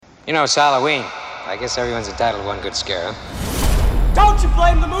You know, it's Halloween. I guess everyone's entitled to one good scare, huh? Don't you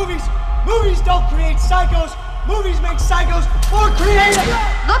blame the movies. Movies don't create psychos. Movies make psychos more creative.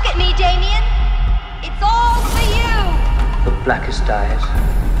 Look at me, Damien. It's all for you. The blackest eyes,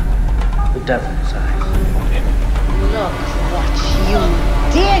 the devil's eyes. Look what you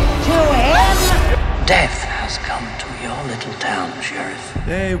did to him. Death has come to your little town, Sheriff.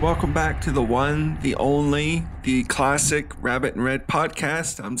 Hey, welcome back to the one, the only, the classic Rabbit and Red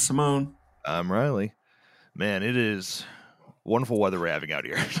podcast. I'm Simone. I'm Riley. Man, it is wonderful weather we're having out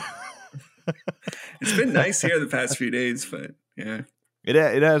here. It's been nice here the past few days, but yeah. It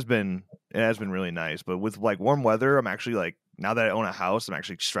has been really nice, but with like warm weather, I'm actually like, now that I own a house, I'm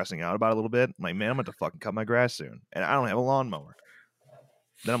actually stressing out about it a little bit. I'm like, man, I'm going to fucking cut my grass soon, and I don't have a lawnmower.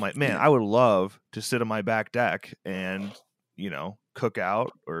 Then I'm like, man, I would love to sit on my back deck and, you know, cook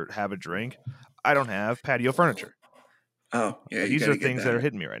out or have a drink. I don't have patio furniture. Oh, yeah. These are things that are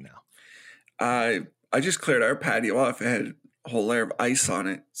hitting me right now. I just cleared our patio off. It had a whole layer of ice on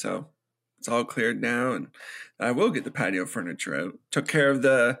it, so it's all cleared now, and I will get the patio furniture out. Took care of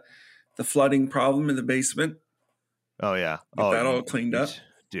the flooding problem in the basement. Oh yeah, Get that all cleaned up,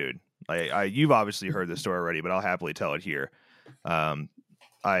 dude. You've obviously heard this story already, but I'll happily tell it here.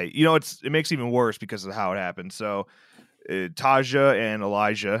 It makes it even worse because of how it happened. So, Taja and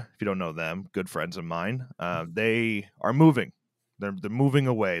Elijah, if you don't know them, good friends of mine, they are moving. They're moving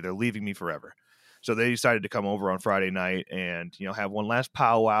away. They're leaving me forever. So they decided to come over on Friday night and, you know, have one last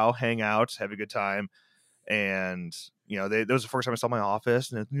powwow, hang out, have a good time. And, you know, that was the first time I saw my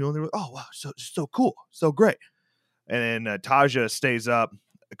office, and, you know, they were, oh, wow, so cool, so great. And then Taja stays up,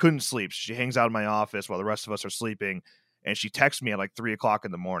 couldn't sleep. She hangs out in my office while the rest of us are sleeping. And she texts me at like 3:00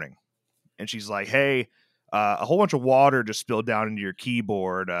 in the morning. And she's like, hey, a whole bunch of water just spilled down into your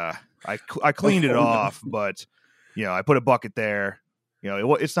keyboard. I cleaned it off, but, you know, I put a bucket there. You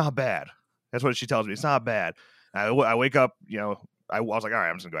know, it's not bad. That's what she tells me. It's not bad. I wake up, you know, I was like, all right,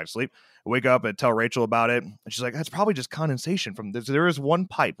 I'm just going to go back to sleep. I wake up and tell Rachel about it. And she's like, that's probably just condensation from this. There is one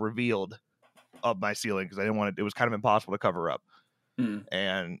pipe revealed up my ceiling because I didn't want it. It was kind of impossible to cover up.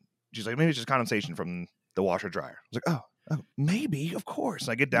 And she's like, maybe it's just condensation from the washer dryer. I was like, oh, maybe, of course.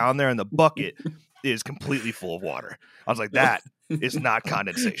 And I get down there and the bucket is completely full of water. I was like, that is not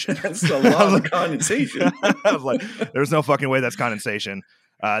condensation. That's a lot of condensation. I was like, there's no fucking way that's condensation.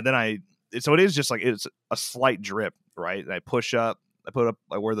 So it is just like, it's a slight drip, right? And I put up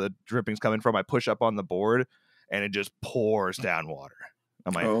like where the dripping's coming from. I push up on the board and it just pours down water.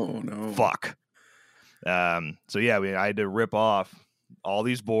 I'm like, oh no, fuck. So yeah, I had to rip off all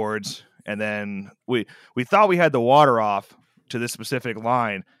these boards, and then we thought we had the water off to this specific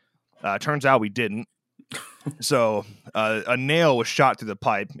line. Turns out we didn't. So a nail was shot through the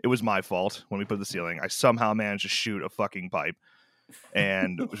pipe. It was my fault when we put the ceiling. I somehow managed to shoot a fucking pipe.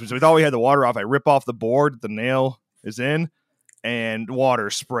 And so we thought we had the water off. I rip off the board, the nail is in, and water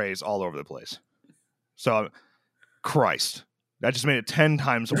sprays all over the place. So, Christ, that just made it 10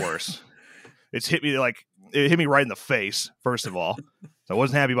 times worse. It hit me right in the face, first of all. So I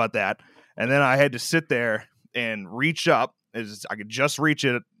wasn't happy about that. And then I had to sit there and reach up. I could just reach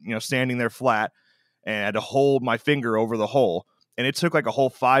it, you know, standing there flat, and I had to hold my finger over the hole. And it took like a whole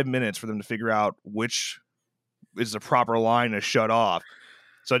 5 minutes for them to figure out which is the proper line to shut off.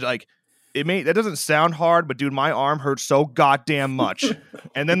 So like that doesn't sound hard, but dude, my arm hurt so goddamn much.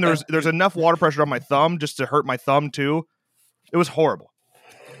 And then there's enough water pressure on my thumb just to hurt my thumb too. It was horrible.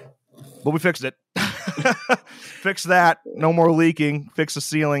 But we fixed it. Fix that. No more leaking. Fix the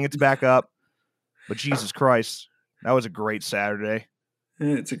ceiling. It's back up. But Jesus Christ, that was a great Saturday.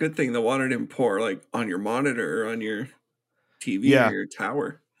 Yeah, it's a good thing the water didn't pour like on your monitor or on your TV or your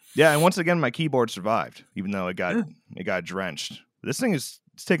tower. Yeah, and once again, my keyboard survived, even though it got drenched. This thing it's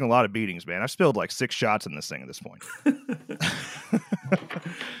taking a lot of beatings, man. I've spilled like 6 shots in this thing at this point.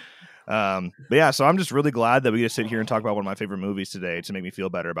 But yeah, so I'm just really glad that we get to sit here and talk about one of my favorite movies today to make me feel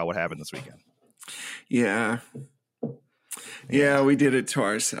better about what happened this weekend. Yeah, we did it to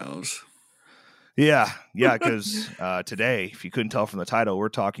ourselves. Yeah, because today, if you couldn't tell from the title, we're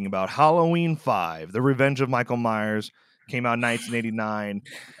talking about Halloween 5, The Revenge of Michael Myers. Came out in 1989,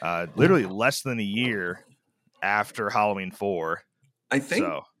 literally less than a year after Halloween 4. I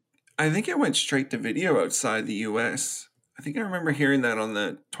think it went straight to video outside the U.S. I think I remember hearing that on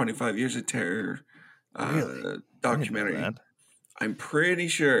the 25 Years of Terror documentary. I'm pretty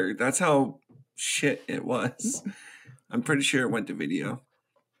sure that's how shit it was. I'm pretty sure it went to video.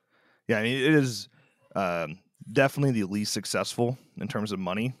 Yeah, I mean, it is definitely the least successful in terms of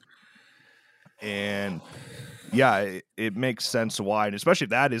money. And yeah, it makes sense why, and especially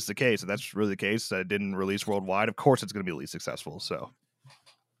if that is the case, if that's really the case, that it didn't release worldwide, of course it's going to be least successful. So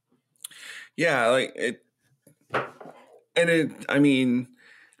Yeah, like it, and it. I mean,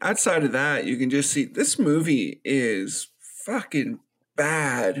 outside of that, you can just see this movie is fucking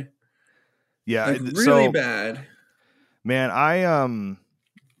bad. Yeah, like really bad. Man,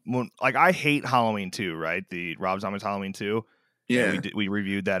 I hate Halloween 2, right? The Rob Zombie's Halloween 2. Yeah, we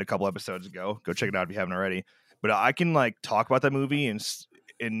reviewed that a couple episodes ago. Go check it out if you haven't already. But I can like talk about that movie and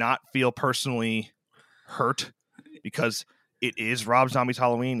not feel personally hurt because it is Rob Zombie's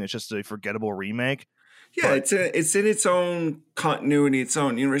Halloween. It's just a forgettable remake. Yeah, it's in its own continuity, its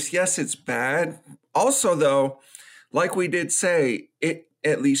own universe. Yes, it's bad. Also, though, like we did say, it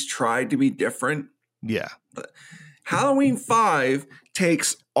at least tried to be different. Yeah. Halloween 5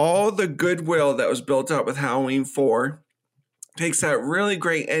 takes all the goodwill that was built up with Halloween 4, takes that really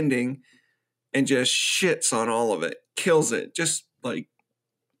great ending, and just shits on all of it. Kills it. Just like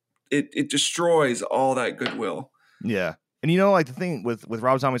it destroys all that goodwill. Yeah. And you know, like the thing with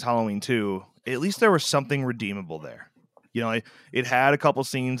Rob Zombie's Halloween 2, at least there was something redeemable there. You know, it had a couple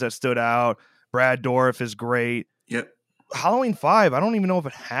scenes that stood out. Brad Dourif is great. Yep. Halloween 5, I don't even know if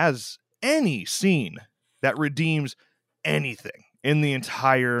it has any scene that redeems anything in the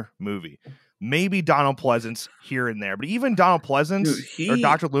entire movie. Maybe Donald Pleasance here and there, but even Donald Pleasance or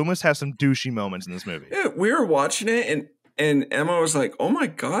Dr. Loomis has some douchey moments in this movie. Yeah, we were watching it and Emma was like, "Oh my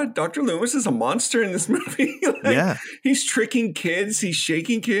God, Dr. Loomis is a monster in this movie." Yeah. He's tricking kids, he's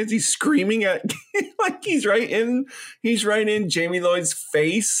shaking kids, he's screaming at like he's right in Jamie Lloyd's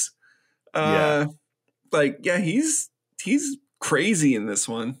face. He's crazy in this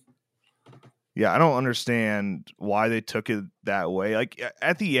one. Yeah, I don't understand why they took it that way. Like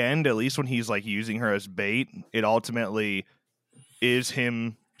at the end, at least when he's like using her as bait, it ultimately is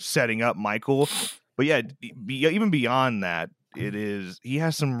him setting up Michael. But yeah, even beyond that, he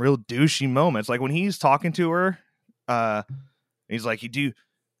has some real douchey moments. Like when he's talking to her, he's like, he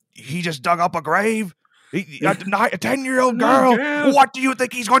just dug up a grave. A 10-year-old girl. What do you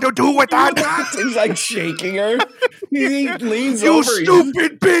think he's going to do with that? He's like shaking her. He leans you over. You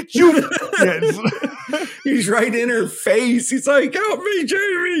stupid bitch! You. He's right in her face. He's like, "Help me,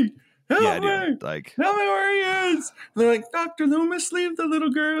 Jamie! Help me! Dude, like, tell me where he is." And they're like, "Dr. Loomis, leave the little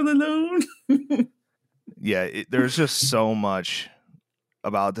girl alone." Yeah, there's just so much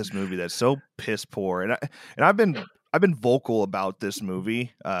about this movie that's so piss poor, and I've been vocal about this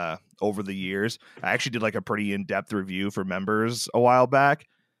movie over the years. I actually did like a pretty in-depth review for members a while back.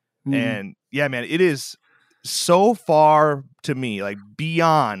 And yeah, man, it is so far to me, like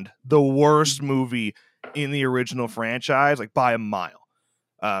beyond the worst movie in the original franchise, like by a mile.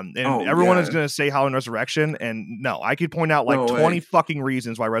 Everyone is going to say Halloween Resurrection. And no, I could point out like 20 fucking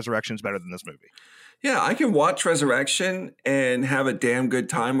reasons why Resurrection is better than this movie. Yeah, I can watch Resurrection and have a damn good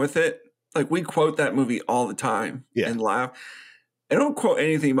time with it. Like we quote that movie all the time and laugh. I don't quote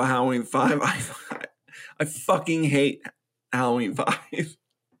anything about Halloween 5. I fucking hate Halloween 5.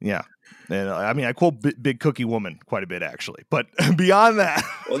 Yeah. And I mean, I quote Big Cookie Woman quite a bit, actually. But beyond that.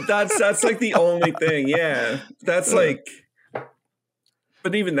 Well, that's like the only thing. Yeah. That's like.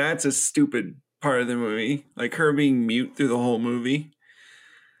 But even that's a stupid part of the movie. Like her being mute through the whole movie.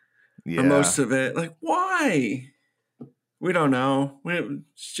 Yeah. For most of it. Like, why? We don't know.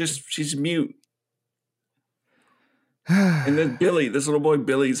 It's just she's mute. And then Billy, this little boy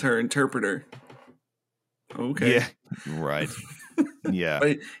Billy's her interpreter. Okay. Yeah. Right. Yeah.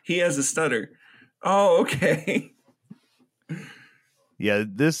 But he has a stutter. Oh, okay. Yeah,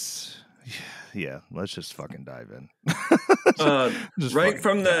 let's just fucking dive in. Right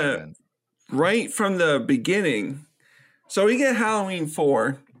from the beginning. So we get Halloween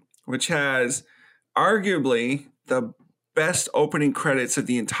 4, which has arguably the best opening credits of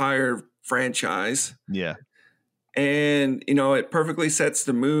the entire franchise. Yeah. And, it perfectly sets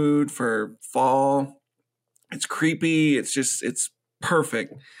the mood for fall. It's creepy. It's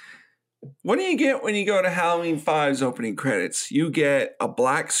perfect. What do you get when you go to Halloween 5's opening credits? You get a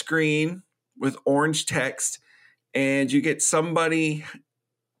black screen with orange text, and you get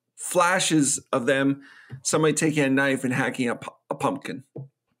flashes of somebody taking a knife and hacking up a pumpkin.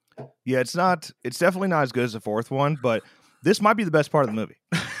 Yeah, it's definitely not as good as the fourth one, but this might be the best part of the movie.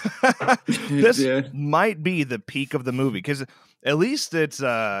 This might be the peak of the movie because at least it's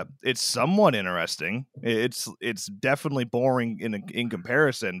somewhat interesting. It's definitely boring in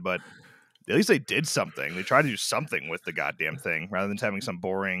comparison, but at least they did something. They tried to do something with the goddamn thing rather than having some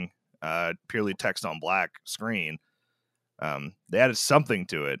boring, purely text on black screen. They added something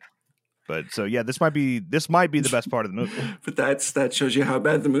to it. But so yeah, this might be the best part of the movie. But that shows you how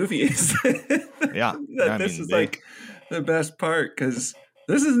bad the movie is. Yeah, this is like the best part because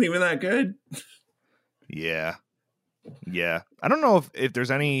this isn't even that good. Yeah. I don't know if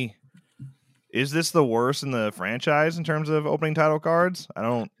there's any Is this the worst in the franchise in terms of opening title cards? I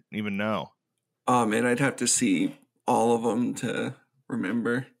don't even know. And I'd have to see all of them to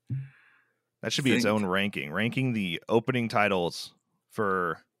remember. That should be its own ranking the opening titles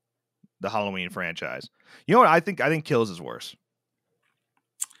for the Halloween franchise. You know what? I think Kills is worse.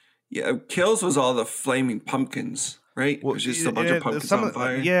 Yeah, Kills was all the flaming pumpkins, right? It was just a bunch of pumpkins on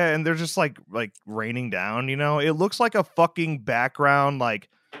fire. Yeah, and they're just like raining down, you know? It looks like a fucking background, like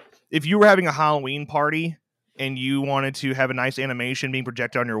if you were having a Halloween party and you wanted to have a nice animation being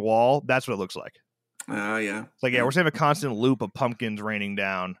projected on your wall, that's what it looks like. Yeah. It's like, yeah, we're seeing a constant loop of pumpkins raining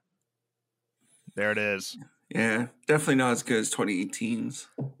down. There it is. Yeah, definitely not as good as 2018's.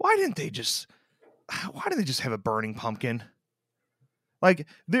 Why didn't they just have a burning pumpkin? Like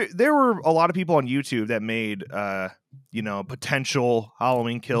there were a lot of people on YouTube that made potential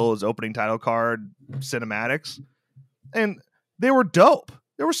Halloween Kills opening title card cinematics, and they were dope.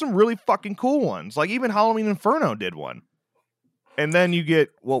 There were some really fucking cool ones. Like even Halloween Inferno did one. And then you get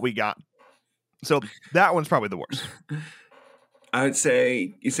what we got. So that one's probably the worst. I would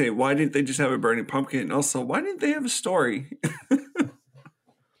say, you say, why didn't they just have a burning pumpkin? And also, why didn't they have a story?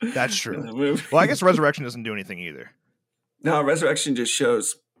 That's true. Well, I guess Resurrection doesn't do anything either. No, Resurrection just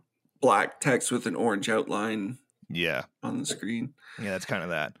shows black text with an orange outline. Yeah. On the screen. Yeah, that's kind of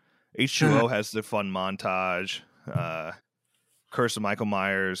that. H2O has the fun montage. Curse of Michael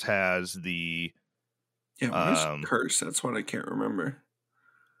Myers has the... Yeah, where's Curse? That's what I can't remember.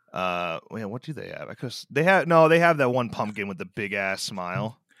 What do they have? Because they have that one pumpkin with the big ass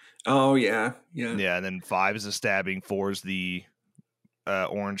smile. Oh yeah. Yeah, and then 5 is the stabbing, 4 is the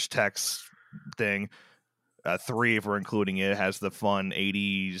orange text thing. 3, if we're including it, has the fun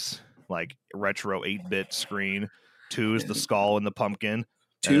 80s like retro 8-bit screen. 2 is the skull and the pumpkin.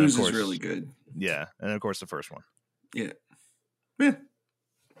 2 is really good. Yeah, and then of course the first one. Yeah.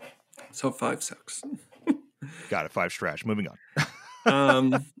 So 5 sucks. Got it. 5's trash. Moving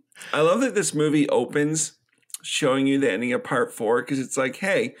on. I love that this movie opens showing you the ending of part 4 because it's like,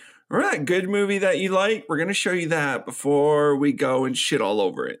 hey, remember that good movie that you like? We're going to show you that before we go and shit all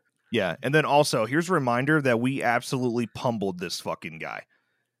over it. Yeah, and then also, here's a reminder that we absolutely pummeled this fucking guy.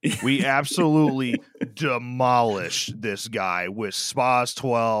 We absolutely demolished this guy with SPAS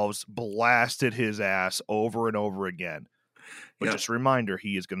 12s, blasted his ass over and over again. But just a reminder,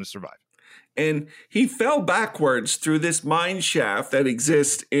 he is going to survive. And he fell backwards through this mine shaft that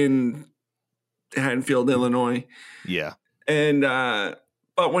exists in Haddonfield, Illinois. Yeah. And,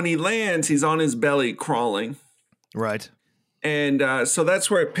 but when he lands, he's on his belly crawling. Right. And so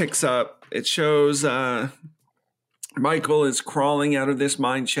that's where it picks up. It shows Michael is crawling out of this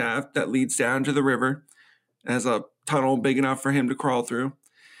mine shaft that leads down to the river. It has a tunnel big enough for him to crawl through.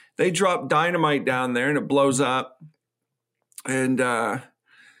 They drop dynamite down there and it blows up. And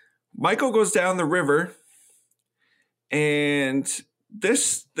Michael goes down the river. And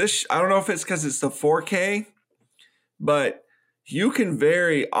this I don't know if it's because it's the 4K, but you can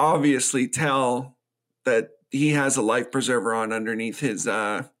very obviously tell that he has a life preserver on underneath his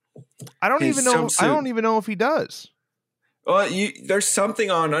I don't even know if he does. Well, there's something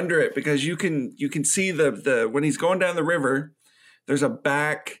on under it because you can see the when he's going down the river, there's a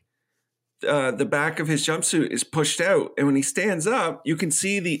back the back of his jumpsuit is pushed out, and when he stands up, you can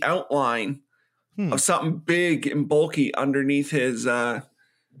see the outline of something big and bulky underneath his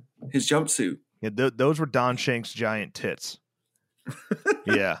jumpsuit. Yeah, those were Don Shanks' giant tits.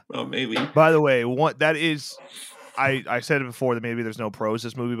 Yeah. Oh, maybe. By the way, I said it before that maybe there's no pros to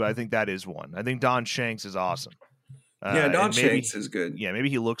this movie, but I think that is one. I think Don Shanks is awesome. Yeah, Don Shanks is good. Yeah, maybe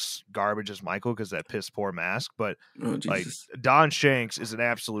he looks garbage as Michael because that piss poor mask, but like Don Shanks is an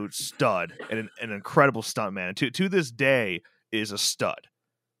absolute stud and an incredible stuntman. To this day is a stud.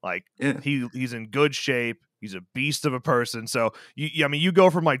 Like he's in good shape. He's a beast of a person. So you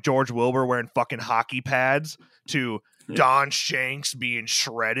go from like George Wilbur wearing fucking hockey pads to Don Shanks being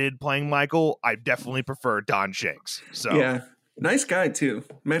shredded playing Michael. I definitely prefer Don Shanks. So yeah, nice guy too.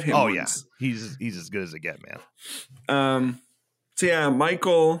 Met him. Oh once. Yeah, he's as good as it get, man. So yeah,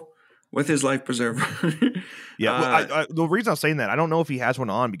 Michael with his life preserver. Yeah, the reason I'm saying that, I don't know if he has one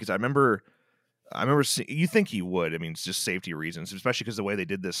on because I remember you think he would. I mean, it's just safety reasons, especially because the way they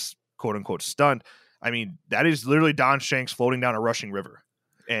did this quote unquote stunt. I mean, that is literally Don Shanks floating down a rushing river.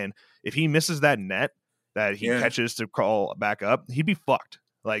 And if he misses that net that he catches to crawl back up, he'd be fucked.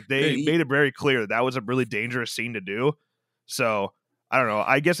 Like they made it very clear that was a really dangerous scene to do. So I don't know.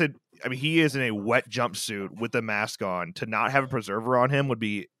 I guess he is in a wet jumpsuit with the mask on. To not have a preserver on him would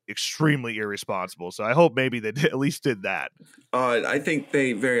be extremely irresponsible. So I hope maybe they at least did that. I think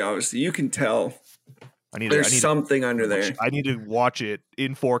they very obviously, you can tell There's something under there. I need to watch it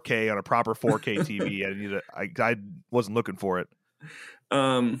in 4K on a proper 4K TV. I wasn't looking for it.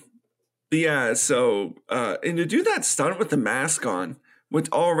 Yeah. So, and to do that stunt with the mask on, which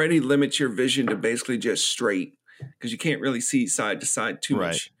already limits your vision to basically just straight, because you can't really see side to side too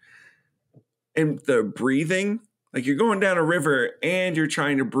much. And the breathing, like you're going down a river and you're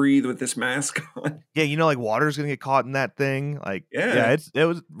trying to breathe with this mask on. Yeah, you know, like water's gonna get caught in that thing. Like, yeah, it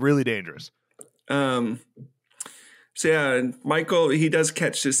was really dangerous. So yeah, and Michael, he does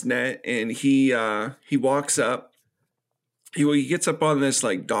catch this net, and he walks up. He gets up on this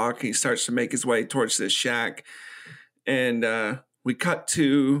like dock. And he starts to make his way towards this shack, and we cut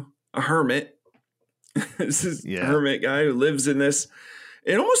to a hermit. This is a hermit guy who lives in this.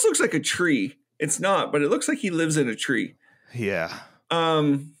 It almost looks like a tree. It's not, but it looks like he lives in a tree. Yeah.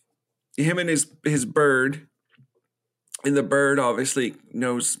 Him and his bird, and the bird obviously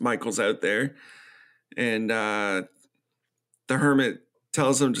knows Michael's out there, and the hermit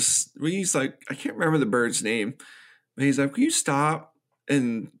tells him he's like, I can't remember the bird's name, but he's like, can you stop?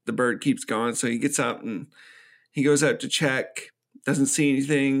 And the bird keeps going, so he gets up and he goes out to check. Doesn't see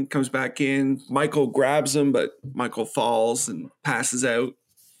anything, comes back in. Michael grabs him, but Michael falls and passes out.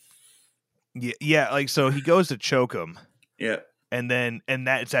 Yeah, like, so he goes to choke him. Yeah. And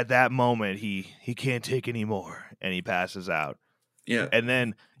that's at that moment he can't take anymore and he passes out. Yeah. And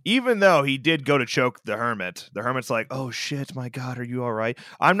then even though he did go to choke the hermit's like, oh shit, my God, are you all right?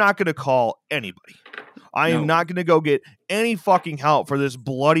 I'm not going to call anybody. I am not going to go get any fucking help for this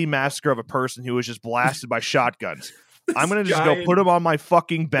bloody massacre of a person who was just blasted by shotguns. I'm going to just go put him on my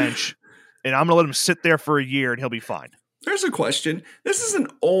fucking bench, and I'm going to let him sit there for a year, and he'll be fine. There's a question. This is an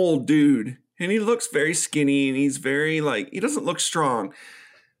old dude, and he looks very skinny, and he's very, like, he doesn't look strong.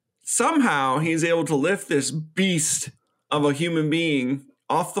 Somehow, he's able to lift this beast of a human being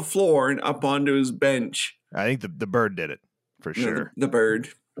off the floor and up onto his bench. I think the bird did it, for sure. The bird.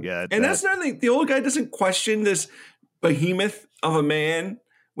 Yeah. And that's another thing. The old guy doesn't question this behemoth of a man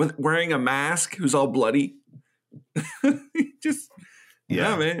with wearing a mask who's all bloody. Just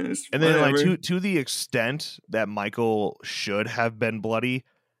man. And then like to the extent that Michael should have been bloody,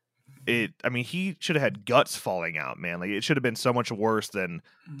 he should have had guts falling out, man. Like it should have been so much worse than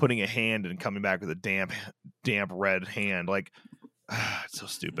putting a hand and coming back with a damp red hand. Like it's so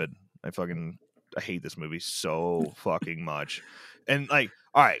stupid. I hate this movie so fucking much. And like,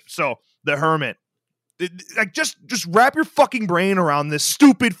 all right, so the hermit, like just wrap your fucking brain around this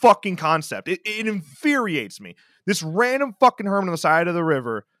stupid fucking concept. It infuriates me. This random fucking hermit on the side of the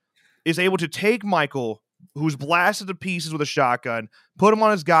river is able to take Michael, who's blasted to pieces with a shotgun, put him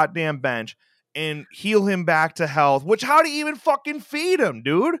on his goddamn bench, and heal him back to health. Which, how do you even fucking feed him,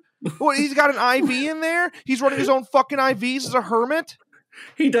 dude? What, he's got an IV in there? He's running his own fucking IVs as a hermit?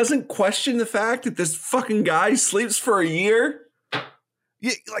 He doesn't question the fact that this fucking guy sleeps for a year?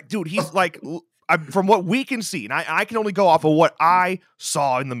 Yeah, like, dude, he's like, from what we can see, and I can only go off of what I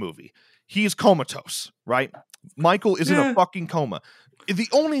saw in the movie, he's comatose, right? Michael is in a fucking coma. The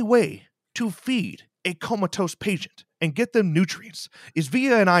only way to feed a comatose patient and get them nutrients is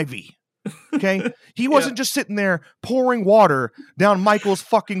via an IV. Okay? He wasn't just sitting there pouring water down Michael's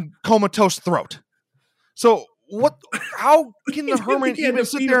fucking comatose throat. So how can the hermit even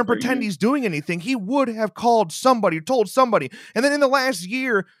sit there and pretend he's doing anything? He would have called somebody, told somebody. And then in the last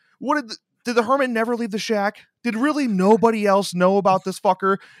year, did the hermit never leave the shack? Did really nobody else know about this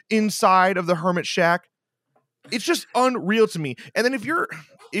fucker inside of the hermit shack? It's just unreal to me. And then if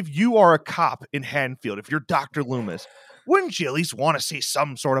you are a cop in Haddonfield, if you're Dr. Loomis, wouldn't you at least want to see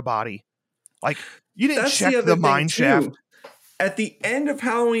some sort of body? Like, you didn't check the mine shaft. At the end of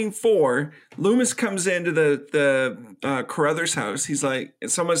Halloween 4, Loomis comes into the Carruthers house. He's like,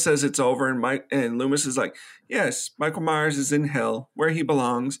 and someone says it's over, and Loomis is like, yes, Michael Myers is in hell, where he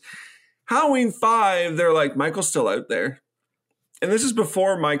belongs. Halloween 5, they're like, Michael's still out there. And this is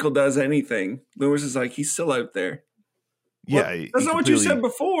before Michael does anything. Loomis is like, he's still out there. Yeah. That's not what you said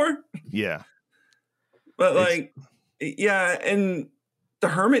before. Yeah. But and the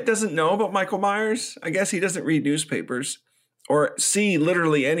hermit doesn't know about Michael Myers. I guess he doesn't read newspapers or see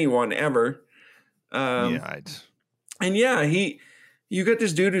literally anyone ever. You got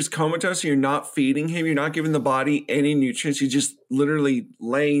this dude who's comatose and you're not feeding him. You're not giving the body any nutrients. You're just literally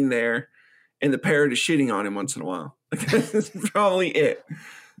laying there and the parrot is shitting on him once in a while. That's probably it.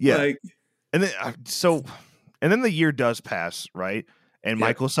 Yeah. And then the year does pass, right? And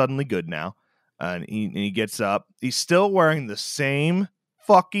Michael's suddenly good now. And he gets up. He's still wearing the same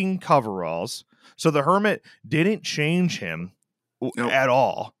fucking coveralls. So the hermit didn't change him at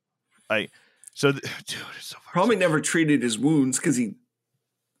all. Dude, it's so probably never treated his wounds because he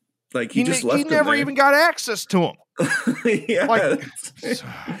Like he just left. He never even got access to him. Yeah. Like,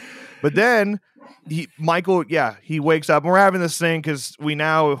 but then Michael wakes up, and we're having this thing because we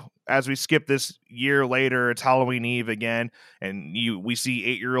now, as we skip this year later, it's Halloween Eve again, and we see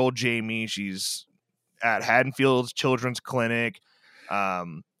 8-year-old Jamie. She's at Haddonfield's Children's Clinic.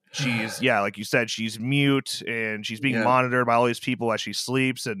 She's like you said, she's mute and she's being monitored by all these people as she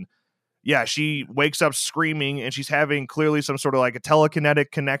sleeps. And she wakes up screaming, and she's having clearly some sort of like a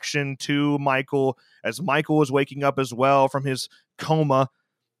telekinetic connection to Michael, as Michael is waking up as well from his coma.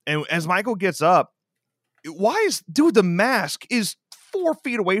 And as Michael gets up, the mask is 4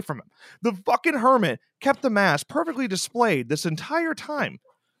 feet away from him. The fucking hermit kept the mask perfectly displayed this entire time,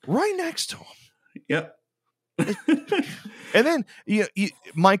 right next to him. Yep. And then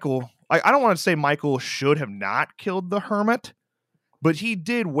Michael, I don't want to say Michael should have not killed the hermit, but he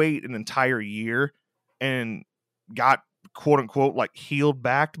did wait an entire year and got quote unquote like healed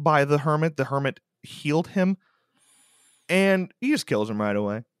back by the hermit. The hermit healed him, and he just kills him right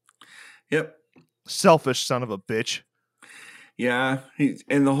away. Yep. Selfish son of a bitch. Yeah.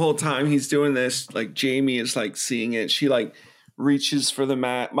 And the whole time he's doing this, like Jamie is like seeing it. She like reaches for the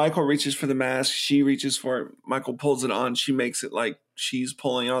mask. Michael reaches for the mask. She reaches for it. Michael pulls it on. She makes it like she's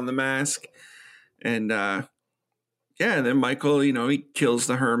pulling on the mask. And and then Michael, he kills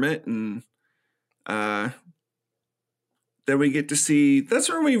the hermit, and then we get to see, that's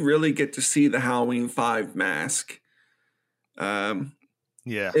where we really get to see the Halloween 5 mask.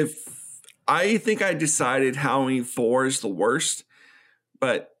 If I think I decided Halloween 4 is the worst,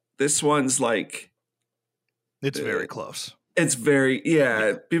 but this one's like, it's very close. It's very,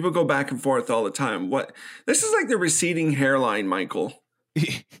 people go back and forth all the time. This is like the receding hairline, Michael.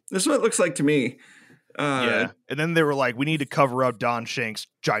 This is what it looks like to me. And then they were like, we need to cover up Don Shank's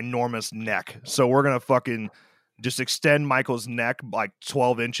ginormous neck, so we're gonna fucking just extend Michael's neck like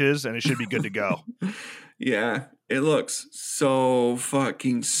 12 inches, and it should be good to go. Yeah, it looks so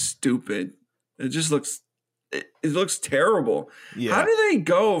fucking stupid. It just looks, it looks terrible. Yeah. How do they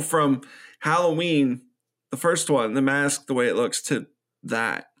go from Halloween, the first one, the mask, the way it looks, to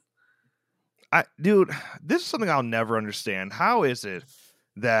that? Dude, this is something I'll never understand. How is it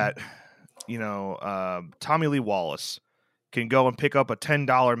that Tommy Lee Wallace can go and pick up a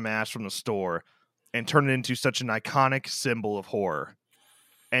 $10 mask from the store and turn it into such an iconic symbol of horror,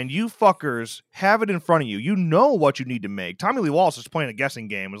 and you fuckers have it in front of you? You know what you need to make. Tommy Lee Wallace is playing a guessing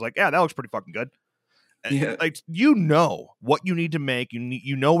game. It was like, that looks pretty fucking good. Yeah. Like, you know what you need to make.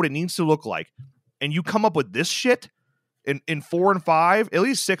 You know what it needs to look like, and you come up with this shit in 4 and 5. At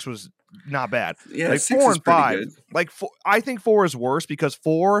least 6 was not bad. Yeah, like 4 and 5. Good. Like I think 4 is worse because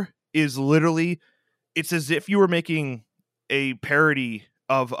 4 is literally, it's as if you were making a parody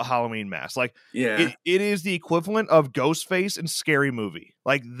of a Halloween mask. Like, it is the equivalent of Ghostface in Scary Movie.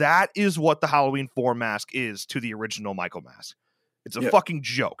 Like, that is what the Halloween 4 mask is to the original Michael mask. It's a fucking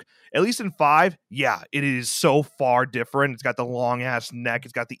joke. At least in 5, it is so far different. It's got the long ass neck.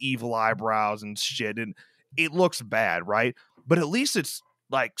 It's got the evil eyebrows and shit, and it looks bad, right? But at least it's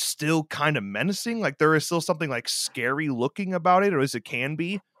like still kind of menacing. Like, there is still something like scary looking about it, or at least it can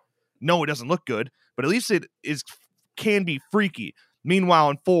be. No, it doesn't look good, but at least it can be freaky. Meanwhile,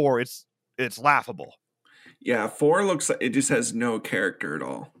 in 4, it's laughable. Yeah, 4 looks like it just has no character at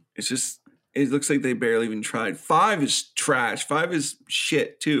all. It looks like they barely even tried. 5 is trash. 5 is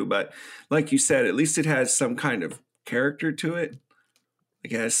shit too, but like you said, at least it has some kind of character to it.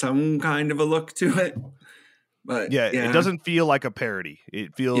 Like, it has some kind of a look to it. But it doesn't feel like a parody.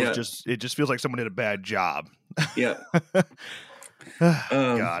 It feels it just feels like someone did a bad job. Yeah.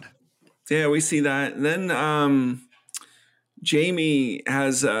 God. Yeah, we see that. And then Jamie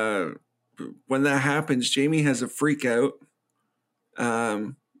has when that happens, Jamie has a freak out.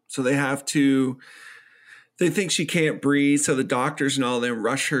 So they think she can't breathe. So the doctors and all of them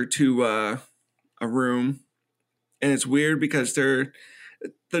rush her to a room. And it's weird because the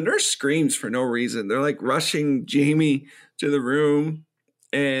nurse screams for no reason. They're like rushing Jamie to the room.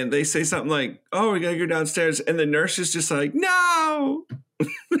 And they say something like, "Oh, we gotta go downstairs." And the nurse is just like, "No."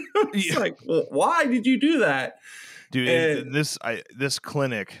 It's like, well, why did you do that? Dude, and this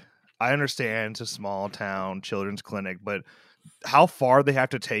clinic, I understand it's a small town children's clinic, but how far they have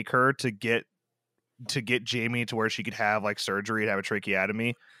to take her to get Jamie to where she could have like surgery and have a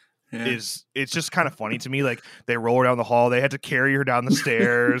tracheotomy it's just kind of funny to me. Like, they roll her down the hall, they had to carry her down the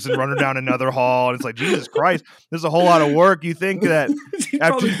stairs and run her down another hall, and it's like, Jesus Christ, there's a whole lot of work. You think that she's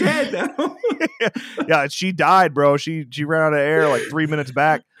probably dead now. Yeah, she died, bro. She ran out of air like 3 minutes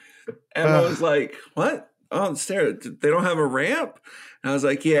back. Emma was like, "What? Oh, the stairs. They don't have a ramp?" And I was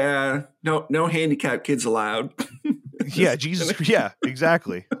like, "Yeah, no handicapped kids allowed." Yeah, Jesus. Yeah,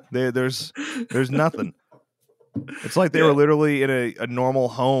 exactly. There's nothing. It's like they were literally in a normal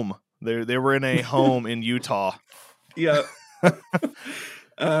home. They were in a home in Utah. Yeah.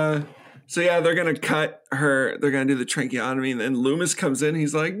 So yeah, they're gonna cut her. They're gonna do the tracheotomy, and then Loomis comes in.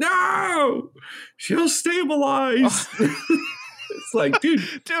 He's like, "No, she'll stabilize." It's like, dude,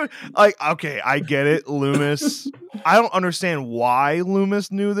 like, okay, I get it, Loomis. I don't understand why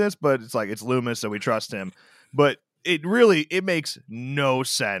Loomis knew this, but it's like, it's Loomis, so we trust him. But it makes no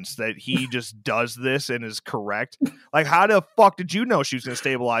sense that he just does this and is correct. Like, how the fuck did you know she was going to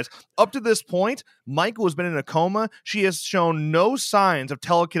stabilize? Up to this point, Michael has been in a coma. She has shown no signs of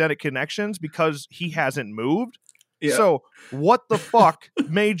telekinetic connections because he hasn't moved. Yeah. So what the fuck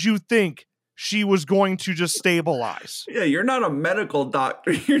made you think she was going to just stabilize? Yeah, you're not a medical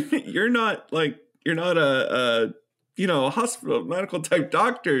doctor. You're not a hospital medical type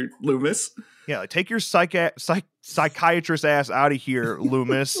doctor, Loomis. Yeah, like, take your psychiatrist ass out of here,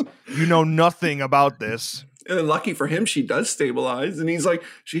 Loomis. You know nothing about this. And then lucky for him, she does stabilize. And he's like,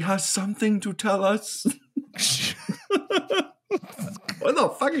 she has something to tell us. What the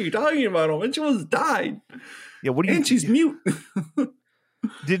fuck are you talking about? When she almost died. Yeah, what do you? And she's mute.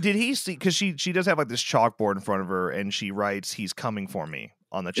 Did he see? Because she does have like this chalkboard in front of her, and she writes, "He's coming for me"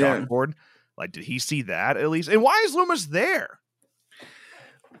 on the chalkboard. Yeah. Like, did he see that at least? And why is Loomis there?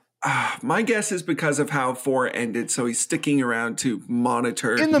 My guess is because of how 4 ended, so he's sticking around to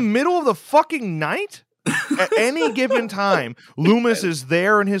monitor. In the middle of the fucking night? At any given time, Loomis is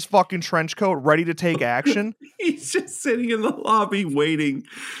there in his fucking trench coat, ready to take action. He's just sitting in the lobby waiting.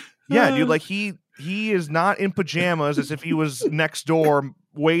 Yeah, dude, like he is not in pajamas as if he was next door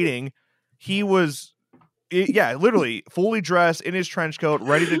waiting. He was... literally fully dressed in his trench coat,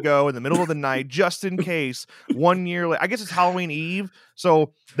 ready to go in the middle of the night, just in case 1 year later. I guess it's Halloween Eve,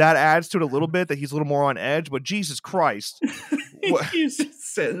 so that adds to it a little bit that he's a little more on edge. But Jesus Christ, he's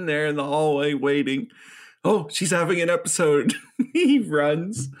just sitting there in the hallway waiting. Oh, she's having an episode. He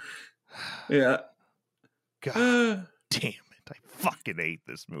runs. Yeah. God damn it! I fucking hate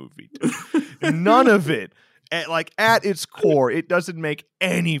this movie. None of it. At its core, it doesn't make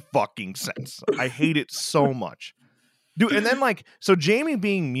any fucking sense. I hate it so much. Dude, and then so Jamie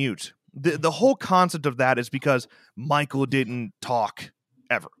being mute, the whole concept of that is because Michael didn't talk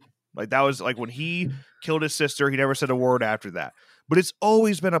ever. Like, that was like when he killed his sister, he never said a word after that. But it's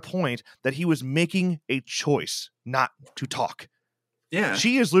always been a point that he was making a choice not to talk. Yeah.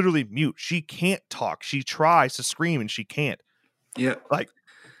 She is literally mute. She can't talk. She tries to scream and she can't. Yeah. Like,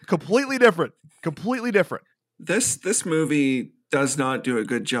 completely different. Completely different. This movie does not do a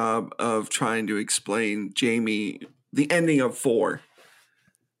good job of trying to explain Jamie, the ending of 4.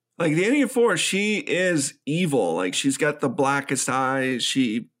 Like, the ending of 4, she is evil. Like, she's got the blackest eyes.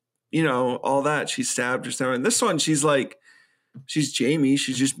 She, all that. She stabbed herself. And this one, she's Jamie.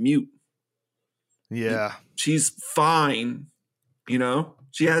 She's just mute. Yeah. She's fine.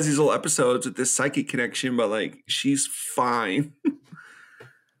 She has these little episodes with this psychic connection, but she's fine.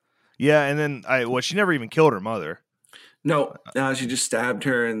 Yeah, and then she never even killed her mother. No, she just stabbed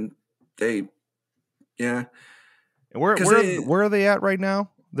her, and they, yeah. And where are they at right now?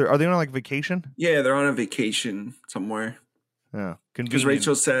 Are they on vacation? Yeah, they're on a vacation somewhere. Yeah, because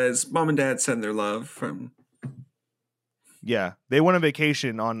Rachel says Mom and Dad send their love from. Yeah, they went on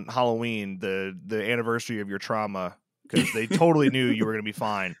vacation on Halloween, the anniversary of your trauma, because they totally knew you were going to be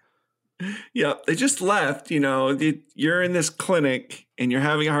fine. Yeah, they just left. You're in this clinic and you're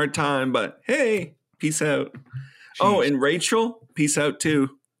having a hard time, but hey, peace out. Jeez. Oh, and Rachel, peace out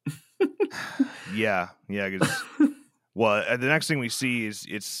too. Yeah. Well, the next thing we see is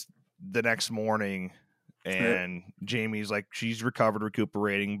it's the next morning, and Jamie's like, she's recovered,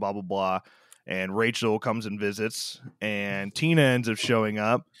 recuperating, blah blah blah, and Rachel comes and visits, and Tina ends up showing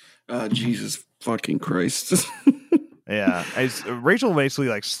up. Jesus fucking Christ. Yeah, Rachel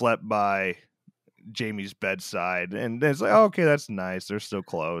basically slept by Jamie's bedside, and it's like, oh, okay, that's nice. They're still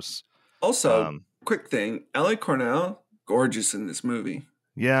close. Also, quick thing, Ellie Cornell, gorgeous in this movie.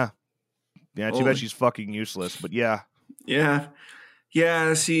 Yeah. Too bad she's fucking useless, but yeah. Yeah.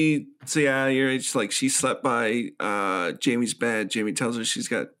 She slept by Jamie's bed. Jamie tells her she's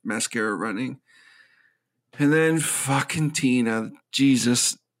got mascara running, and then fucking Tina,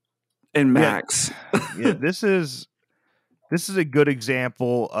 Jesus, and Max. Yeah, this is a good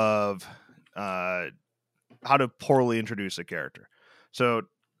example of how to poorly introduce a character. So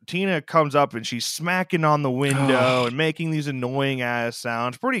Tina comes up and she's smacking on the window and making these annoying ass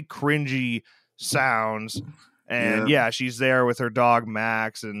sounds, pretty cringy sounds. And yeah, she's there with her dog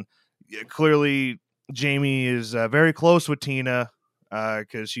Max, and clearly Jamie is very close with Tina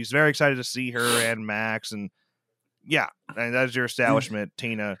because she's very excited to see her and Max. And Yeah, and that's your establishment,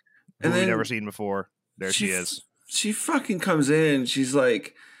 Tina, who And we've then never seen before. There she is. She fucking comes in. She's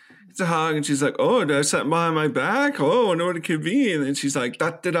like, it's a hug, and she's like, "Oh, did I something behind my back? Oh, I wonder what it could be." And then she's like,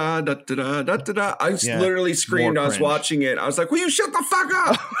 "Da da da da da da da da da." I literally screamed. I was watching it. I was like, "Will you shut the fuck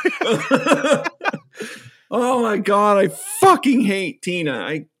up?" Oh my god, I fucking hate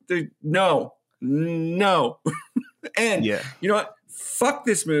Tina. No. And you know what? Fuck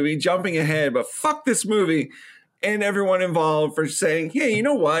this movie. Jumping ahead, but fuck this movie and everyone involved for saying, "Hey, you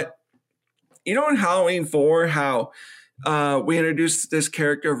know what? You know in Halloween 4 how we introduced this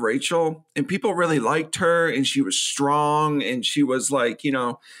character of Rachel and people really liked her and she was strong and she was like, you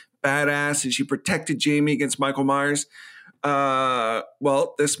know, badass and she protected Jamie against Michael Myers.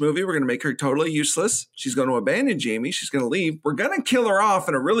 Well, this movie, we're going to make her totally useless. She's going to abandon Jamie. She's going to leave. We're going to kill her off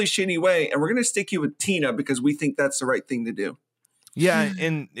in a really shitty way. And we're going to stick you with Tina because we think that's the right thing to do." Yeah,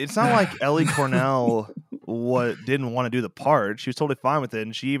 and it's not like Ellie Cornell didn't want to do the part. She was totally fine with it,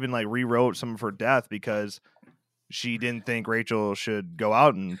 and she even like rewrote some of her death because she didn't think Rachel should go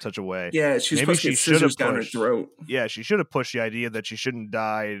out in such a way. Yeah, she's supposed to get scissors down her throat. Yeah, she should have pushed the idea that she shouldn't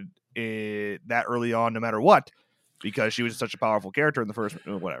die that early on, no matter what, because she was such a powerful character in the first.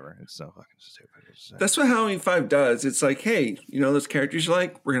 Whatever, it's so fucking stupid. That's what Halloween 5 does. It's like, hey, you know those characters you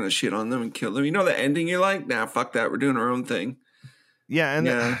like? We're gonna shit on them and kill them. You know the ending you like? Nah, fuck that. We're doing our own thing. Yeah,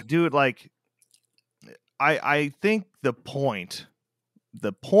 and dude, like, I think the point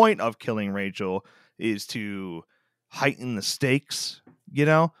of killing Rachel is to heighten the stakes, you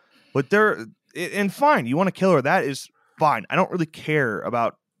know. But and fine, you want to kill her, that is fine. I don't really care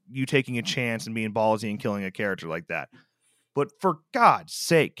about you taking a chance and being ballsy and killing a character like that. But for God's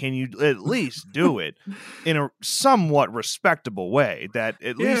sake, can you at least do it in a somewhat respectable way that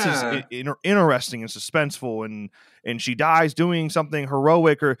at least is interesting and suspenseful, and she dies doing something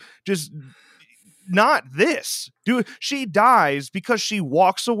heroic, or just not this. She dies because she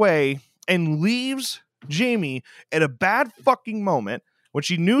walks away and leaves Jamie at a bad fucking moment when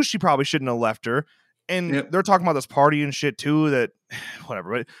she knew she probably shouldn't have left her. And they're talking about this party and shit too, that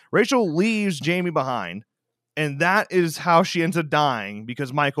whatever. But Rachel leaves Jamie behind. And that is how she ends up dying,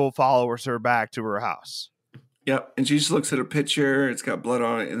 because Michael follows her back to her house. Yep. And she just looks at a picture. It's got blood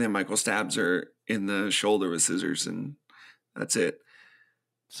on it. And then Michael stabs her in the shoulder with scissors. And that's it.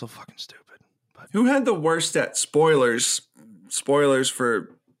 So fucking stupid. But who had the worst at spoilers? Spoilers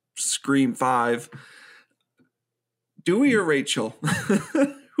for Scream 5. Dewey or Rachel?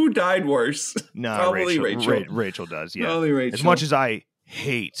 Who died worse? No, probably Rachel. Rachel does, yeah. Probably Rachel. As much as I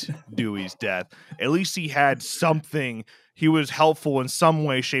hate Dewey's death, at least he had something. He was helpful in some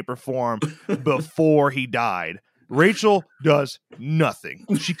way, shape, or form before he died. Rachel does nothing.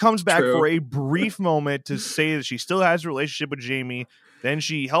 She comes back for a brief moment to say that she still has a relationship with Jamie. Then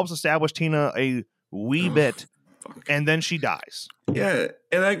she helps establish Tina a wee bit, and then she dies. Yeah,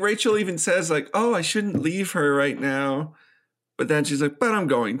 and like Rachel even says, like, "Oh, I shouldn't leave her right now," but then she's like, "But I'm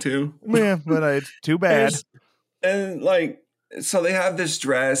going to." Yeah, but it's too bad. And like, so they have this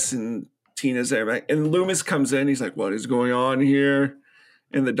dress, and Tina's there, right? And Loomis comes in. He's like, "What is going on here?"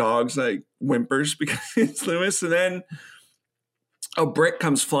 And the dog's like whimpers because it's Loomis. And then a brick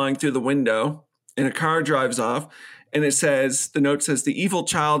comes flying through the window, and a car drives off. And it says, the note says, "The evil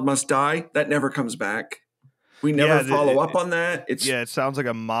child must die." That never comes back. We never follow up on that. It sounds like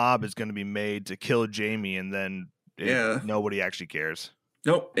a mob is going to be made to kill Jamie, and then nobody actually cares.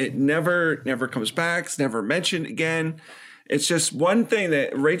 Nope, it never comes back. It's never mentioned again. It's just one thing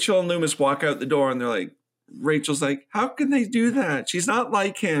that Rachel and Loomis walk out the door, and they're like, Rachel's like, "How can they do that? She's not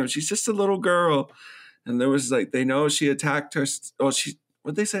like him. She's just a little girl." And Loomis is like, they know she attacked her. What'd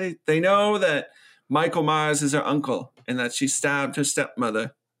they say? They know that Michael Myers is her uncle and that she stabbed her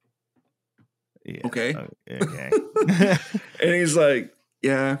stepmother. Yeah, okay. Okay. And he's like,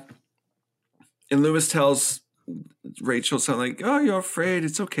 yeah. And Loomis tells Rachel something like, "Oh, you're afraid.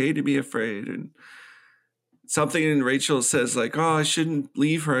 It's okay to be afraid." And something in Rachel says like, "Oh, I shouldn't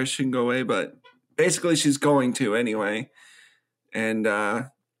leave her. I shouldn't go away." But basically she's going to anyway. And I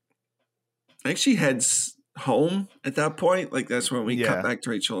think she heads home at that point. Like that's when we cut back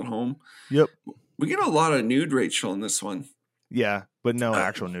to Rachel at home. Yep. We get a lot of nude Rachel in this one. Yeah, but no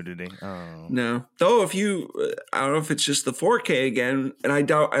actual nudity. Oh. No. Though if you, I don't know if it's just the 4K again, and I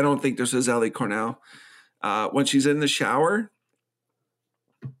don't think this is Ellie Cornell. When she's in the shower,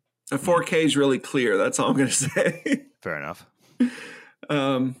 the 4K is really clear. That's all I'm going to say. Fair enough.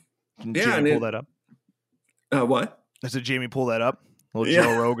 Can Jamie pull that up? What? I said Jamie pull that up. A little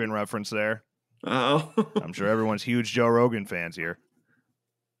Joe Rogan reference there. Oh. I'm sure everyone's huge Joe Rogan fans here.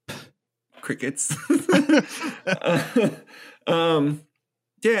 Crickets.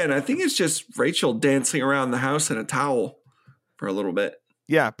 Yeah, and I think it's just Rachel dancing around the house in a towel for a little bit.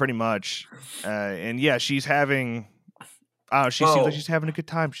 Yeah, pretty much. And yeah, she's having. She seems like she's having a good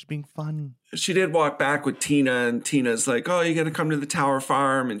time. She's being fun. She did walk back with Tina, and Tina's like, "Oh, you got to come to the Tower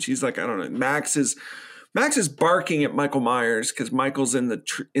Farm." And she's like, "I don't know." Max is barking at Michael Myers because Michael's in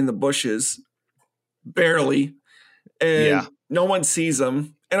the bushes, barely, and no one sees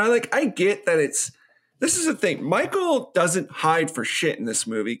him. And I get that this is the thing. Michael doesn't hide for shit in this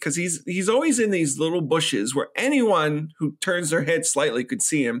movie because he's always in these little bushes where anyone who turns their head slightly could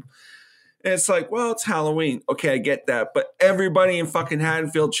see him. And it's like, well, it's Halloween. Okay, I get that. But everybody in fucking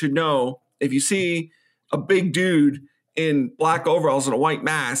Haddonfield should know if you see a big dude in black overalls and a white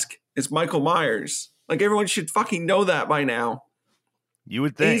mask, it's Michael Myers. Like, everyone should fucking know that by now. You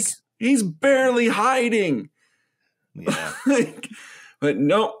would think. He's barely hiding. Yeah. But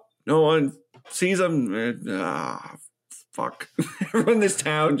nope, no one sees him. Fuck. Everyone in this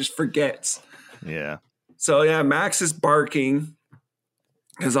town just forgets. Yeah. So, yeah, Max is barking.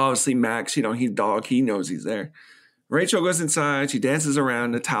 Because obviously Max, he's dog. He knows he's there. Rachel goes inside. She dances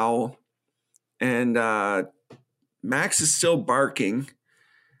around in a towel. And Max is still barking.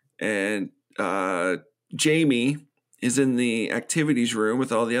 And Jamie is in the activities room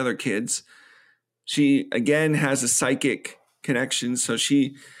with all the other kids. She, again, has a psychic connection. So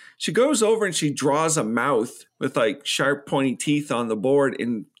she goes over and she draws a mouth with, like, sharp, pointy teeth on the board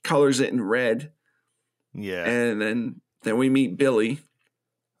and colors it in red. Yeah. And then we meet Billy.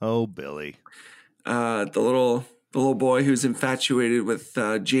 Oh, Billy. The little boy who's infatuated with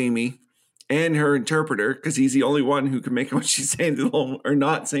Jamie and her interpreter because he's the only one who can make out what she's saying or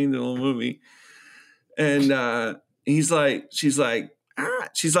not saying the whole movie. And she's like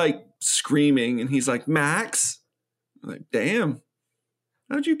screaming, and he's like, Max. I'm like, damn,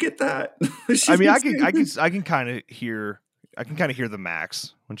 how'd you get that? I mean, I can kind of hear the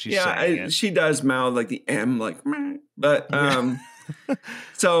Max when she's saying it. She does mouth like the M, like, meh. But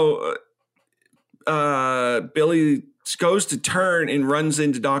so Billy goes to turn and runs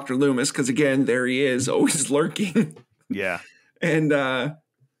into Dr. Loomis because, again, there he is, always lurking. Yeah. And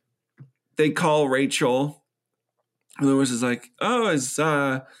they call Rachel. Loomis is like, "Oh, is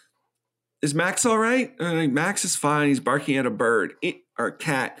Max all right?" Like, Max is fine. He's barking at a bird or a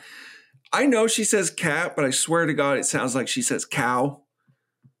cat. I know she says cat, but I swear to God, it sounds like she says cow.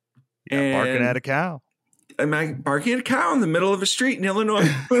 Yeah, barking at a cow. I'm barking at a cow in the middle of a street in Illinois.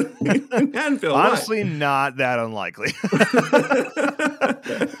 In Haddonfield. Honestly, not that unlikely.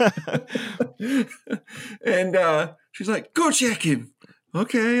 And she's like, "Go check him."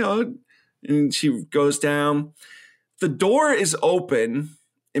 Okay. And she goes down. The door is open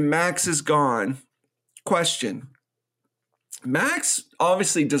and Max is gone. Question. Max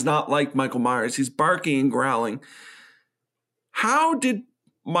obviously does not like Michael Myers. He's barking and growling. How did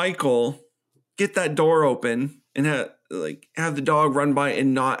Michael get that door open and have the dog run by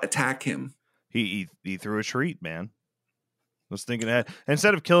and not attack him? He threw a treat, man. I was thinking that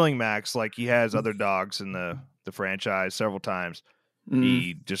instead of killing Max like he has other dogs in the franchise several times,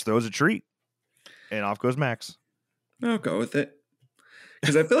 he just throws a treat and off goes Max. I'll go with it.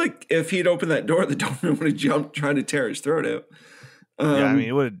 Because I feel like if he'd opened that door, the Doberman would have jumped trying to tear his throat out. Yeah, I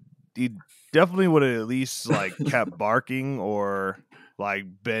mean, he definitely would have at least like kept barking or like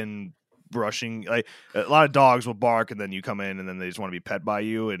been brushing. Like a lot of dogs will bark and then you come in and then they just want to be pet by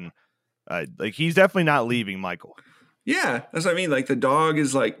you. And like he's definitely not leaving Michael. Yeah, that's what I mean. Like the dog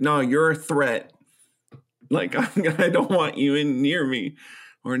is like, "No, you're a threat. Like I don't want you in near me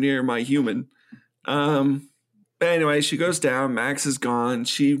or near my human." But anyway, she goes down. Max is gone.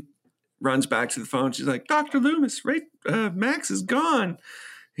 She runs back to the phone. She's like, "Dr. Loomis, Max is gone."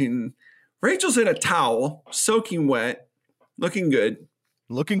 And Rachel's in a towel, soaking wet, looking good.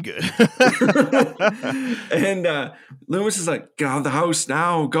 Looking good. And Loomis is like, "Get out of the house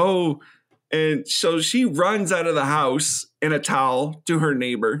now, go." And so she runs out of the house in a towel to her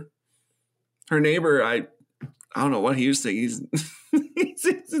neighbor. Her neighbor, I don't know what he was thinking.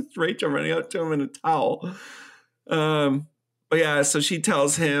 It's Rachel running out to him in a towel. But yeah, so she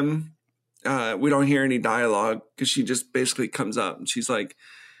tells him, we don't hear any dialogue because she just basically comes up and she's like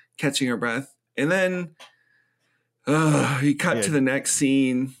catching her breath. And then you cut to the next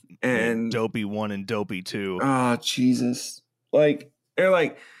scene and Dopey 1 and Dopey 2. Oh, Jesus. Like, they're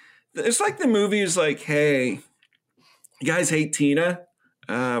like, it's like the movie is like, "Hey, you guys hate Tina?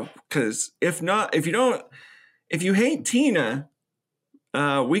 Because if you hate Tina,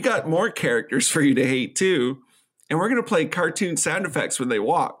 we got more characters for you to hate too. And we're going to play cartoon sound effects when they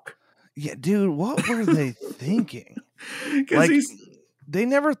walk." Yeah, dude, what were they thinking? Like, they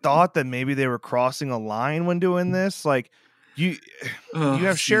never thought that maybe they were crossing a line when doing this. Like, you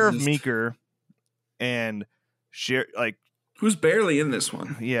have Sheriff Meeker and who's barely in this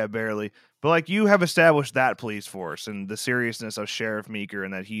one. Yeah, barely. But like you have established that police force and the seriousness of Sheriff Meeker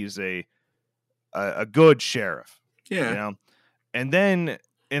and that he's a good sheriff. Yeah. You know? And then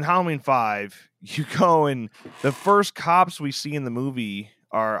in Halloween 5, you go and the first cops we see in the movie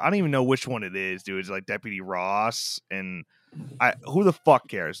are, I don't even know which one it is, dude. It's like Deputy Ross and who the fuck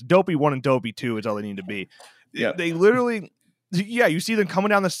cares? Dopey 1 and Dopey 2 is all they need to be. Yeah. They literally, you see them coming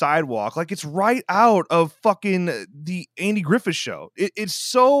down the sidewalk like it's right out of fucking the Andy Griffith Show. It's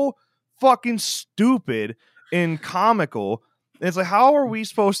so fucking stupid and comical. And it's like, how are we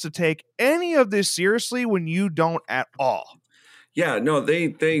supposed to take any of this seriously when you don't at all? Yeah, no,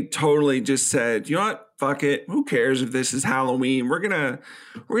 they totally just said, you know what? Fuck it. Who cares if this is Halloween? We're gonna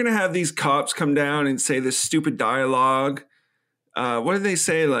have these cops come down and say this stupid dialogue. What did they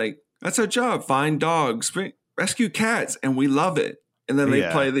say? Like, that's our job. Find dogs, rescue cats, and we love it. And then they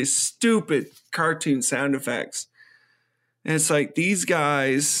play these stupid cartoon sound effects. And it's like, these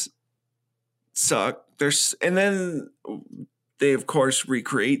guys suck. And then they, of course,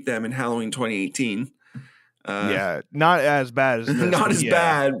 recreate them in Halloween 2018. Not as bad as this. Not as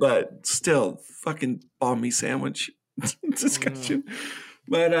bad, but still fucking banh mi sandwich discussion.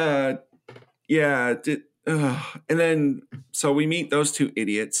 But and then so we meet those two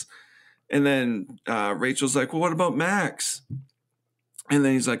idiots, and then Rachel's like, well, what about Max? And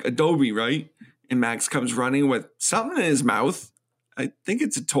then he's like, Adobe, right? And Max comes running with something in his mouth. I think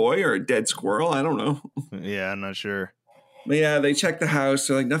it's a toy or a dead squirrel. I don't know. Yeah, I'm not sure. But yeah, they check the house.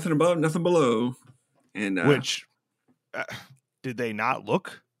 They're like, nothing above, nothing below. And which did they not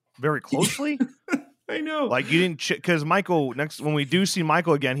look very closely? I know. Like you didn't because Michael when we do see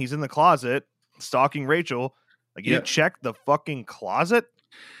Michael again, he's in the closet stalking Rachel. Like you didn't check the fucking closet.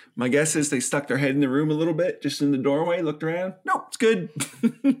 My guess is they stuck their head in the room a little bit, just in the doorway, looked around. No, it's good.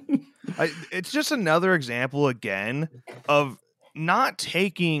 It's just another example again of not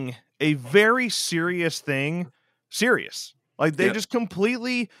taking a very serious thing serious. Like they just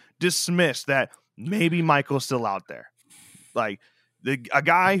completely dismiss that maybe Michael's still out there. Like a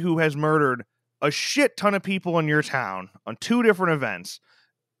guy who has murdered a shit ton of people in your town on 2 different events,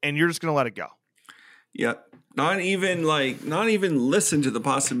 and you're just going to let it go. Yep. Not even listen to the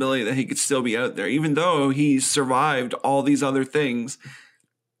possibility that he could still be out there, even though he's survived all these other things.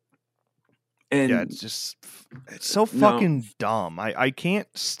 And it's so fucking dumb. I can't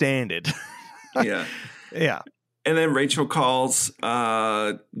stand it. Yeah. Yeah. And then Rachel calls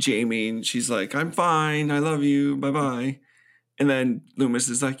Jamie, and she's like, I'm fine. I love you. Bye-bye. And then Loomis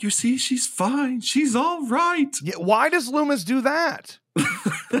is like, you see, she's fine. She's all right. Yeah, why does Loomis do that?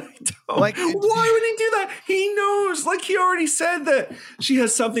 Like, why would he do that? He knows. Like, he already said that she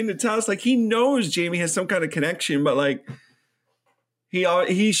has something to tell us. Like, he knows Jamie has some kind of connection, but, like,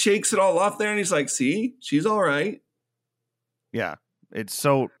 he shakes it all off there, and he's like, see, she's all right. Yeah. It's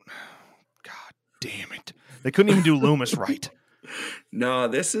so... God damn it. They couldn't even do Loomis right. No,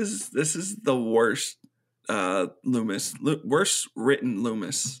 this is the worst Loomis. Worst written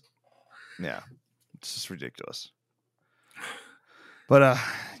Loomis. Yeah. It's just ridiculous. But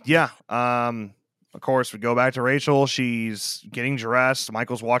of course we go back to Rachel. She's getting dressed.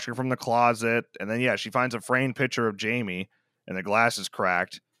 Michael's watching her from the closet. And then she finds a framed picture of Jamie and the glass is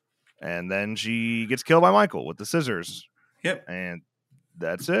cracked. And then she gets killed by Michael with the scissors. Yep. And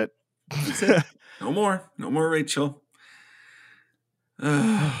that's it. That's it. No more Rachel.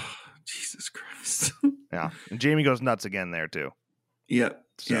 Jesus Christ. Yeah. And Jamie goes nuts again there too. Yep.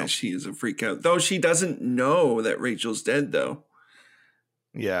 So. Yeah, she is a freak out. Though she doesn't know that Rachel's dead though.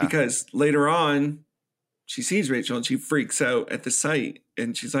 Yeah. Because later on she sees Rachel and she freaks out at the sight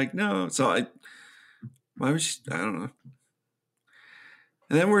and she's like, no. So why would she? I don't know.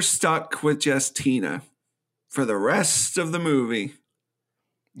 And then we're stuck with just Tina for the rest of the movie.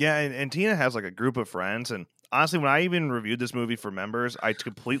 Yeah, and Tina has like a group of friends, and honestly, when I even reviewed this movie for members, I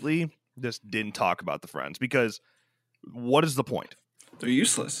completely just didn't talk about the friends because what is the point? They're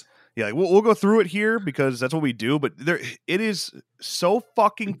useless. Yeah, like we'll go through it here because that's what we do, but it is so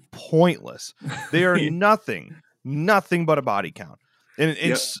fucking pointless. They are nothing but a body count. And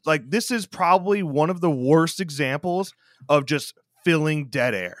it's like this is probably one of the worst examples of just filling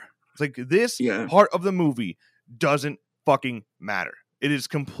dead air. It's like this part of the movie doesn't fucking matter. It is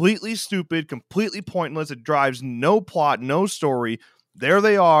completely stupid, completely pointless. It drives no plot, no story. There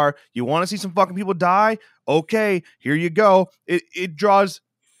they are. You want to see some fucking people die? Okay, here you go. It draws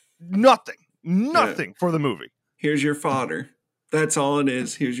nothing for the movie. Here's your fodder. That's all it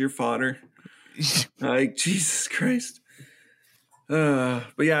is. Here's your fodder. Like, Jesus Christ.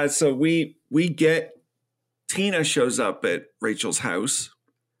 But yeah, so we get Tina shows up at Rachel's house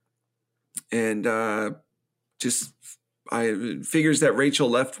and figures that Rachel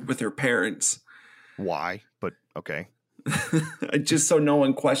left with her parents. Why? But okay. Just so no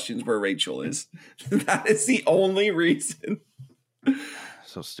one questions where Rachel is. That is the only reason.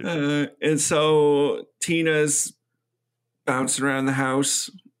 So stupid. And so Tina's bouncing around the house.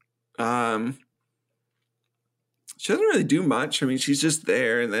 She doesn't really do much. I mean, she's just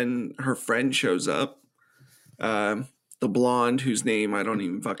there, and then her friend shows up. The blonde whose name I don't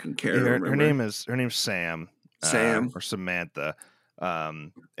even fucking care. Her name's Sam. Sam or Samantha.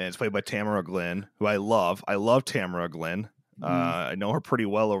 And it's played by Tamara Glynn, who I love. I love Tamara Glynn. I know her pretty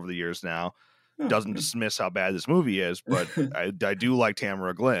well over the years now. Doesn't dismiss how bad this movie is, but I do like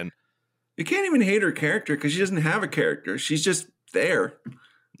Tamara Glynn. You can't even hate her character because she doesn't have a character. She's just there.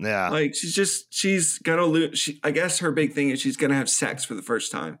 Yeah. Like she's gonna lose. I guess her big thing is she's gonna have sex for the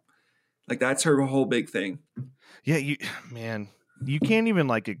first time. Like that's her whole big thing. Yeah, you can't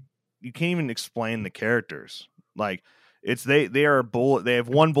even explain the characters. Like they have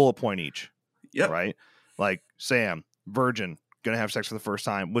one bullet point each. Yeah. Right? Like Sam, virgin, gonna have sex for the first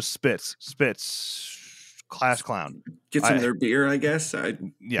time with Spitz, class clown. Gets in their beer, I guess.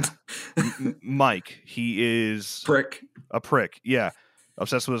 Yeah. Mike, he is a prick. Yeah.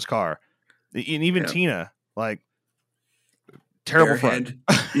 Obsessed with his car. And even Tina, like terrible friend.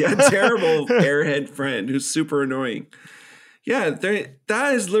 Yeah, terrible airhead friend who's super annoying. Yeah,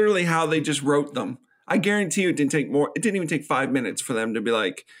 that is literally how they just wrote them. I guarantee you it didn't even take 5 minutes for them to be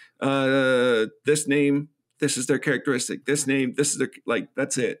like, this name, this is their characteristic. This name, this is their, like,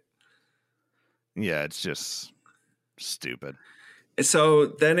 that's it. Yeah, it's just stupid. And so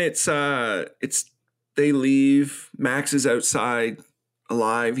then it's they leave. Max is outside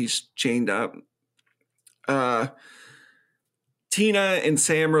alive. He's chained up. Tina and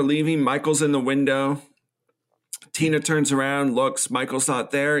Sam are leaving. Michael's in the window. Tina turns around, looks. Michael's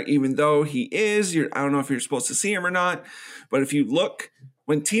not there, even though he is. I don't know if you're supposed to see him or not, but if you look,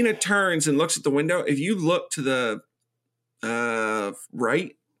 when Tina turns and looks at the window, if you look to the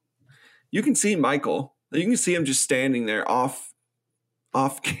right, you can see Michael. You can see him just standing there off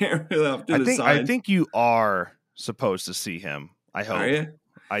camera. I think you are supposed to see him. I hope. Are you?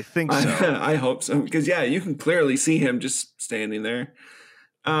 I think so. I hope so. Because you can clearly see him just standing there.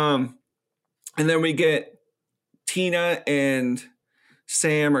 And then we get Tina and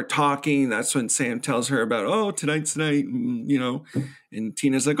Sam are talking. That's when Sam tells her about, tonight's the night, and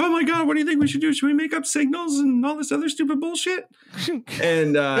Tina's like, oh my God, what do you think we should do? Should we make up signals and all this other stupid bullshit?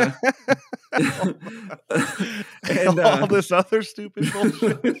 And all this other stupid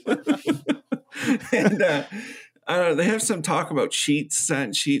bullshit. And I don't know, they have some talk about sheets.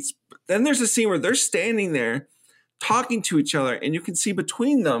 Then there's a scene where they're standing there talking to each other, and you can see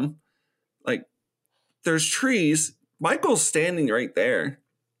between them, like, there's trees. Michael's standing right there.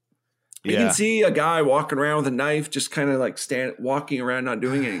 You can see a guy walking around with a knife, just kind of like walking around, not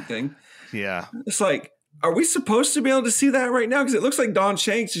doing anything. Yeah. It's like, are we supposed to be able to see that right now? Because it looks like Don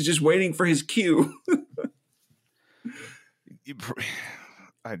Shanks is just waiting for his cue.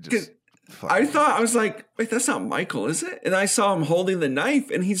 I was like, wait, that's not Michael, is it? And I saw him holding the knife,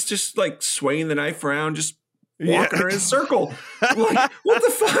 and he's just like swinging the knife around, just walking around in a circle. I'm like, what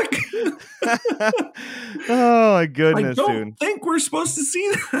the fuck? Oh my goodness, I don't think we're supposed to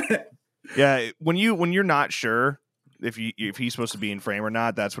see that. Yeah, when you're not sure if he's supposed to be in frame or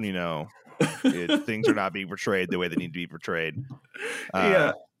not, that's when you know things are not being portrayed the way they need to be portrayed.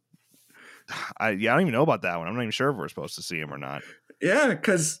 I don't even know about that one. I'm not even sure if we're supposed to see him or not. Yeah,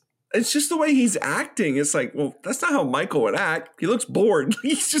 because it's just the way he's acting. It's like, well, that's not how Michael would act. He looks bored.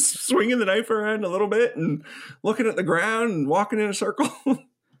 He's just swinging the knife around a little bit and looking at the ground and walking in a circle.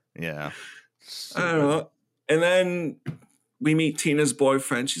 Yeah. I don't know. And then we meet Tina's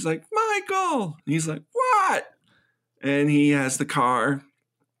boyfriend. She's like, Michael. And he's like, what? And he has the car.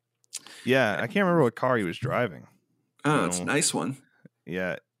 Yeah, I can't remember what car he was driving. Oh, it's a nice one.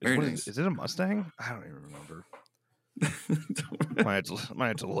 Yeah. Nice. Is it a Mustang? I don't even remember. might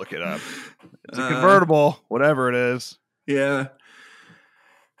have to look it up. It's a convertible, whatever it is. Yeah.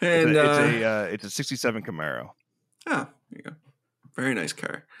 And it's a 67 Camaro. Oh, there you go. Very nice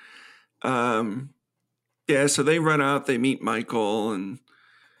car. Yeah, so they run out, they meet Michael, and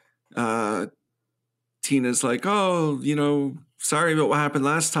Tina's like, oh, sorry about what happened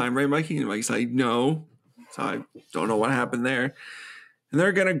last time, right, Mikey? And Mikey's like, no. So I don't know what happened there. And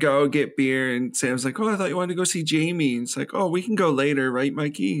they're going to go get beer. And Sam's like, oh, I thought you wanted to go see Jamie. And it's like, oh, we can go later, right,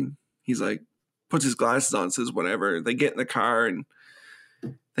 Mikey? And he's like, puts his glasses on, says whatever. They get in the car and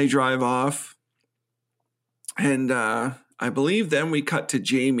they drive off. And I believe then we cut to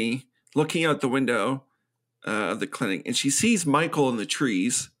Jamie looking out the window of the clinic, and she sees Michael in the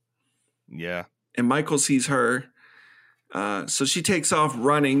trees. Yeah. And Michael sees her. So she takes off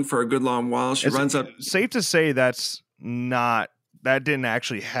running for a good long while. She runs up. Safe to say that didn't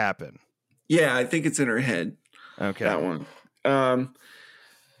actually happen. Yeah, I think it's in her head. Okay. That one.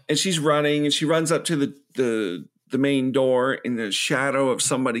 And she's running, and she runs up to the main door, and the shadow of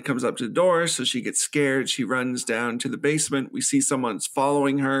somebody comes up to the door, so she gets scared. She runs down to the basement. We see someone's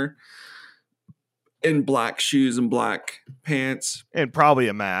following her in black shoes and black pants. And probably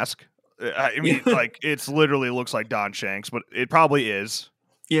a mask. I mean, like, it's literally looks like Don Shanks, but it probably is.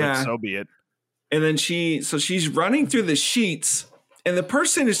 Yeah. So be it. And then she's running through the sheets, and the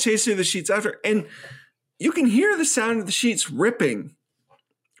person is chasing the sheets after, and you can hear the sound of the sheets ripping.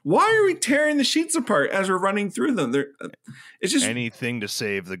 Why are we tearing the sheets apart as we're running through them? It's just anything to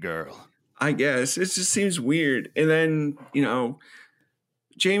save the girl. I guess it just seems weird. And then,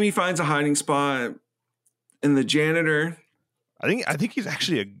 Jamie finds a hiding spot, and the janitor. I think he's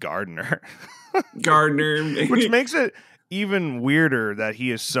actually a gardener. Which makes it even weirder that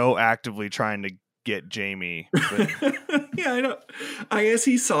he is so actively trying to get Jamie. Yeah, I know. I guess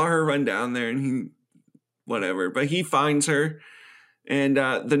he saw her run down there, and but he finds her. And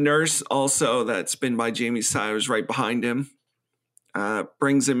the nurse also that's been by Jamie's side was right behind him.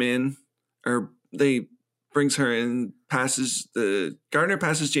 Brings him in, or brings her in. Gardner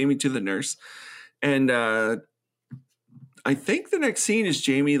passes Jamie to the nurse, and I think the next scene is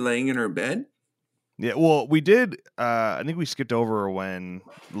Jamie laying in her bed. Yeah, well, we did. I think we skipped over when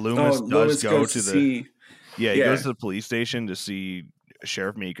Loomis does go to the. He goes to the police station to see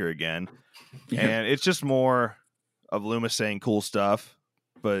Sheriff Meeker again, and it's just more of Loomis saying cool stuff,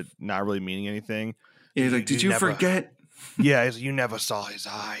 but not really meaning anything. Yeah, he's like, "Did you forget?" Yeah, you never saw his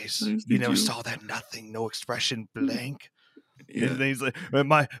eyes. You never saw that nothing, no expression, blank. Yeah. And he's like,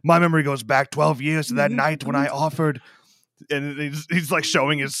 my memory goes back 12 years to that night when I offered. And he's like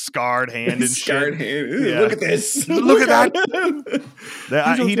showing his scarred hand and scarred shit. Hand. Yeah. Look at this. Look at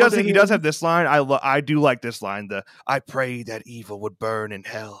that. He does have this line. I do like this line. I pray that evil would burn in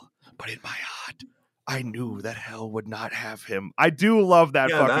hell, but in my heart, I knew that hell would not have him. I do love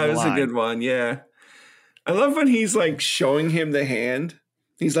that fucking line. Yeah, that was a good one. Yeah. I love when he's like showing him the hand.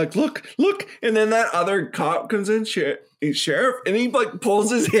 He's like, look, and then that other cop comes in, sheriff, and he like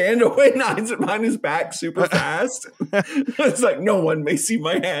pulls his hand away and hides it behind his back super fast. It's like, no one may see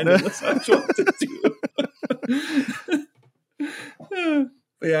my hand unless I want to do.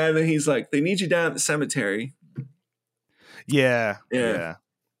 Yeah, and then he's like, they need you down at the cemetery. Yeah.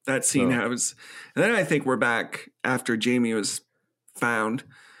 That scene happens. And then I think we're back after Jamie was found.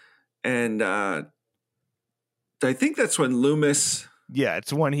 And I think that's when Loomis... Yeah,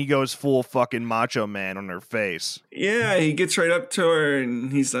 it's when he goes full fucking Macho Man on her face. Yeah, he gets right up to her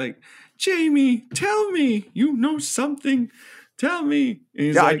and he's like, Jamie, tell me. You know something. Tell me.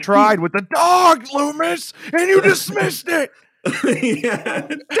 Yeah, like, I tried with the dog, Loomis, and you dismissed it. Yeah.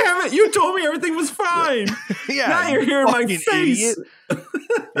 Damn it, you told me everything was fine. Yeah. Now you're here in my face.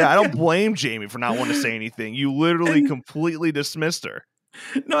 Yeah, I don't blame Jamie for not wanting to say anything. You literally completely dismissed her.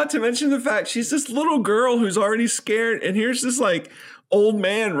 Not to mention the fact she's this little girl who's already scared, and here's this like old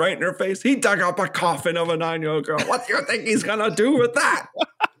man right in her face. He dug up a coffin of a 9-year-old girl. What do you think he's gonna do with that?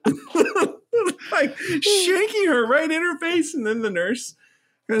 Like shaking her right in her face, and then the nurse.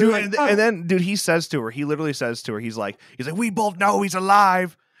 Dude, like, and then he says to her, he literally says to her, he's like, we both know he's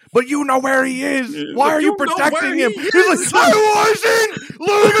alive, but you know where he is. Why are you protecting him? He's like, I wasn't,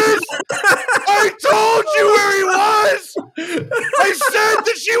 Loomis. I told you where he was. I said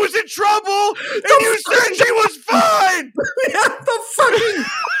that she was in trouble, and you said she was fine. Yeah, the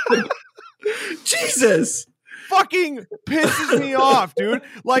fucking Jesus. Fucking pisses me off, dude.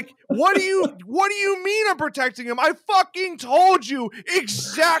 Like, what do you mean I'm protecting him? I fucking told you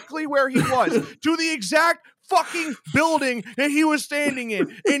exactly where he was, to the exact fucking building that he was standing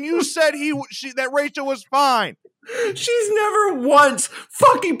in, and you said that Rachel was fine. She's never once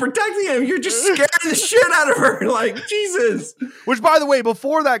fucking protecting him. You're just scaring the shit out of her. Like, Jesus. Which, by the way,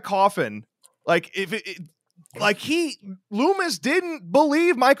 before that coffin, like, Loomis didn't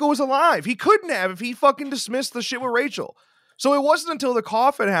believe Michael was alive. He couldn't have if he fucking dismissed the shit with Rachel. So it wasn't until the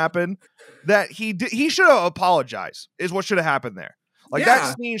coffin happened that he should have apologized, is what should have happened there. Like,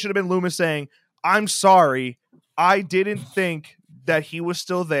 that scene should have been Loomis saying, I'm sorry. I didn't think that he was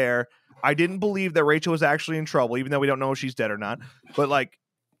still there. I didn't believe that Rachel was actually in trouble, even though we don't know if she's dead or not. But like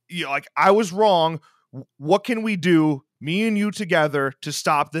I was wrong. What can we do, me and you together, to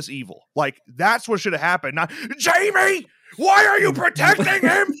stop this evil? Like, that's what should have happened. Not, Jamie, why are you protecting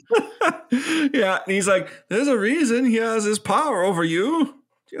him? Yeah, and he's like, there's a reason he has his power over you.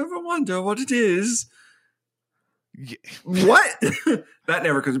 Do you ever wonder what it is? What? That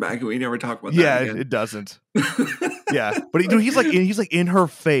never comes back. We never talk about that. Yeah, again. it doesn't. Yeah, but he's like in her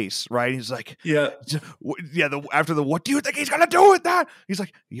face, right? He's like, yeah. After the what do you think he's gonna do with that? He's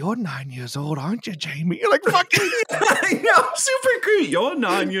like, you're 9 years old, aren't you, Jamie? You're like, fuck you. I know, super creepy. You're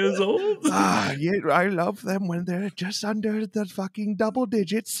 9 years old. Yeah, I love them when they're just under the fucking double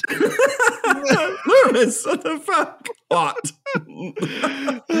digits. Loomis, what the fuck? What?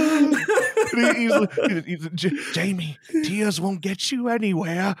 Jamie, tears won't get you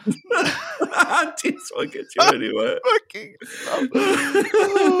anywhere. Tears won't get you anywhere.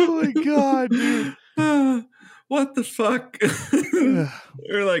 Oh my god, dude. What the fuck?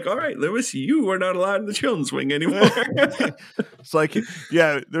 We're like, all right, Lewis, you are not allowed in the children's wing anymore. It's like,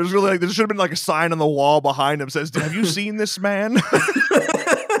 yeah, there's really there should have been like a sign on the wall behind him that says, have you seen this man?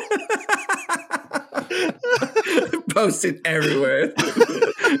 Posted everywhere.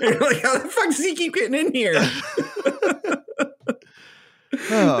 You're like, how the fuck does he keep getting in here?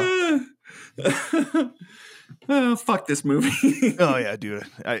 Oh, fuck this movie. Oh yeah, dude.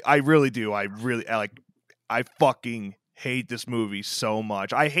 I really do. I fucking hate this movie so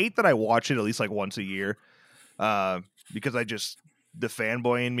much. I hate that I watch it at least like once a year. Because the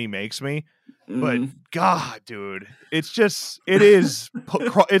fanboy in me makes me. But God, dude, it's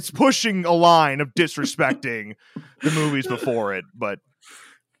pushing a line of disrespecting the movies before it. But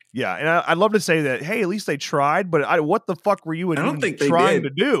yeah, and I'd love to say that, hey, at least they tried. But what the fuck were you trying to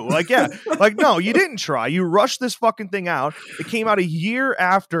do? Like, yeah, like no, you didn't try. You rushed this fucking thing out. It came out a year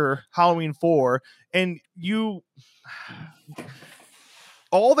after Halloween 4, and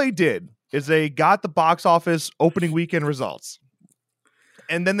all they did is they got the box office opening weekend results,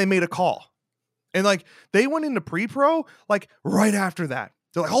 and then they made a call. And like they went into pre-pro like right after that.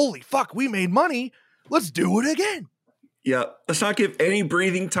 They're like, holy fuck, we made money. Let's do it again. Yeah. Let's not give any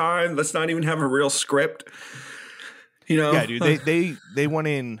breathing time. Let's not even have a real script. You know? Yeah, dude. They went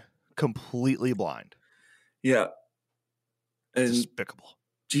in completely blind. Yeah. And it's despicable.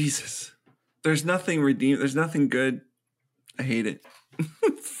 Jesus. There's nothing redeemed. There's nothing good. I hate it.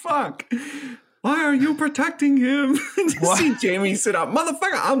 Fuck. Why are you protecting him? See Jamie sit up.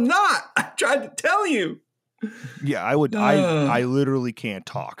 Motherfucker, I'm not. I tried to tell you. Yeah, I would. I literally can't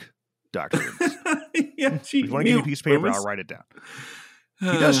talk, Dr. Yeah, if you want to give me a piece of paper, I'll write it down. He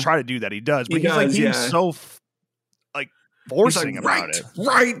does try to do that. He does. But he's like being so forcing about it.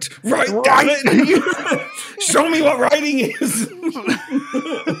 Right. Damn it. Show me what writing is.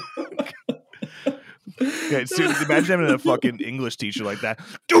 Yeah, seriously, imagine having a fucking English teacher like that.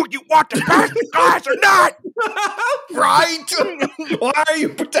 Do you want to pass the class or not? Right? Why are you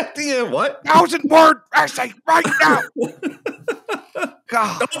protecting him? What? 1,000-word essay right now.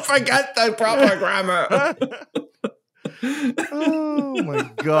 God. Don't forget the proper grammar. Oh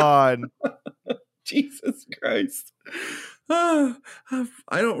my God. Jesus Christ. I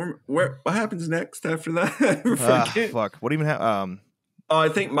don't remember what happens next after that. Fuck. What even happened? I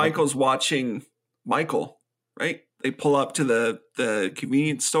think Michael's watching Michael, right? They pull up to the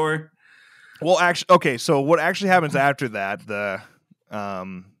convenience store. Well, actually, okay. So what actually happens after that, the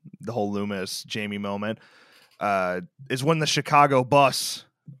whole Loomis Jamie moment, is when the Chicago bus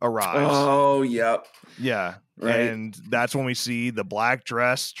arrives. Oh, yep. Yeah, right. And that's when we see the black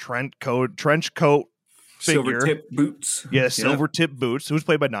dress, trench coat figure. Silver tip boots. Yeah, silver tip boots. Who's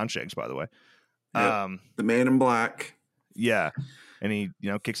played by Don Shanks, by the way. Yep. The man in black. Yeah, and he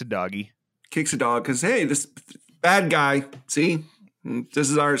kicks a doggy. Kicks a dog because, hey, this bad guy, see, this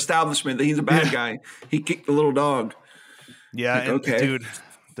is our establishment that he's a bad guy. He kicked the little dog. Yeah, like, and okay. Dude,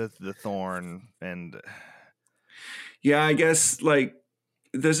 the thorn and yeah, I guess like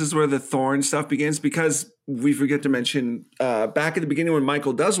this is where the thorn stuff begins because we forget to mention back at the beginning when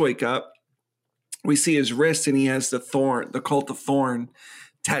Michael does wake up, we see his wrist and he has the Cult of Thorn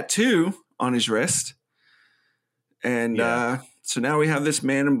tattoo on his wrist, and so now we have this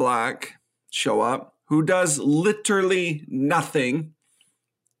man in black show up who does literally nothing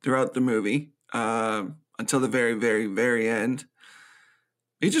throughout the movie until the very, very, very end.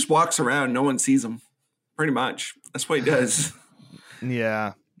 He just walks around. No one sees him. Pretty much. That's what he does.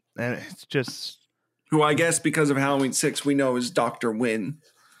 Yeah. And it's just... Who I guess because of Halloween 6 we know is Dr. Wynn.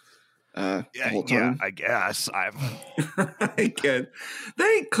 The whole time. Yeah, I guess. I can't.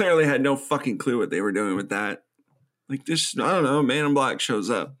 They clearly had no fucking clue what they were doing with that. Like this, I don't know, Man in Black shows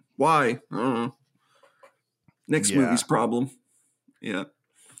up. Why? I don't know. Next movie's problem. Yeah.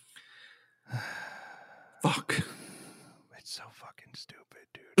 Fuck. It's so fucking stupid,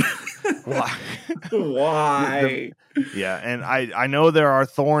 dude. Why? Why? Yeah, and I know there are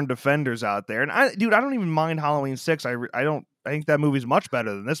Thorn defenders out there, and I don't even mind Halloween 6. I think that movie's much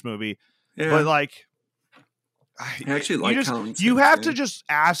better than this movie. Yeah. But like, I actually like Halloween 6. You have to just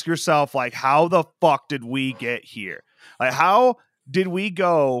ask yourself, like, how the fuck did we get here? Like, how did we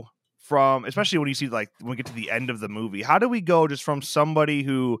go from, especially when you see, like, when we get to the end of the movie, how do we go just from somebody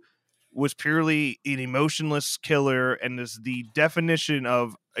who was purely an emotionless killer and is the definition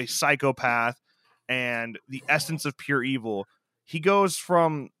of a psychopath and the essence of pure evil? We go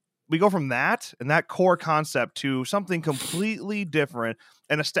from that and that core concept to something completely different,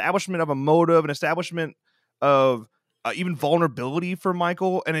 an establishment of a motive, an establishment of even vulnerability for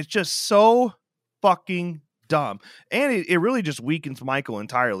Michael, and it's just so fucking dumb. And it really just weakens Michael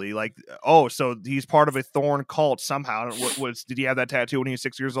entirely. Like, oh, so he's part of a Thorn cult somehow. Did he have that tattoo when he was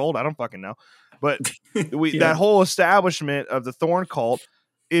 6 years old? I don't fucking know. But that whole establishment of the Thorn cult,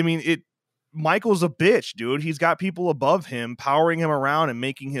 I mean, Michael's a bitch, dude. He's got people above him powering him around and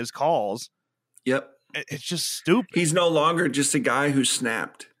making his calls. Yep. It's just stupid. He's no longer just a guy who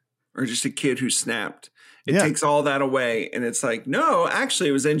snapped or just a kid who snapped. It takes all that away. And it's like, no, actually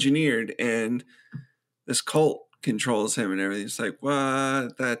it was engineered and this cult controls him and everything. It's like,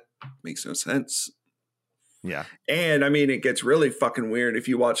 what? That makes no sense. Yeah. And I mean, it gets really fucking weird if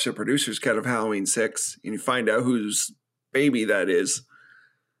you watch the producer's cut of Halloween 6 and you find out whose baby that is.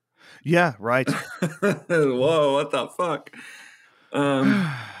 Yeah, right. Whoa, what the fuck? God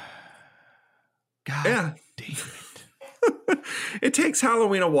yeah. damn it. It takes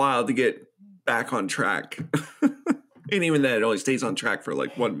Halloween a while to get back on track. And even then, it only stays on track for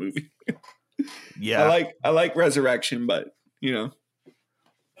like one movie. Yeah. I like Resurrection, but you know.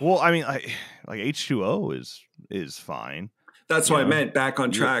 Well, I mean, like H2O is fine. That's what I meant. Back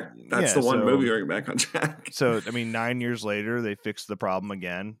on track. That's the one movie where you're back on track. So, I mean, 9 years later, they fixed the problem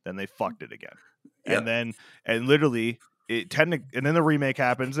again. Then they fucked it again. Yep. And literally, and then the remake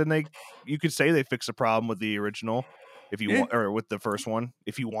happens, and you could say they fixed the problem with the original, if you want, or with the first one.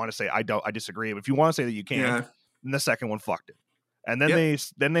 If you want to say I disagree, but if you want to say that you can, then the second one fucked it. And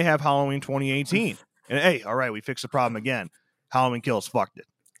then they have Halloween 2018, and hey, all right, we fixed the problem again. Halloween Kills fucked it.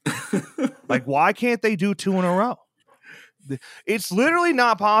 Like, why can't they do 2 in a row? It's literally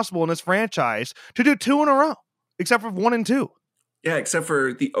not possible in this franchise to do 2 in a row, except for 1 and 2. Yeah, except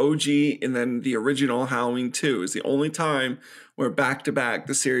for the OG and then the original Halloween 2 is the only time where back-to-back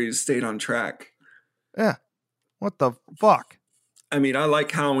the series stayed on track. Yeah. What the fuck? I mean, I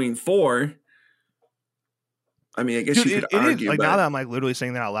like Halloween 4. I mean, I guess you could argue. Like, now that I'm like literally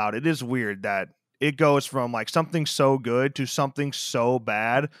saying that out loud, it is weird that it goes from like something so good to something so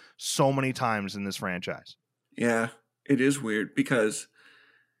bad so many times in this franchise. Yeah, it is weird because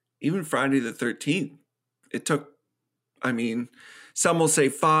even Friday the 13th, it took, I mean, some will say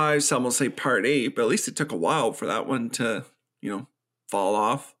 5, some will say part 8, but at least it took a while for that one to, fall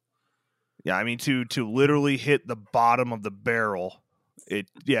off. Yeah, I mean, to literally hit the bottom of the barrel, it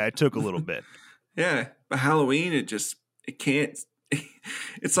took a little bit. Yeah, but Halloween, it can't.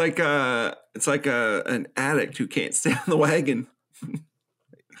 It's like an addict who can't stay on the wagon.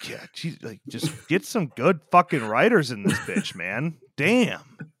 Yeah, geez, like, just get some good fucking writers in this bitch, man.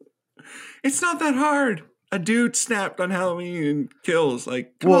 Damn. It's not that hard. A dude snapped on Halloween Kills.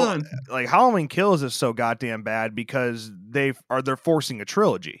 Like, come on. Like, Halloween Kills is so goddamn bad because they're forcing a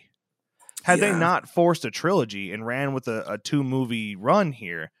trilogy. Had they not forced a trilogy and ran with a 2-movie run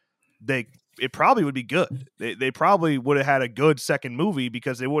here, it probably would be good. They probably would have had a good second movie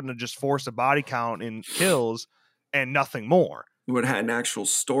because they wouldn't have just forced a body count in Kills and nothing more. We would have had an actual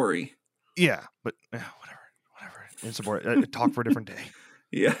story. Yeah, but whatever. It's a talk for a different day.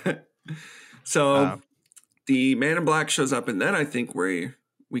 Yeah. So the Man in Black shows up, and then I think we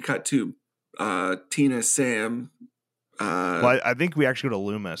cut to Tina, Sam. Well, I think we actually go to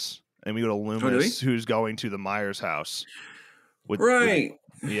Loomis, and we go to Loomis, who's going to the Myers house. Right.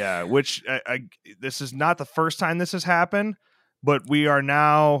 Which this is not the first time this has happened, but we are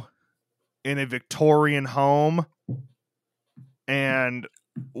now in a Victorian home. And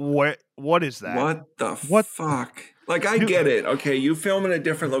what is that? What the fuck? Like, I get it. Okay, you film in a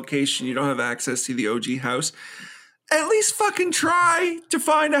different location. You don't have access to the OG house. At least fucking try to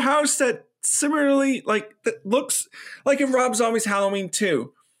find a house that similarly, that looks like in Rob Zombie's Halloween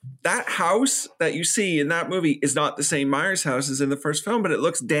 2. That house that you see in that movie is not the same Myers house as in the first film, but it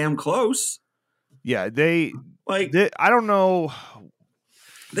looks damn close. Yeah, I don't know.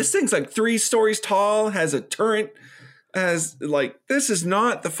 This thing's like 3 stories tall, has a turret. This is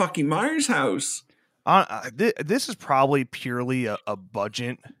not the fucking Myers house. This is probably purely a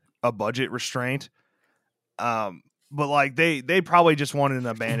budget restraint. But like they probably just wanted an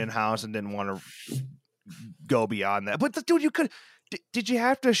abandoned house and didn't want to go beyond that. But dude, you could. Did you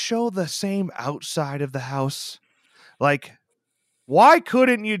have to show the same outside of the house? Like, Why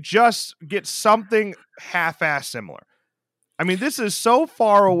couldn't you just get something half-ass similar? I mean, this is so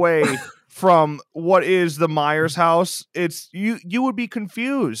far away from what is the Myers house. It's you would be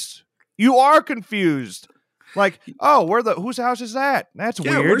confused. You are confused. Like, oh, whose house is that? That's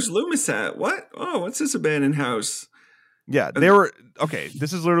weird. Where's Loomis at? What? Oh, what's this abandoned house? Yeah, they were okay.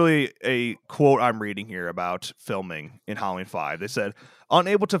 This is literally a quote I'm reading here about filming in Halloween 5. They said,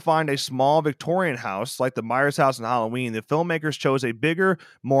 unable to find a small Victorian house like the Myers house in Halloween, the filmmakers chose a bigger,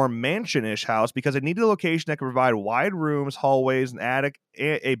 more mansion-ish house because it needed a location that could provide wide rooms, hallways, an attic,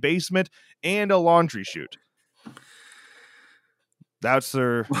 a basement, and a laundry chute.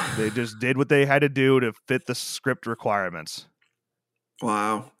 They just did what they had to do to fit the script requirements.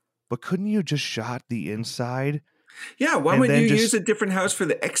 Wow. But couldn't you just shot the inside? Yeah, why would you use a different house for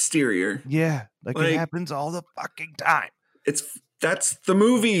the exterior? Yeah, like it happens all the fucking time. That's the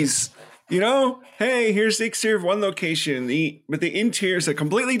movies, you know? Hey, here's the exterior of one location, but the interior is a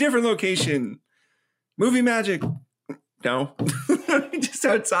completely different location. Movie magic. No. Just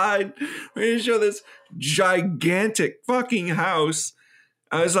outside. We're going to show this gigantic fucking house.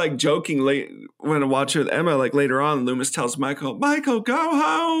 I was like joking when I watch it with Emma, like later on, Loomis tells Michael, go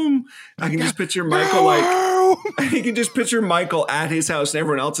home. I can just picture Michael I can just picture Michael at his house and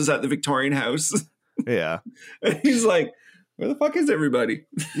everyone else is at the Victorian house. Yeah. And he's like, where the fuck is everybody?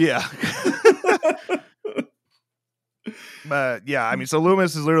 Yeah. But yeah, I mean, so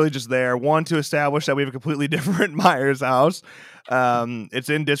Loomis is literally just there, one, to establish that we have a completely different Myers house. It's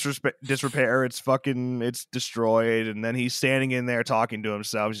in disrepair. It's destroyed. And then he's standing in there talking to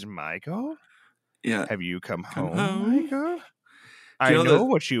himself. He's Michael, yeah, have you come home, Michael? I know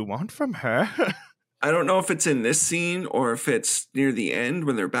what you want from her. I don't know if it's in this scene or if it's near the end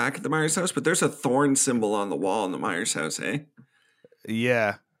when they're back at the Myers house, but there's a thorn symbol on the wall in the Myers house, eh?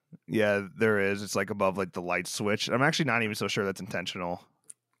 Yeah. Yeah, there is. It's like above like the light switch. I'm actually not even so sure that's intentional.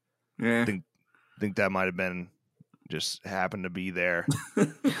 Yeah. I think that might have been just happened to be there.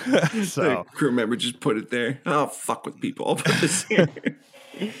 So the crew member just put it there. Oh, fuck with people. I'll put this here.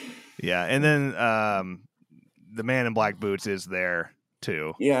 Yeah, and then the man in black boots is there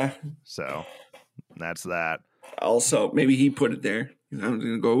too. Yeah. So that's that. Also, maybe he put it there. I'm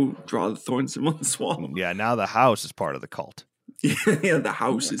gonna go draw the thorn symbol on the wall. Yeah, now the house is part of the cult. Yeah, the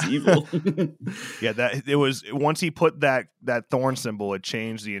house is evil. Yeah, that it was once he put that thorn symbol, it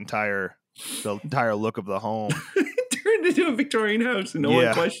changed the entire look of the home. It turned into a Victorian house, and no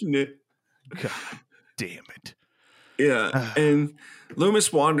one questioned it. God damn it! Yeah, and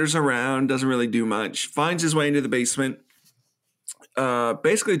Loomis wanders around, doesn't really do much. Finds his way into the basement,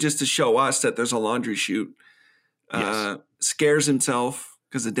 basically just to show us that there's a laundry chute. Yes. Scares himself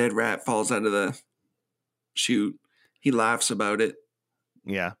because a dead rat falls out of the chute. He laughs about it.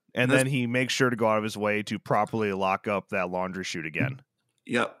 Yeah. And then he makes sure to go out of his way to properly lock up that laundry chute again.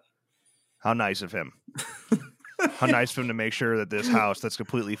 Yep. How nice of him. How nice of him to make sure that this house that's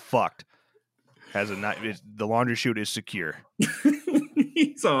completely fucked has the laundry chute is secure.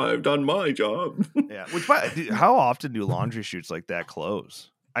 So I've done my job. Yeah. How often do laundry chutes like that close?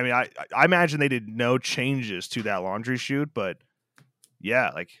 I mean, I imagine they did no changes to that laundry chute, but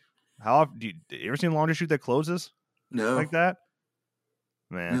yeah, like how often do you ever seen a laundry chute that closes? No. Like that?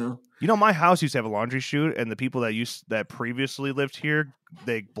 Man. No. You know, my house used to have a laundry chute, and the people that previously lived here,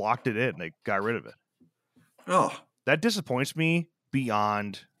 they blocked it in. They got rid of it. Oh. That disappoints me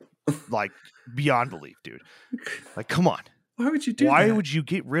beyond belief, dude. Like, come on. Why would you do that? Why would you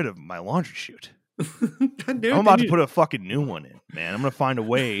get rid of my laundry chute? I'm about to put a fucking new one in, man. I'm going to find a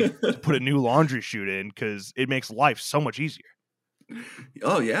way to put a new laundry chute in because it makes life so much easier.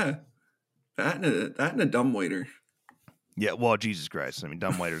 Oh, yeah. That and a dumbwaiter. Yeah, well, Jesus Christ. I mean,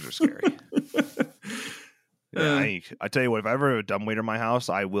 dumbwaiters are scary. Yeah, I tell you what, if I ever have a dumbwaiter in my house,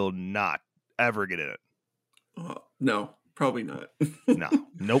 I will not ever get in it. No, probably not. No.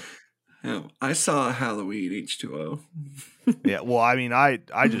 Nope. I saw Halloween H2O. Yeah, well, I mean, I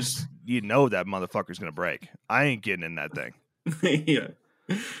just, that motherfucker's going to break. I ain't getting in that thing. Yeah.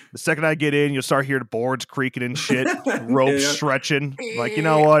 The second I get in, you'll start hearing boards creaking and shit, ropes stretching. Like, you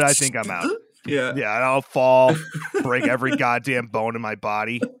know what? I think I'm out. Yeah. Yeah, I'll fall, break every goddamn bone in my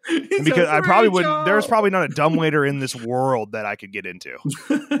body. Because I probably wouldn't, there's probably not a dumbwaiter in this world that I could get into.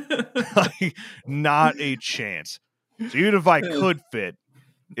 Like, not a chance. So even if I could fit,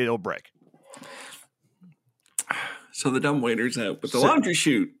 it'll break. So the dumbwaiter's out, but the laundry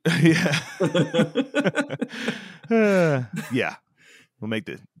chute. Yeah. Yeah. We'll make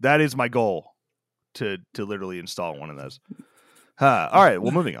that is my goal to literally install one of those. All right,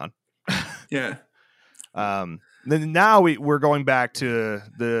 well, moving on. Yeah. Then now we're going back to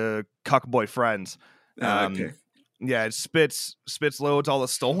the cuck boy friends. Okay. Yeah, it spits loads all the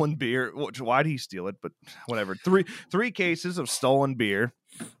stolen beer. Why did he steal it? But whatever. Three cases of stolen beer.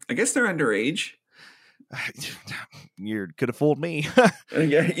 I guess they're underage. You could have fooled me.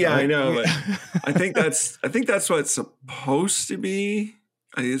 yeah, I know. But I think that's what it's supposed to be.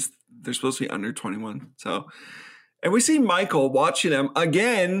 I guess they're supposed to be under 21. So, and we see Michael watching them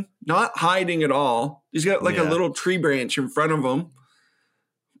again, not hiding at all. He's got like a little tree branch in front of him.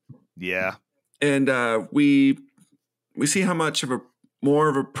 Yeah, and we see how much of more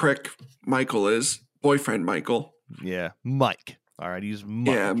of a prick Michael is. Boyfriend Michael. Yeah, Mike. All right, he's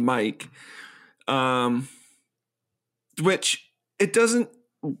Mike. Yeah, Mike. Which it doesn't.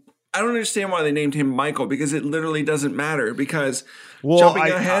 I don't understand why they named him Michael, because it literally doesn't matter. Because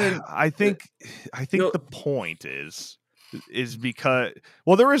jumping ahead, I think the point is because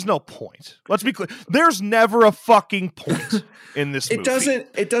there is no point. Let's be clear. There's never a fucking point in this movie.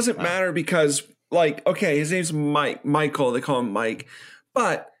 It doesn't matter because, like, okay, his name's Michael. They call him Mike,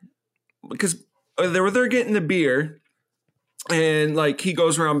 but because they're getting the beer, and like he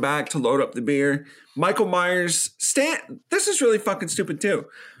goes around back to load up the beer. Michael Myers this is really fucking stupid too.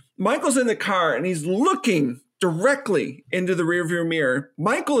 Michael's in the car and he's looking directly into the rearview mirror.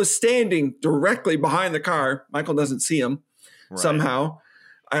 Michael is standing directly behind the car. Michael doesn't see him somehow.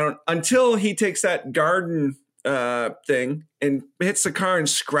 Until he takes that garden thing and hits the car and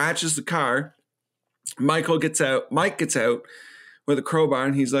scratches the car. Mike gets out with a crowbar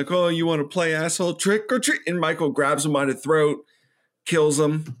and he's like, "Oh, you want to play asshole, trick or treat?" And Michael grabs him by the throat, kills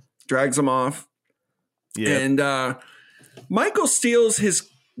him, drags him off. Yeah. And Michael steals his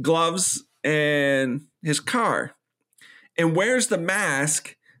gloves and his car and wears the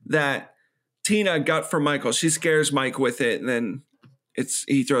mask that Tina got for Michael. She scares Mike with it, and then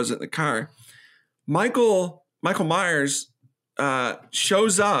he throws it in the car. Michael Myers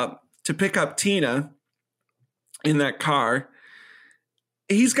shows up to pick up Tina in that car.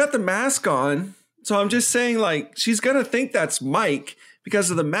 He's got the mask on, so I'm just saying, like, she's gonna think that's Mike because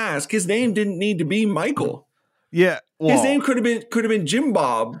of the mask. His name didn't need to be Michael. Yeah, well, his name could have been Jim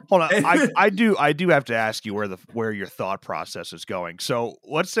Bob. Hold on, I do have to ask you where your thought process is going. So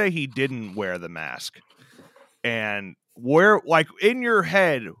let's say he didn't wear the mask, and where, like, in your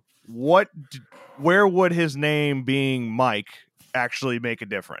head, where would his name being Mike actually make a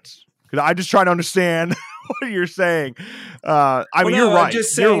difference? Because I just trying to understand what you're saying. You're right. You're right. I'm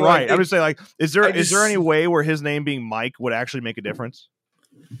just saying, like, is there any way where his name being Mike would actually make a difference?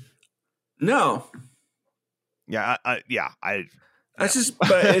 No. Yeah, but it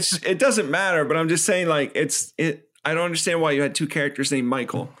doesn't matter. But I'm just saying, like, I don't understand why you had two characters named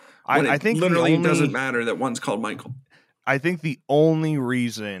Michael. I think literally doesn't matter that one's called Michael. I think the only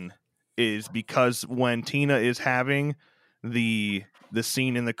reason is because when Tina is having the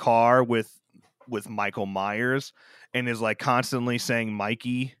scene in the car with Michael Myers and is like constantly saying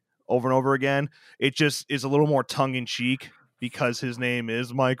Mikey over and over again, it just is a little more tongue in cheek. Because his name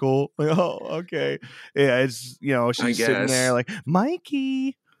is Michael. Like, oh, okay. Yeah, it's, she's sitting there like,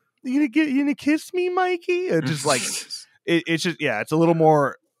 Mikey, you gonna kiss me, Mikey? It's just like, it's just, yeah, it's a little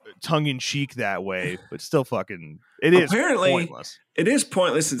more tongue in cheek that way, but still fucking, it is pointless. It is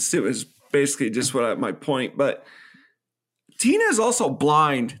pointless, and Stu is basically just my point. But Tina is also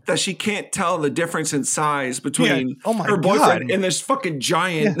blind that she can't tell the difference in size between her boyfriend and this fucking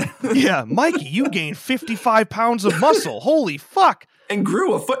giant. Yeah, Mikey, you gained 55 pounds of muscle. Holy fuck. And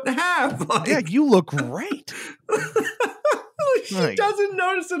grew 1.5 feet. Like, yeah, you look great. She doesn't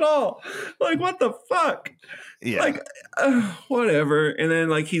notice at all. Like, what the fuck? Yeah. Like, whatever. And then,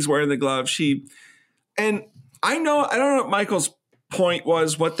 like, he's wearing the glove. And I don't know what Michael's point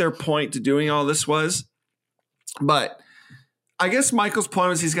was, what their point to doing all this was, but I guess Michael's point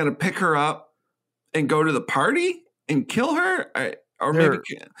was he's going to pick her up and go to the party and kill her,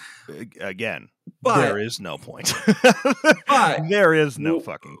 again. But there is no point. But there is no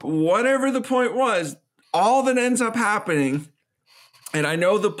fucking point. Whatever the point was, all that ends up happening, and I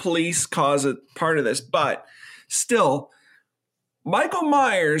know the police cause a part of this, but still, Michael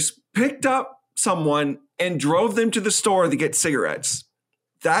Myers picked up someone and drove them to the store to get cigarettes.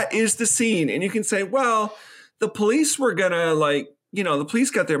 That is the scene, and you can say, well, the police were gonna, the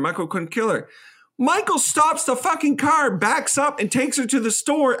police got there. Michael couldn't kill her. Michael stops the fucking car, backs up, and takes her to the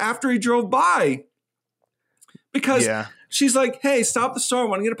store after he drove by. Because she's like, hey, stop the store. I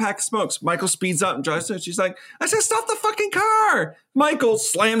want to get a pack of smokes. Michael speeds up and drives to her. She's like, I said, stop the fucking car. Michael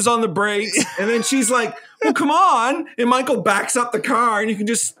slams on the brakes. And then she's like, well, come on. And Michael backs up the car, and you can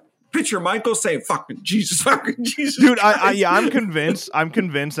just picture Michael saying, fucking Jesus. Dude, I'm convinced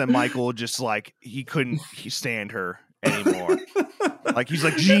that Michael just, like, he couldn't stand her anymore. Like he's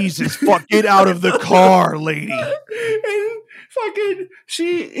like, Jesus, fuck, get out of the car, lady. And fucking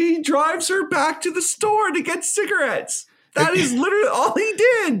he drives her back to the store to get cigarettes. That is literally all he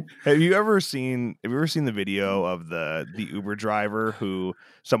did. Have you ever seen the video of the Uber driver who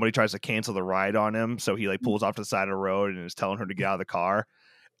somebody tries to cancel the ride on him, so he like pulls off to the side of the road and is telling her to get out of the car?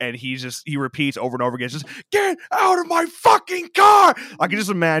 And he repeats over and over again, just get out of my fucking car. I can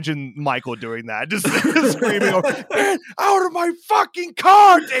just imagine Michael doing that, just screaming, get out of my fucking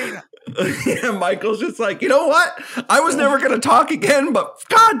car, Dana. Yeah, Michael's just like, you know what? I was never going to talk again, but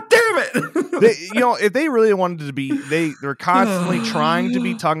God damn it. If they really wanted to be, they're constantly trying to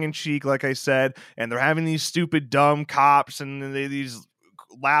be tongue in cheek, like I said, and they're having these stupid, dumb cops and these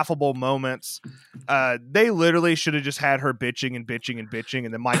laughable moments. They literally should have just had her bitching,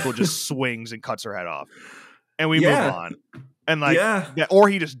 and then Michael just swings and cuts her head off, and we move on. And or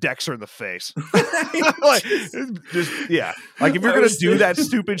he just decks her in the face. Like if you're gonna do that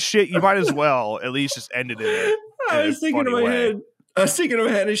stupid shit, you might as well at least just end it in it. I was thinking in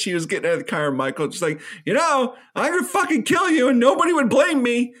my head as she was getting out of the car, and Michael just like, I'm gonna fucking kill you, and nobody would blame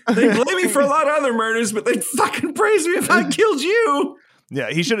me. They blame me for a lot of other murders, but they'd fucking praise me if I killed you. Yeah,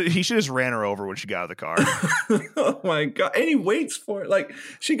 he should just ran her over when she got out of the car. Oh my God. And he waits for it. Like,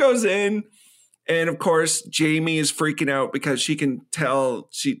 she goes in, and of course, Jamie is freaking out because she can tell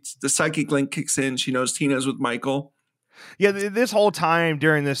the psychic link kicks in. She knows Tina's with Michael. Yeah, this whole time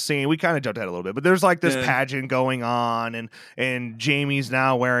during this scene, we kind of jumped ahead a little bit, but there's like this pageant going on, and Jamie's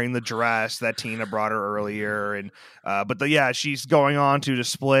now wearing the dress that Tina brought her earlier, and she's going on to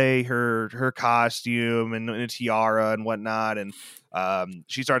display her costume and a tiara and whatnot, and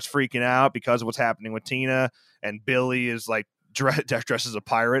she starts freaking out because of what's happening with Tina, and Billy is like dressed as a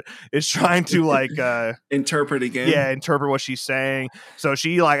pirate, is trying to like interpret again. Yeah, interpret what she's saying. So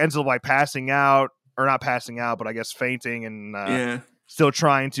she like ends up like passing out. Or not passing out, but I guess fainting and still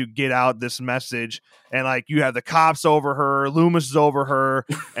trying to get out this message. And like you have the cops over her, Loomis is over her,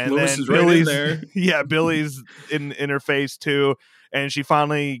 and Loomis then is right in there. Yeah, Billy's in her face too. And she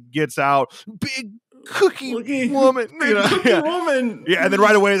finally gets out, big cookie woman. Woman. Yeah, and then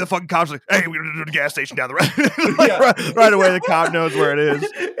right away the fucking cop's like, hey, we're gonna do the gas station down the road. Right away the cop knows where it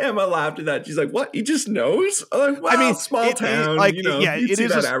is. Emma laughed at that. She's like, what? He just knows? Like, well, I mean, small town. It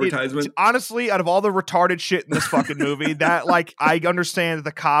is that advertisement. Honestly, out of all the retarded shit in this fucking movie, that like I understand that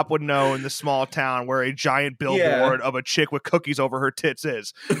the cop would know in the small town where a giant billboard of a chick with cookies over her tits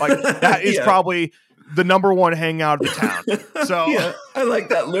is. Like that is probably the number one hangout of the town. So yeah, I like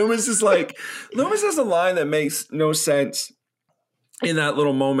that. Loomis has a line that makes no sense in that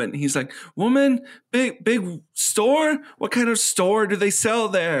little moment. He's like, woman, big store? What kind of store do they sell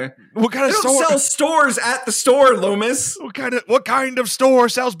there? What kind of store? They don't sell stores at the store, Loomis. What kind of store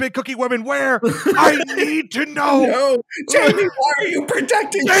sells big cookie women where? I need to know. No. Jamie, why are you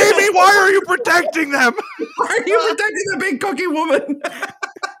protecting them? Jamie, why are you protecting them? Why are you protecting the big cookie woman?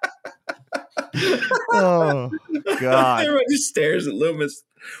 Oh God! Everyone just stares at Loomis.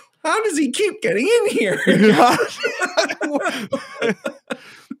 How does he keep getting in here? Oh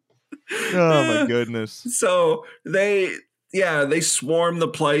my goodness! So they swarm the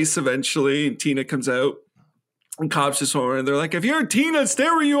place eventually, and Tina comes out, and cops just swarm, and they're like, "If you're Tina, stay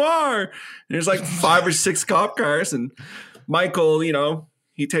where you are." And there's like 5 or 6 cop cars, and Michael,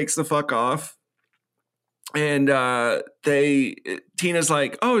 he takes the fuck off. And Tina's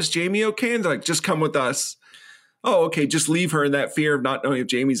like, oh, is Jamie okay? And they're like, just come with us. Oh, okay, just leave her in that fear of not knowing if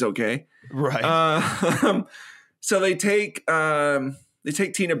Jamie's okay. Right. So they take Tina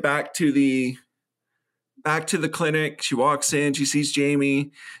back to the clinic. She walks in, she sees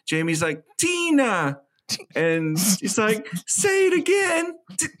Jamie. Jamie's like, Tina. And she's like, say it again,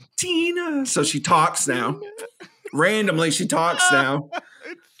 Tina. So she talks now. Randomly, she talks now.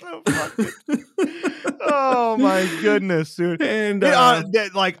 So fucking... Oh my goodness, dude! And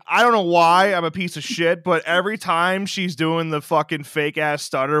like, I don't know why I'm a piece of shit, but every time she's doing the fucking fake ass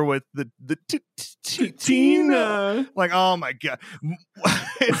stutter with the Tina, like, oh my God,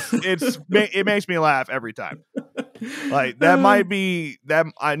 it makes me laugh every time. Like that might be that.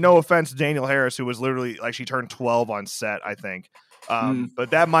 No offense to Danielle Harris, who was literally like she turned 12 on set, I think.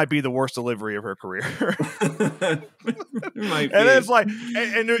 But that might be the worst delivery of her career. And it's like,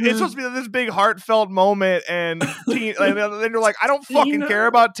 and it's supposed to be this big heartfelt moment, and then they're like, I don't fucking care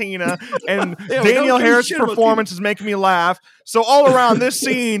about Tina, and Danielle Harris' performance is making me laugh. So all around, this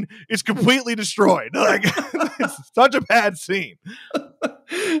scene is completely destroyed. Like, it's such a bad scene.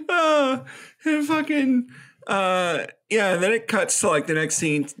 And fucking, and then it cuts to like the next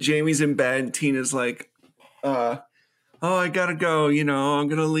scene. Jamie's in bed, and Tina's like, oh, I gotta go, I'm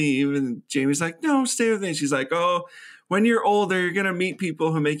gonna leave. And Jamie's like, no, stay with me. And she's like, oh, when you're older, you're going to meet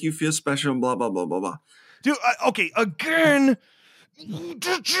people who make you feel special and blah, blah, blah, blah, blah. Dude, okay, again,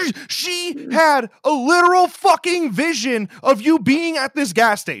 she had a literal fucking vision of you being at this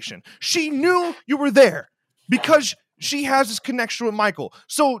gas station. She knew you were there because she has this connection with Michael.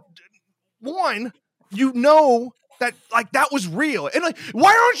 So, one, you know that like that was real. And like,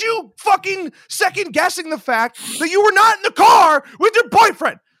 why aren't you fucking second guessing the fact that you were not in the car with your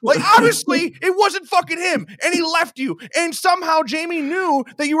boyfriend? Like, obviously, it wasn't fucking him, and he left you, and somehow Jamie knew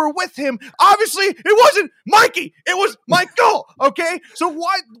that you were with him. Obviously, it wasn't Mikey, it was Michael, okay? So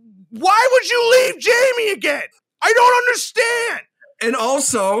why would you leave Jamie again? I don't understand. And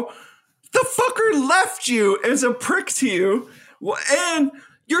also, the fucker left you as a prick to you, and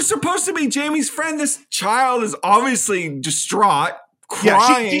you're supposed to be Jamie's friend. This child is obviously distraught,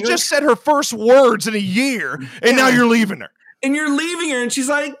 crying. Yeah, she just said her first words in a year, and now you're leaving her. And you're leaving her, and she's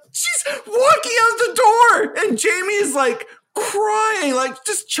like, she's walking out the door, and Jamie is like crying, like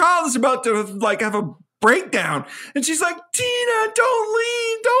this child is about to like have a breakdown, and she's like, Tina, don't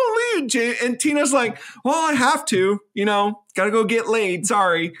leave. And Tina's like, well, I have to, gotta go get laid.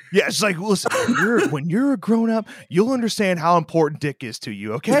 Sorry. Yeah, it's like, listen, when you're a grown up, you'll understand how important dick is to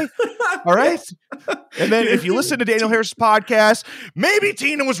you. Okay, all right. And then if you listen to Daniel Harris's podcast, maybe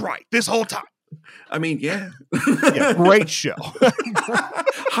Tina was right this whole time. I mean, yeah. Yeah, great show.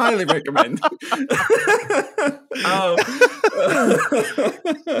 Highly recommend.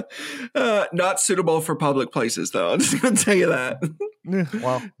 Not suitable for public places, though. I'm just going to tell you that.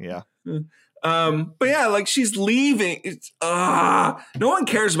 Well, yeah. But yeah, like she's leaving. It's no one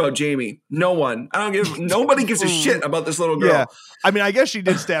cares about Jamie. No one. Nobody gives a shit about this little girl. Yeah. I mean, I guess she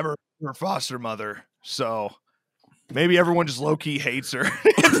did stab her foster mother, so maybe everyone just low-key hates her.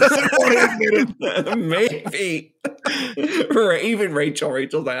 Maybe. Or even Rachel.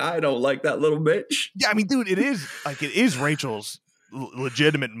 Rachel's like, I don't like that little bitch. Yeah, I mean, dude, it is Rachel's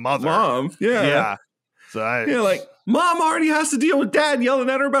legitimate mother. Mom, yeah. Yeah. So like, Mom already has to deal with Dad yelling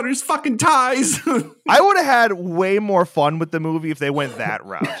at her about his fucking ties. I would have had way more fun with the movie if they went that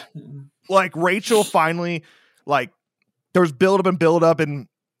route. Like, Rachel finally, like, there was build up, and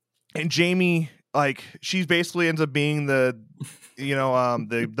Jamie, like, she's basically ends up being the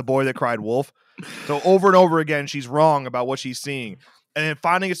boy that cried wolf. So over and over again, she's wrong about what she's seeing. And then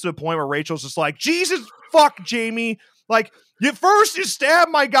finally gets to the point where Rachel's just like, Jesus fuck, Jamie. Like, you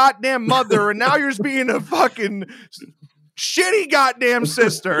stabbed my goddamn mother, and now you're just being a fucking shitty goddamn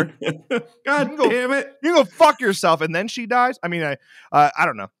sister. God damn it. You go fuck yourself. And then she dies. I mean, I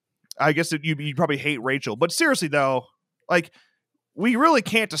don't know. I guess you probably hate Rachel. But seriously, though, like, we really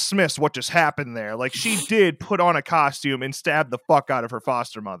can't dismiss what just happened there. Like, she did put on a costume and stab the fuck out of her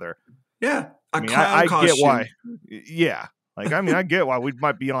foster mother. Yeah. I get why. Yeah. Like, I mean, I get why we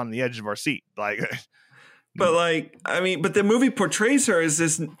might be on the edge of our seat. Like, but but the movie portrays her as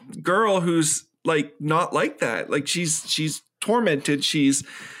this girl who's like not like that. Like, she's tormented. She's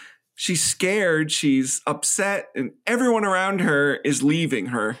scared. She's upset, and everyone around her is leaving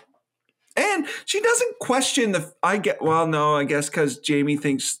her. And she doesn't question I guess because Jamie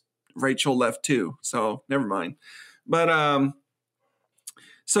thinks Rachel left too. So never mind. But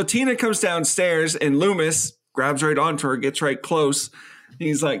so Tina comes downstairs, and Loomis grabs right onto her, gets right close.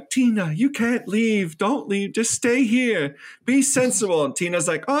 He's like, Tina, you can't leave. Don't leave. Just stay here. Be sensible. And Tina's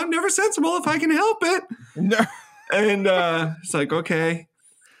like, oh, I'm never sensible if I can help it. No. And it's like, okay.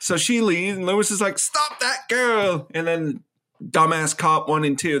 So she leaves, and Loomis is like, stop that girl. And then dumbass cop 1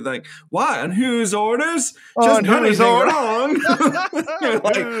 and 2, like, what? On whose orders? Just done anything wrong.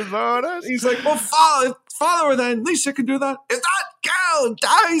 Whose orders? He's like, well, follow her then. At least you can do that. If that girl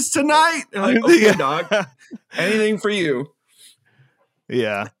dies tonight. And like, okay, dog. Anything for you.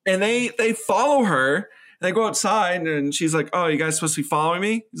 Yeah. And they follow her. And they go outside, and she's like, oh, you guys supposed to be following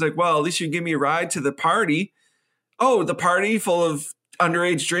me? He's like, well, at least you give me a ride to the party. Oh, the party full of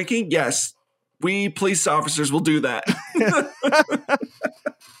underage drinking? Yes. We police officers will do that.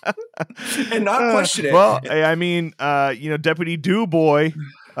 And not question it. Well, I mean, Deputy Dooboy,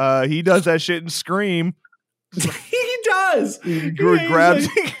 he does that shit and Scream. He does. He grabs.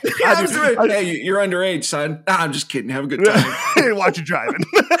 Hey, you're underage, son. Nah, I'm just kidding. Have a good time. Watch you driving.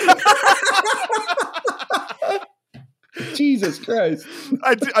 Jesus Christ.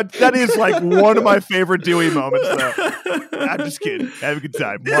 That is like one of my favorite Dewey moments, though. I'm just kidding. Have a good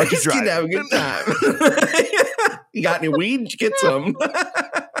time. Watch you driving. Have a good time. You got any weed? Did you get some?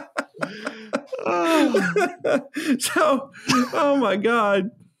 So, oh my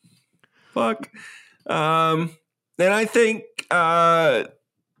God. Fuck. Then I think, so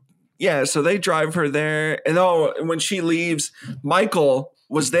they drive her there. And when she leaves, Michael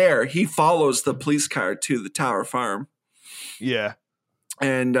was there. He follows the police car to the Tower Farm. Yeah.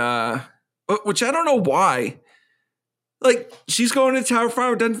 And which I don't know why. Like, she's going to Tower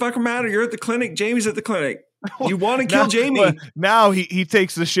Farm. It doesn't fucking matter. You're at the clinic. Jamie's at the clinic. You want to kill Jamie. Now he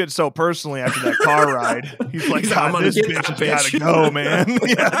takes the shit so personally after that car ride. He's like, I'm gonna this get bitch that has bitch. gotta go, man.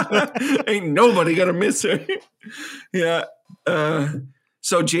 Yeah. Ain't nobody gonna miss her. Yeah.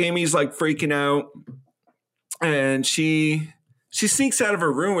 So Jamie's like freaking out. And she sneaks out of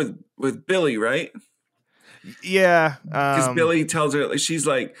her room with Billy, right? Yeah. Because Billy tells her, like, she's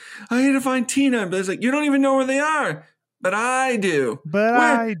like, I need to find Tina. And Billy's like, you don't even know where they are. But I do.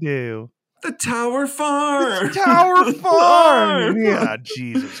 I do. The Tower Farm. The Tower Farm. Yeah,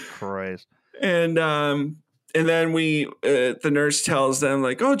 Jesus Christ. And then the nurse tells them,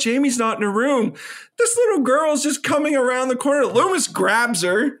 like, oh, Jamie's not in her room. This little girl's just coming around the corner. Loomis grabs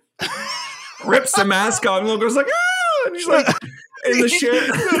her, rips the mask off, and the little girl's like, ah! And she's like, and the sheriff.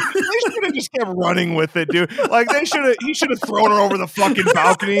 They should have just kept running with it, dude. Like, he should have thrown her over the fucking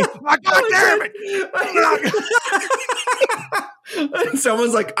balcony. Like, God damn it. And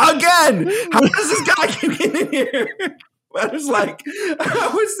someone's like, again, how does this guy get in here? I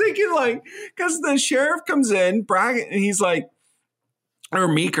was thinking, like, because the sheriff comes in, bragging, and he's like, or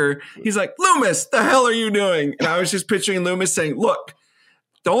Meeker, he's like, Loomis, the hell are you doing? And I was just picturing Loomis saying, look,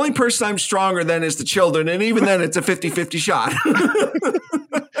 the only person I'm stronger than is the children, and even then it's a 50-50 shot.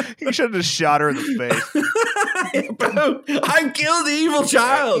 He should have just shot her in the face. I killed the evil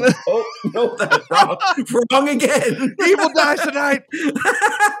child. Oh, no, that's wrong. Wrong again. Evil dies tonight.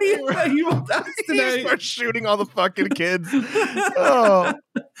 Evil dies He tonight. starts shooting all the fucking kids. Oh.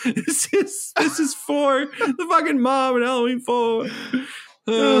 This is for the fucking mom in Halloween 4.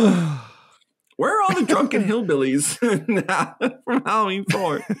 Where are all the drunken hillbillies now from Halloween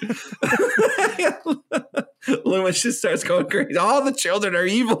 4? Loomis just starts going crazy. All the children are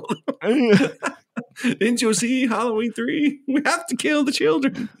evil. Didn't you see Halloween 3? We have to kill the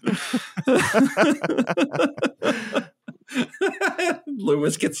children.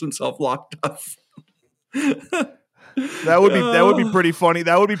 Loomis gets himself locked up. That would be pretty funny.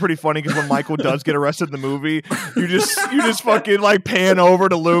 That would be pretty funny because when Michael does get arrested in the movie, you just fucking like pan over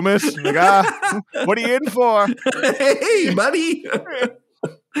to Loomis. Like, what are you in for? Hey, buddy.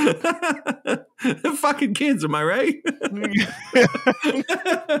 Fucking kids, am I right?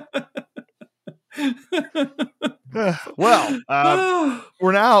 Well,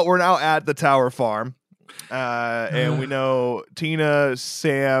 we're now at the Tower Farm, and we know Tina,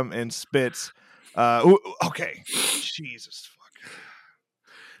 Sam, and Spitz. Okay, Jesus fuck.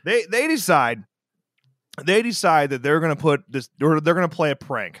 They decide that they're gonna put this, or they're gonna play a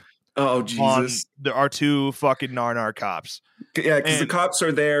prank. Oh Jesus! On our two fucking Narnar cops. Yeah, because the cops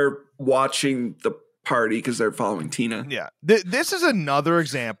are there watching the party because they're following Tina. Yeah, this is another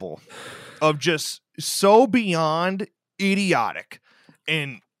example of just so beyond idiotic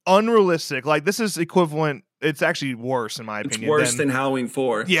and unrealistic. Like, this is equivalent. It's actually worse, in my opinion. It's worse than Halloween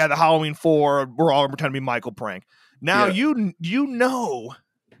 4. Yeah, the Halloween 4, we're all pretending to be Michael prank. Now, you know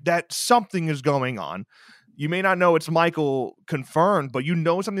that something is going on. You may not know it's Michael confirmed, but you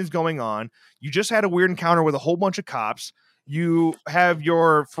know something's going on. You just had a weird encounter with a whole bunch of cops. You have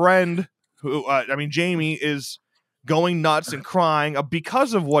your friend, who, Jamie, is going nuts and crying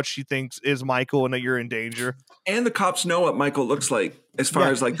because of what she thinks is Michael and that you're in danger. And the cops know what Michael looks like as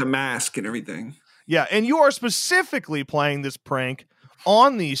far as like the mask and everything. Yeah, and you are specifically playing this prank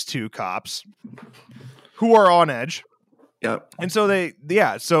on these two cops who are on edge. Yep. And so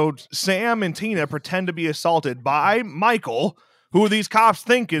so Sam and Tina pretend to be assaulted by Michael, who these cops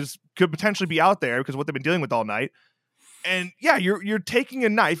think could potentially be out there because of what they've been dealing with all night. And yeah, you're taking a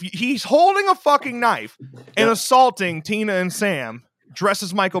knife. He's holding a fucking knife and assaulting Tina and Sam, dressed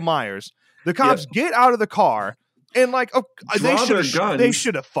as Michael Myers. The cops get out of the car and they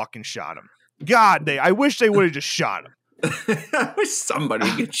should have fucking shot him. God, I wish they would have just shot him. I wish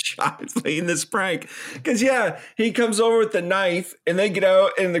somebody gets shot playing this prank. Because, he comes over with the knife, and they get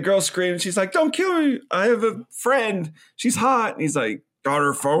out, and the girl screams. She's like, don't kill me. I have a friend. She's hot. And he's like, got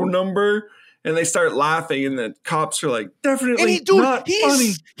her phone number? And they start laughing, and the cops are like, definitely not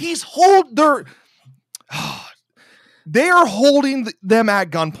funny. They are holding them at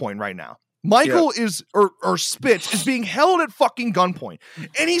gunpoint right now. Michael is, or Spitz is being held at fucking gunpoint,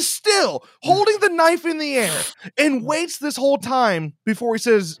 and he's still holding the knife in the air and waits this whole time before he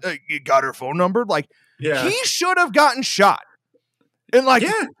says, you got her phone number? Like, he should have gotten shot. And like,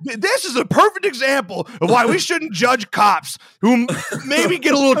 this is a perfect example of why we shouldn't judge cops who maybe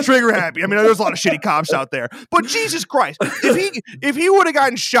get a little trigger happy. I mean, there's a lot of shitty cops out there, but Jesus Christ, if he would have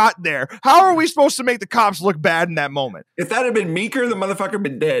gotten shot there, how are we supposed to make the cops look bad in that moment? If that had been Meeker, the motherfucker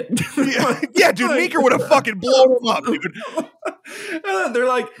been dead. Yeah, dude, Meeker would have fucking blown him up, dude. They're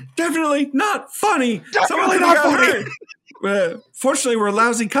like, definitely not funny. Definitely not funny. Fortunately, we're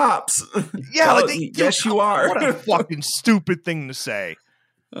lousy cops. Yeah, well, like yes, you are. What a fucking stupid thing to say.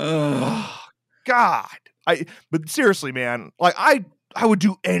 Oh, God. But seriously, man, like I would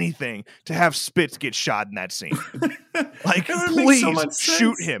do anything to have Spitz get shot in that scene. Like, please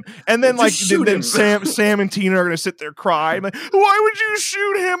shoot him. And then, like, then Sam and Tina are gonna sit there crying. Like, why would you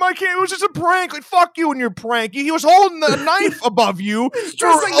shoot him? I can't. It was just a prank. Like, fuck you and your prank. He was holding the knife above you for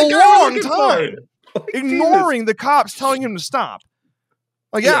a long time. Ignoring the cops telling him to stop.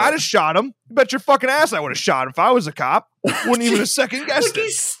 Like, yeah, I just shot him. Bet your fucking ass I would have shot him if I was a cop. Wouldn't even a second guess like,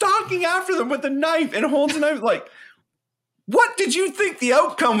 he's stalking after them with a knife and holds a knife. Like, what did you think the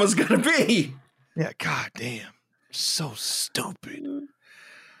outcome was going to be? Yeah, goddamn. So stupid.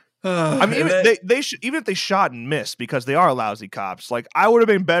 I mean, even if they shot and missed, because they are lousy cops, like, I would have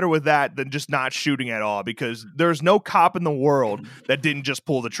been better with that than just not shooting at all, because there's no cop in the world that didn't just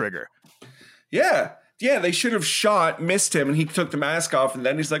pull the trigger. Yeah, they should have shot, missed him, and he took the mask off, and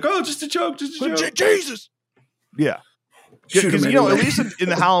then he's like, "Oh, just a joke, just a joke." Jesus. Yeah, because at least in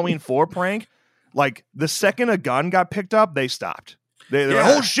the Halloween 4 prank, like the second a gun got picked up, they stopped. They're like,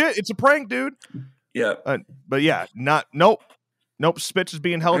 "Oh shit, it's a prank, dude." Yeah, but yeah, nope. Spitz is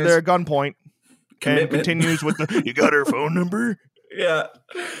being held there at gunpoint, and continues with the, "You got her phone number?" Yeah.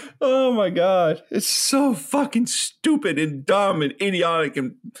 Oh my God, it's so fucking stupid and dumb and idiotic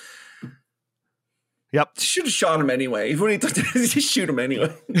and. Yep. Should have shot him anyway. When he took just shoot him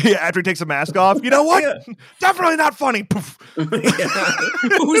anyway. Yeah, after he takes the mask off. You know what? Yeah. Definitely not funny. Poof.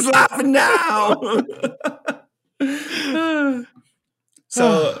 Who's laughing now?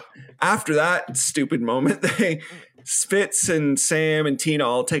 So after that stupid moment, Spitz and Sam and Tina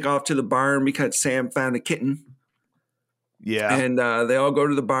all take off to the barn because Sam found a kitten. Yeah. And they all go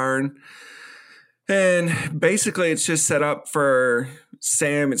to the barn. And basically it's just set up for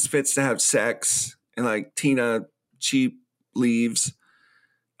Sam and Spitz to have sex. And like Tina, she leaves.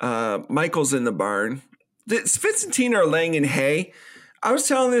 Michael's in the barn. Spitz and Tina are laying in hay. I was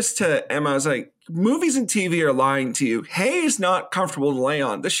telling this to Emma. I was like, movies and TV are lying to you. Hay is not comfortable to lay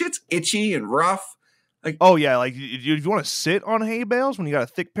on. The shit's itchy and rough. Like, oh yeah, like if you want to sit on hay bales when you got a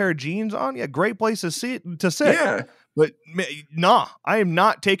thick pair of jeans on, yeah, great place to sit. Yeah. But nah, I am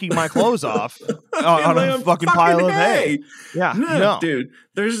not taking my clothes off on a fucking pile of hay. Yeah, no, dude.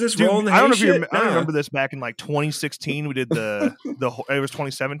 There's this rolling hay. I don't remember this back in like 2016. We did it was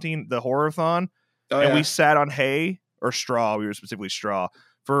 2017, the horror-thon, and we sat on hay or straw. We were specifically straw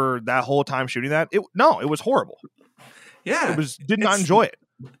for that whole time shooting that. It was horrible. Yeah, did not enjoy it.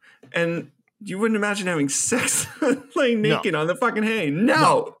 And you wouldn't imagine having sex laying naked on the fucking hay.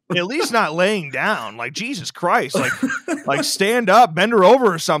 No. At least not laying down. Like, Jesus Christ. Like stand up, bend her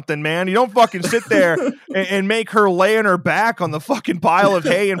over or something, man. You don't fucking sit there and make her lay on her back on the fucking pile of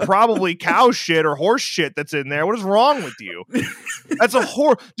hay and probably cow shit or horse shit that's in there. What is wrong with you? That's a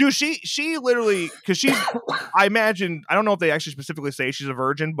horror. Dude, she literally, because I imagine, I don't know if they actually specifically say she's a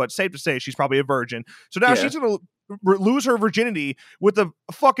virgin, but safe to say she's probably a virgin. So now she's going to lose her virginity with a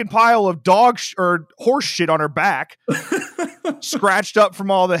fucking pile of dog or horse shit on her back, scratched up from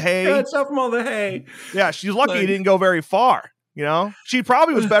all the hay. Scratched up from all the hay. Yeah, she's lucky it didn't go very far. You know, she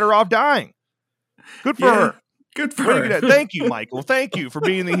probably was better off dying. Good for her. Good for her. Thank you, Michael. Thank you for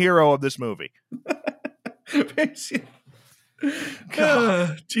being the hero of this movie.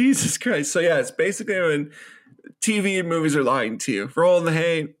 Jesus Christ. So yeah, it's basically when TV and movies are lying to you. Rolling the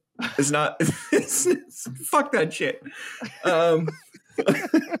hay. It's not. Fuck that shit.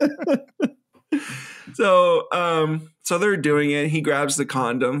 So they're doing it. He grabs the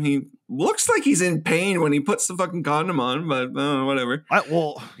condom. He looks like he's in pain when he puts the fucking condom on, but whatever.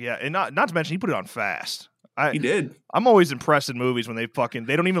 And not to mention he put it on fast. He did. I'm always impressed in movies when they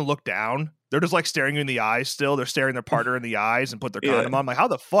don't even look down. They're just like staring you in the eyes still. They're staring their partner in the eyes and put their condom on. I'm like, how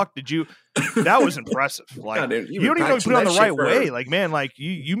the fuck did you? That was impressive. Like, God, dude, you don't even know you put it on the right way. Like, man, like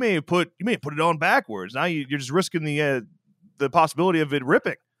you may have put it on backwards. Now you're just risking the possibility of it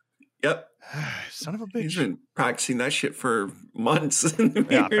ripping. Yep. Son of a bitch. He's been practicing that shit for months.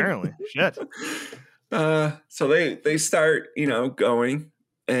 Yeah, apparently. Shit. So they start, going,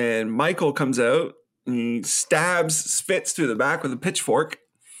 and Michael comes out and he stabs Spitz through the back with a pitchfork.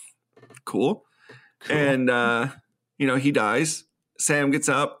 Cool. And, he dies. Sam gets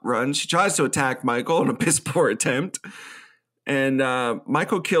up, runs. She tries to attack Michael in a piss poor attempt. And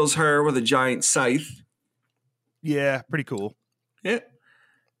Michael kills her with a giant scythe. Yeah, pretty cool. Yeah.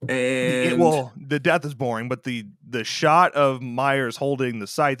 And the death is boring, but the shot of Myers holding the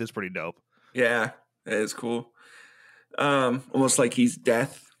scythe is pretty dope. Yeah, that is cool. Almost like he's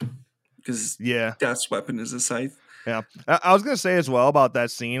death, because Death's weapon is a scythe. Yeah, I was gonna say as well about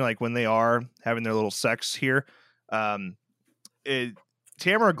that scene, like when they are having their little sex here. Tamara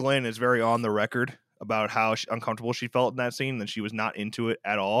Glenn is very on the record about how uncomfortable she felt in that scene, and she was not into it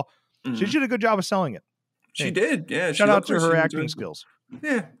at all. Mm-hmm. She did a good job of selling it. She did, yeah. Shout out to her acting skills.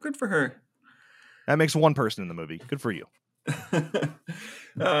 Yeah, good for her. That makes one person in the movie. Good for you.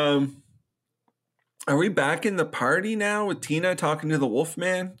 Are we back in the party now with Tina talking to the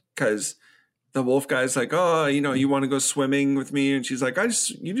Wolfman? Because the wolf guy's like, oh, you want to go swimming with me? And she's like,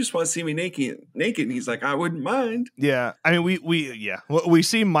 you just want to see me naked. And he's like, I wouldn't mind. Yeah. I mean, we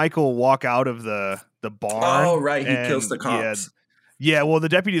see Michael walk out of the barn. Oh, right. He kills the cops. Yeah. Well, the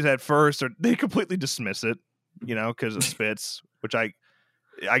deputies at first, they completely dismiss it, because of Spitz, which I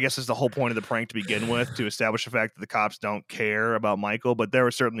guess is the whole point of the prank to begin with, to establish the fact that the cops don't care about Michael, but there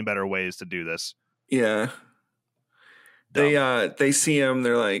were certainly better ways to do this. Yeah. They see him,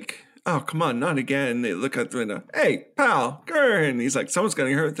 they're like, oh, come on, not again. They look out the window. Hey, pal, and he's like, someone's gonna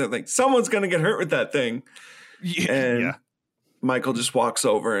get hurt with that thing. Someone's gonna get hurt with that thing. Yeah. Michael just walks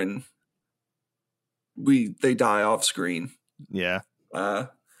over and they die off screen. Yeah.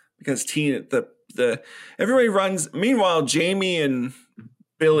 Because Tina everybody runs. Meanwhile, Jamie and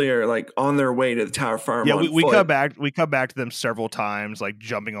Billy are like on their way to the Tower Farm. Yeah, we come back to them several times, like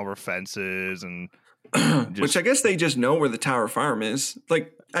jumping over fences and which I guess they just know where the Tower Farm is.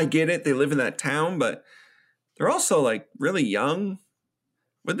 Like, I get it, they live in that town, but they're also like really young.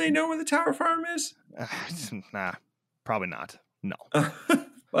 Would they know where the Tower Farm is? Nah, probably not. No.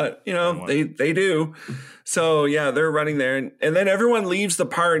 But they do. So yeah, they're running there, and then everyone leaves the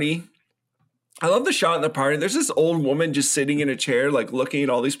party. I love the shot in the party. There's this old woman just sitting in a chair, like looking at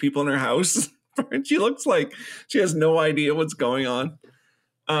all these people in her house. And she looks like she has no idea what's going on.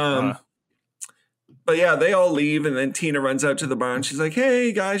 But yeah, they all leave, and then Tina runs out to the barn. She's like,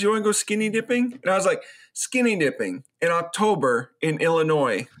 hey, guys, you want to go skinny dipping? And I was like, skinny dipping in October in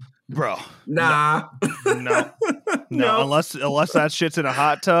Illinois. Bro. Nah. No. Unless that shit's in a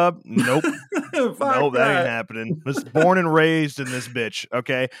hot tub. Nope. Nope, that ain't happening. Was born and raised in this bitch,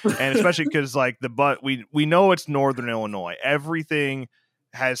 okay? And especially because like we know it's Northern Illinois. Everything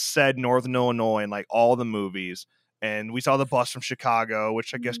has said Northern Illinois in like all the movies. And we saw the bus from Chicago,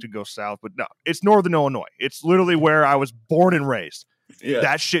 which I guess could go south, but no, it's Northern Illinois. It's literally where I was born and raised. Yeah.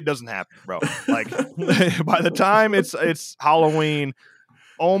 That shit doesn't happen, bro. Like by the time it's Halloween,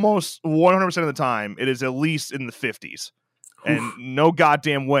 almost 100% of the time, it is at least in the 50s. And no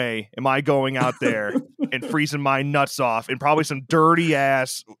goddamn way am I going out there and freezing my nuts off in probably some dirty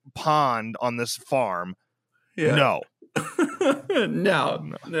ass pond on this farm. Yeah. No. No.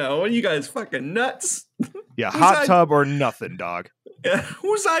 What are you guys, fucking nuts? Yeah, hot tub or nothing, dog. Yeah,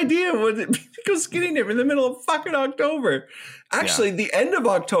 whose idea was it to go skinny dip in the middle of fucking October? Actually, the end of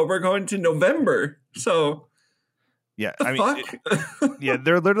October going to November. So, yeah, I mean,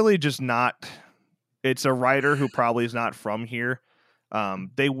 they're literally just not. It's a writer who probably is not from here.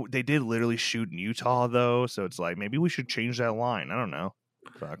 They did literally shoot in Utah though, so it's like maybe we should change that line. I don't know.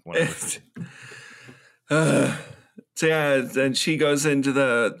 Fuck, whatever. So yeah, then she goes into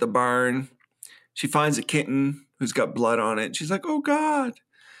the barn. She finds a kitten who's got blood on it. She's like, oh God.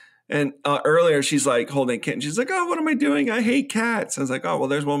 And earlier she's like holding a kitten. She's like, oh, what am I doing? I hate cats. I was like, oh, well,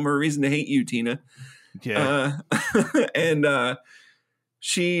 there's one more reason to hate you, Tina. Yeah. And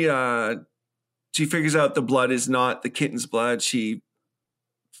she figures out the blood is not the kitten's blood. She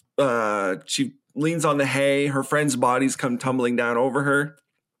leans on the hay. Her friends' bodies come tumbling down over her.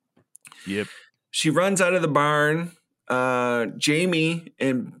 Yep. She runs out of the barn. Jamie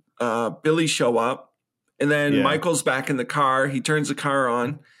and Billy show up, and then Michael's back in the car. He turns the car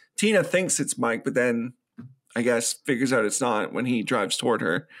on. Tina thinks it's Mike, but then I guess figures out it's not when he drives toward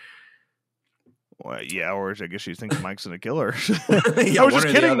her. Well, yeah, or I guess she thinks Mike's gonna kill her. Yeah, I was just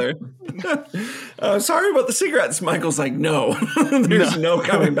kidding. The other. Sorry about the cigarettes. Michael's like, no, there's no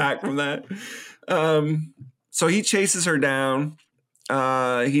coming back from that. So he chases her down.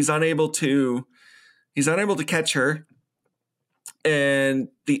 He's unable to catch her. And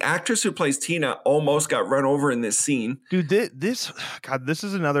the actress who plays Tina almost got run over in this scene. Dude, this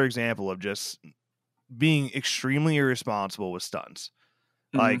is another example of just being extremely irresponsible with stunts.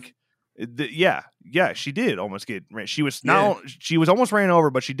 Like, she did almost get ran. She was almost ran over,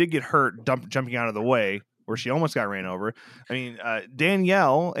 but she did get hurt jumping out of the way where she almost got ran over. I mean,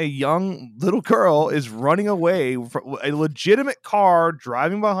 Danielle, a young little girl, is running away from a legitimate car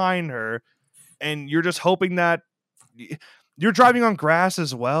driving behind her, and you're just hoping that you're driving on grass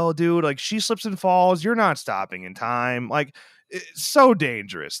as well, dude. Like, she slips and falls. You're not stopping in time. Like, it's so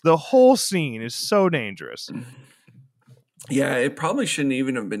dangerous. The whole scene is so dangerous. Yeah, it probably shouldn't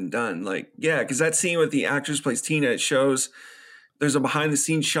even have been done. Like, yeah, because that scene with the actress plays Tina, it shows there's a behind the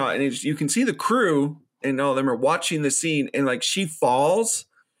scenes shot, and you can see the crew and all of them are watching the scene, and like she falls,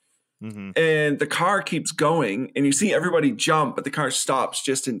 and the car keeps going, and you see everybody jump, but the car stops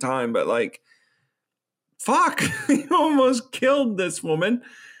just in time. But like, fuck, you almost killed this woman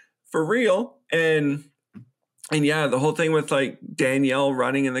for real. And yeah, the whole thing with like Danielle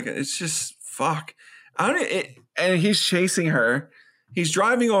running in it's just fuck. And he's chasing her. He's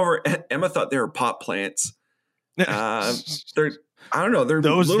driving over. Emma thought they were pot plants. They're I don't know. They're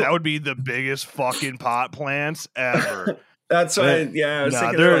that would be the biggest fucking pot plants ever. That's why. I was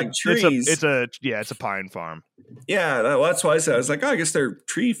thinking they're like trees. It's a pine farm. Yeah, that's why I said I was like, I guess they're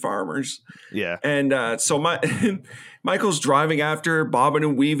tree farmers. Yeah. And so Michael's driving after, bobbing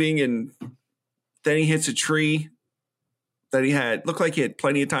and weaving, and then he hits a tree that looked like he had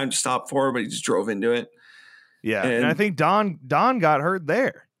plenty of time to stop for, but he just drove into it. Yeah, and I think Don got hurt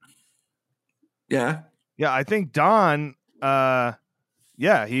there. Yeah. Yeah, I think Don, when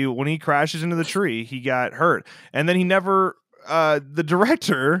he crashes into the tree, he got hurt. And then he never, the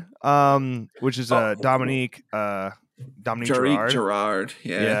director, which is Dominique Girard.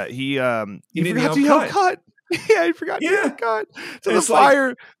 Yeah. He forgot to yell cut. Yeah, he forgot to yell cut. So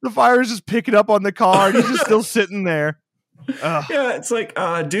the fire is just picking up on the car, and he's just still sitting there. Yeah, it's like,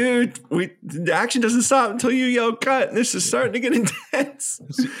 dude, the action doesn't stop until you yell cut, and this is starting to get intense.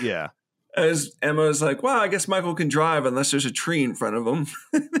 Yeah. As Emma was like, well, I guess Michael can drive unless there's a tree in front of him.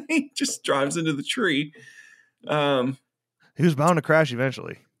 He just drives into the tree. He was bound to crash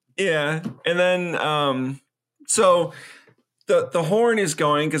eventually. Yeah. And then, so the horn is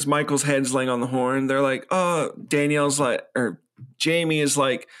going because Michael's head's laying on the horn. They're like, oh, Jamie is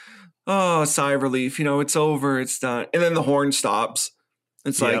like, oh, sigh of relief. You it's over. It's done. And then the horn stops.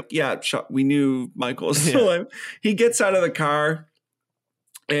 It's like, yeah, we knew Michael was still alive. He gets out of the car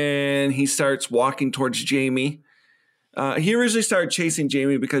and he starts walking towards Jamie. He originally started chasing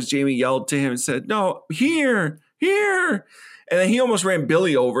Jamie because Jamie yelled to him and said, no, here. And then he almost ran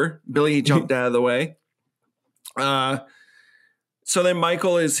Billy over. Billy jumped out of the way. So then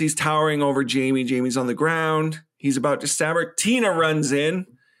Michael he's towering over Jamie. Jamie's on the ground. He's about to stab her. Tina runs in.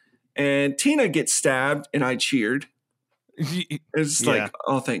 And Tina gets stabbed, and I cheered. It's like,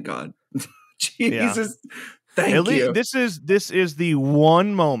 oh, thank God. Jesus, thank you. This is the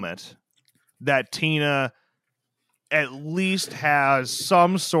one moment that Tina at least has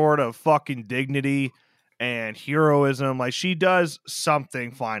some sort of fucking dignity and heroism. Like, she does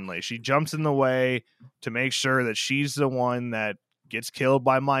something finally. She jumps in the way to make sure that she's the one that gets killed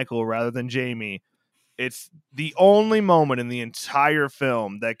by Michael rather than Jamie. It's the only moment in the entire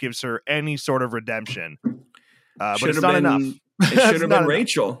film that gives her any sort of redemption. But it's not enough. It should have been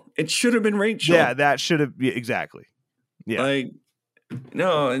Rachel. It should have been Rachel. Yeah, that should have exactly. Yeah. Like,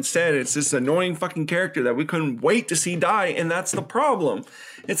 no, instead it's this annoying fucking character that we couldn't wait to see die, and that's the problem.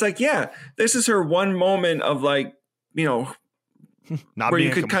 It's like, yeah, this is her one moment of like, not where being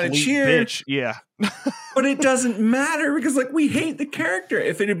you could kind of cheer. Bitch. Yeah. But it doesn't matter because like we hate the character.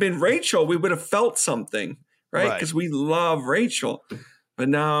 If it had been Rachel, we would have felt something, right? Because we love Rachel. But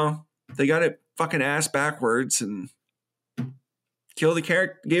no, they got it fucking ass backwards and killed the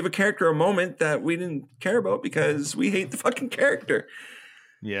character, gave a character a moment that we didn't care about because we hate the fucking character.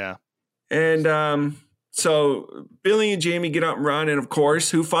 Yeah. And so Billy and Jamie get up and run, and of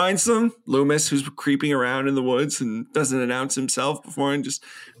course, who finds them? Loomis, who's creeping around in the woods and doesn't announce himself before and just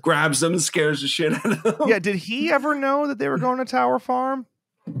grabs them and scares the shit out of them. Yeah, did he ever know that they were going to Tower Farm?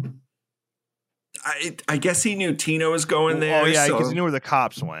 I guess he knew Tina was going there. Oh, yeah, because he knew where the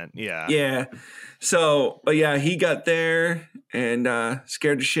cops went. Yeah. Yeah. So, but yeah, he got there and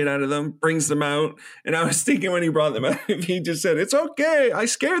scared the shit out of them, brings them out. And I was thinking when he brought them out, he just said, it's okay. I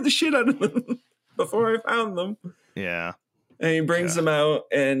scared the shit out of them before I found them. Yeah. And he brings them out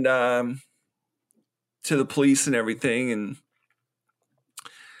and to the police and everything.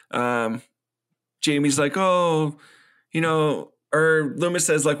 And Jamie's like, oh, or Loomis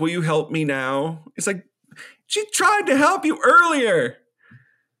says, like, will you help me now? It's like, she tried to help you earlier.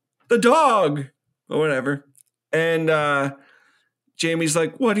 The dog. Or whatever. And Jamie's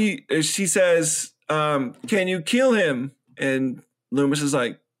like, she says, can you kill him? And Loomis is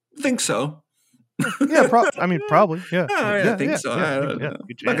like, think so. Yeah, probably. Yeah, I think so. I don't know. I'm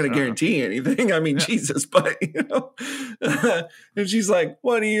not going to guarantee anything. I mean, Jesus, but and she's like,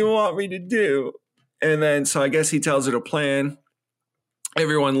 "What do you want me to do?" And then, so I guess he tells her to plan.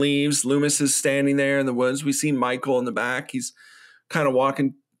 Everyone leaves. Loomis is standing there in the woods. We see Michael in the back. He's kind of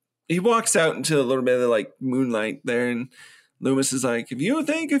walking. He walks out into a little bit of like moonlight there, and Loomis is like, if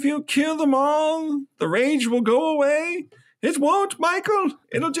you kill them all, the rage will go away. It won't, Michael.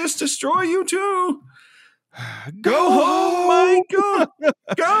 It'll just destroy you too. Go home, Michael.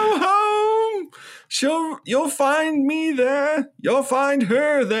 Go home. You'll find me there. You'll find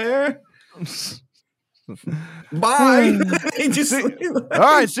her there. Bye. All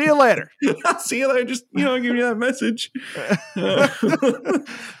right, see you later. See you later. Just, give you that message.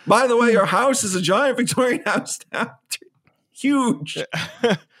 By the way, your house is a giant Victorian house now. Huge.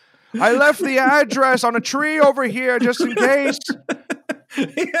 I left the address on a tree over here just in case.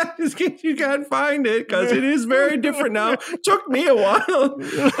 Yeah, just in case you can't find it, because it is very different now. Took me a while.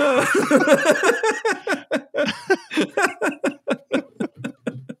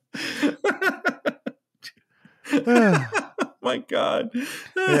 My God.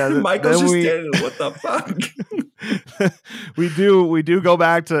 Yeah, Michael's just standing. What the fuck? we do go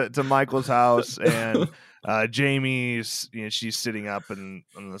back to Michael's house, and Jamie's, she's sitting up on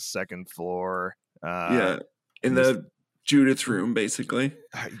the second floor. In the Judith's room, basically.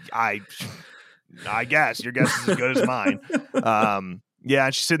 I guess your guess is as good as mine. And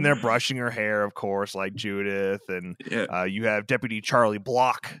she's sitting there brushing her hair, of course, like Judith, and you have Deputy Charlie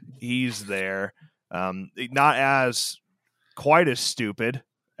Block. He's there, not as quite as stupid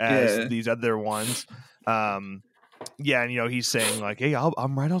as these other ones. And he's saying like, "Hey,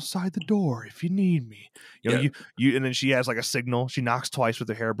 I'm right outside the door if you need me." You and then she has like a signal. She knocks twice with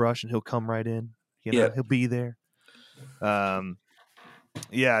her hairbrush, and he'll come right in. He'll be there. So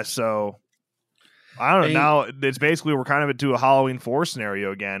I don't know. Now it's basically we're kind of into a Halloween 4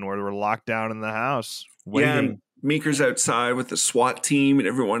 scenario again, where we're locked down in the house waiting. Yeah, Meeker's outside with the SWAT team and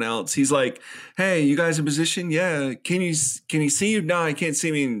everyone else. He's like, "Hey, you guys in position? Yeah. Can you see you? No, I can't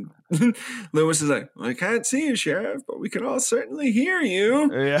see me." Loomis is like, "I can't see you, Sheriff, but we can all certainly hear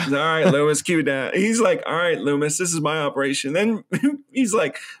you." Yeah. All right, Loomis, keep it down. He's like, "All right, Loomis, this is my operation." Then he's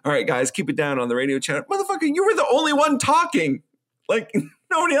like, "All right, guys, keep it down on the radio channel." Motherfucker, you were the only one talking. Like,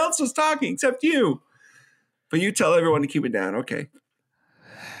 nobody else was talking except you. But you tell everyone to keep it down. Okay.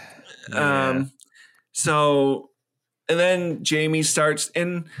 Yeah. And then Jamie starts,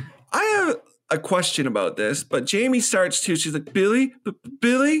 and I have a question about this, but Jamie starts too. She's like, Billy.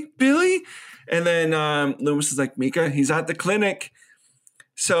 And then Loomis is like, "Mika, he's at the clinic."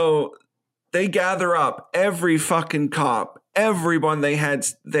 So they gather up every fucking cop, everyone they had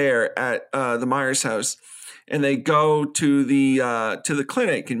there at the Myers house, and they go to the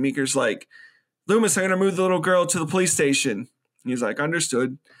clinic. And Meeker's like, "Loomis, I'm going to move the little girl to the police station." He's like,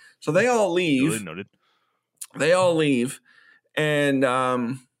 "Understood." So they all leave. Really noted. They all leave, and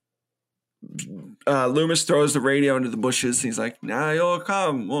Loomis throws the radio into the bushes. He's like, "Now you'll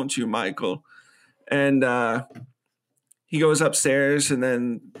come, won't you, Michael?" And he goes upstairs, and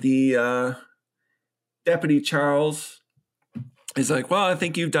then the Deputy Charles is like, "Well, I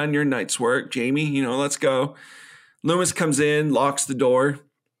think you've done your night's work, Jamie. Let's go." Loomis comes in, locks the door,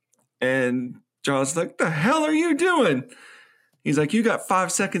 and Charles is like, "The hell are you doing?" He's like, "You got 5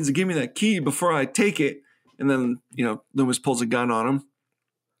 seconds to give me that key before I take it." And then, Loomis pulls a gun on him.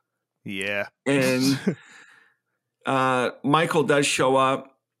 Yeah. And Michael does show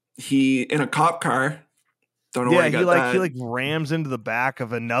up. He in a cop car. Don't know where he got that. He rams into the back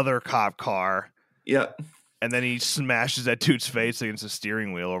of another cop car. Yeah. And then he smashes that dude's face against the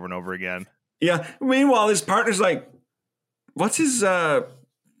steering wheel over and over again. Yeah. Meanwhile, his partner's like, what's his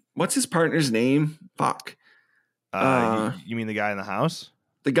partner's name? Fuck. You mean the guy in the house?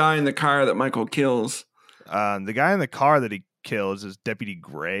 The guy in the car that Michael kills. The guy in the car that he kills is Deputy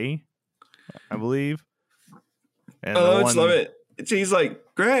Gray, I believe. And let's love it. He's like,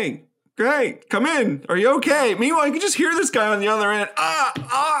 Gray, come in. Are you okay? Meanwhile, you can just hear this guy on the other end.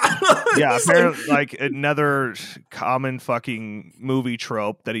 Yeah, apparently, like another common fucking movie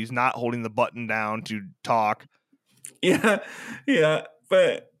trope that he's not holding the button down to talk. Yeah,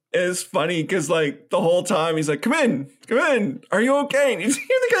 but it's funny because like the whole time he's like, come in, are you okay? And you hear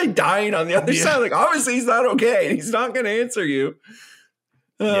the guy dying on the other side. Like, obviously he's not okay. He's not going to answer you.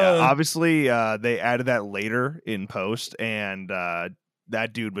 Obviously they added that later in post, and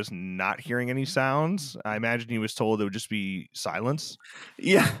that dude was not hearing any sounds. I imagine he was told it would just be silence.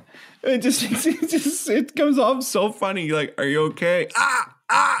 Yeah, it comes off so funny. Like, are you okay?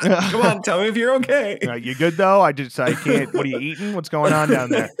 Come on, tell me if you're okay. You good though? I can't. What are you eating? What's going on down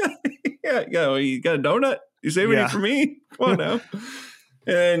there? You got a donut? You saving it for me? Come on now.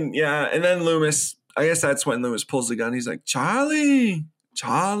 And then Loomis, I guess that's when Loomis pulls the gun. He's like, Charlie,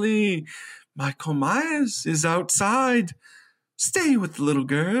 Michael Myers is outside. Stay with the little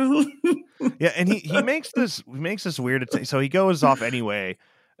girl. Yeah, and he makes this weird so he goes off anyway,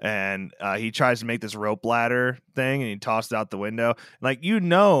 and he tries to make this rope ladder thing, and he tosses it out the window. Like,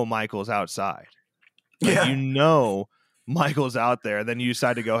 Michael's outside. Like, Michael's out there, and then you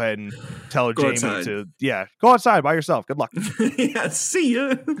decide to go ahead and tell Jamie outside. Go outside by yourself. Good luck. Yeah, see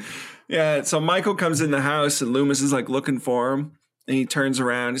ya. Yeah, so Michael comes in the house, and Loomis is like looking for him, and he turns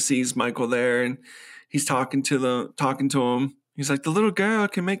around and sees Michael there, and he's talking to him. He's like, the little girl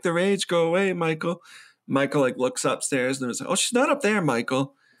can make the rage go away, Michael. Michael like looks upstairs and was like, oh, she's not up there,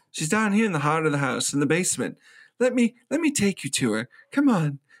 Michael. She's down here in the heart of the house, in the basement. Let me take you to her. Come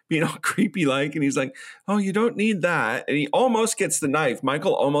on. Being all creepy like, and he's like, oh, you don't need that. And he almost gets the knife.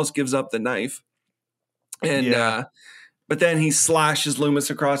 Michael almost gives up the knife. And but then he slashes Loomis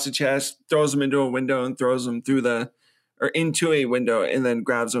across the chest, throws him into a window, and throws him into a window, and then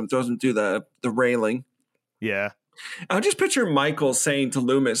grabs him, throws him through the railing. Yeah. I'll just picture Michael saying to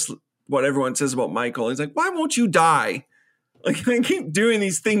Loomis what everyone says about Michael. He's like, why won't you die? Like, I keep doing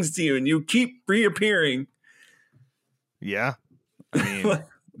these things to you, and you keep reappearing. Yeah. I mean,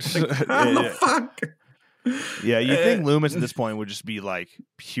 how the fuck? Yeah, you think Loomis at this point would just be like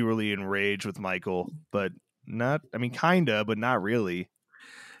purely enraged with Michael, but not. I mean, kinda, but not really.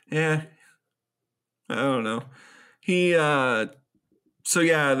 Yeah, I don't know. He then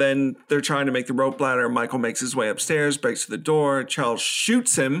they're trying to make the rope ladder. Michael makes his way upstairs, breaks through the door. Charles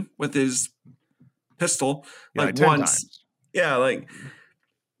shoots him with his pistol like once. Times. Yeah, like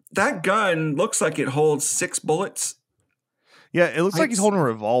that gun looks like it holds 6 bullets. Yeah, it looks like he's holding a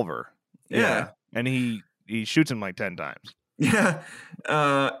revolver. Yeah. And he shoots him like 10 times. Yeah.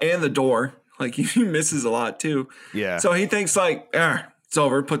 And the door. Like, he misses a lot too. Yeah. So he thinks like, it's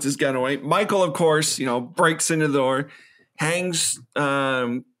over, puts his gun away. Michael, of course, breaks into the door, hangs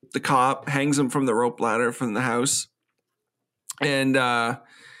the cop, hangs him from the rope ladder from the house. And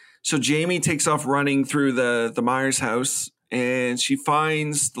so Jamie takes off running through the Myers house, and she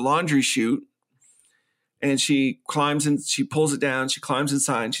finds the laundry chute. And she climbs in, she pulls it down, she climbs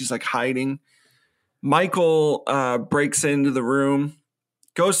inside, and she's like hiding. Michael breaks into the room,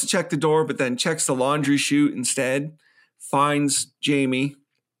 goes to check the door, but then checks the laundry chute instead, finds Jamie,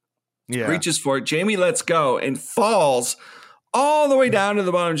 reaches for it. Jamie lets go and falls all the way down to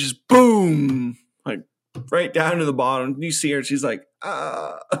the bottom, just boom, like right down to the bottom. You see her, she's like,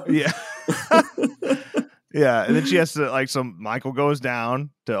 Yeah. Yeah, and then she has to Michael goes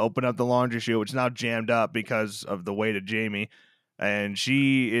down to open up the laundry chute, which is now jammed up because of the weight of Jamie, and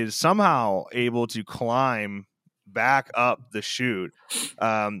she is somehow able to climb back up the chute.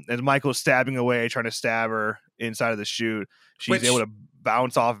 As Michael's stabbing away, trying to stab her inside of the chute, she's able to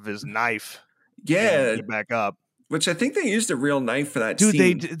bounce off of his knife. Yeah, and get back up. Which I think they used a real knife for that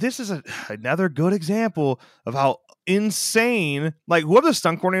scene. This is another good example of how insane, like, whoever the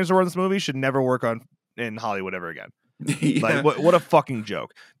stunt coordinators were in this movie should never work in Hollywood ever again. Yeah. Like, what a fucking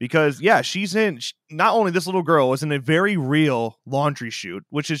joke. Because she's not only this little girl was in a very real laundry chute,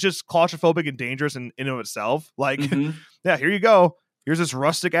 which is just claustrophobic and dangerous in and of itself. Like, yeah, here you go. Here's this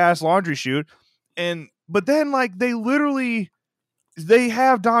rustic ass laundry chute. But then like they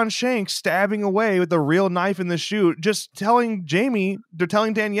have Don Shanks stabbing away with a real knife in the chute, just telling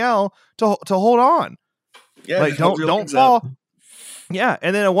Danielle to hold on. Yeah, like don't fall. Up. Yeah,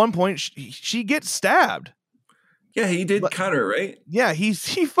 and then at one point she gets stabbed. Yeah, he did cut her, right? Yeah, he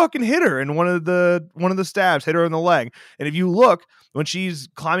fucking hit her in one of the stabs, hit her in the leg. And if you look, when she's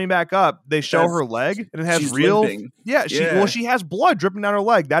climbing back up, they show her leg, and it has real limping. She has blood dripping down her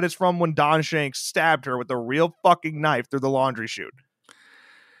leg. That is from when Don Shanks stabbed her with a real fucking knife through the laundry chute.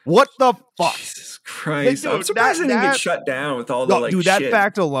 What the fuck? Jesus Christ! I'm surprised they didn't get shut down with all the dude. That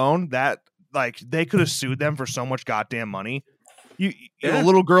fact alone, that like they could have sued them for so much goddamn money. You a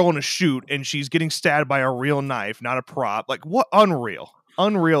little girl in a chute, and she's getting stabbed by a real knife, not a prop. Like, what? Unreal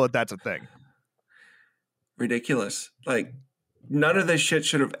that that's a thing. Ridiculous. Like, none of this shit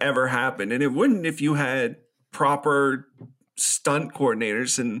should have ever happened, and it wouldn't if you had proper stunt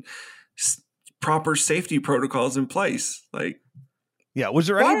coordinators and proper safety protocols in place. Like, yeah, was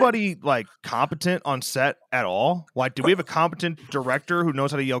there anybody like competent on set at all? Like, do we have a competent director who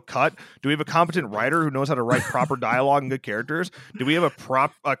knows how to yell cut? Do we have a competent writer who knows how to write proper dialogue and good characters? Do we have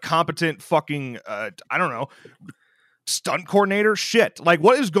a competent fucking I don't know, stunt coordinator? Shit, like,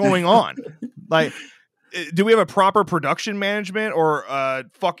 what is going on? Like, do we have a proper production management or a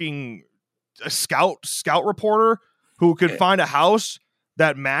scout reporter who could find a house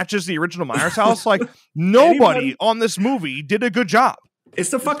that matches the original Myers house. Like nobody on this movie did a good job. Is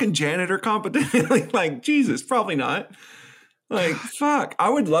the fucking janitor competent? Like, Jesus, probably not. Like, fuck. I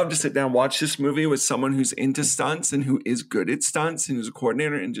would love to sit down and watch this movie with someone who's into stunts and who is good at stunts and who's a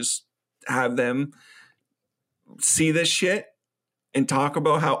coordinator and just have them see this shit and talk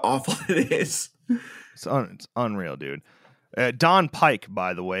about how awful it is. It's unreal, dude. Don Pike,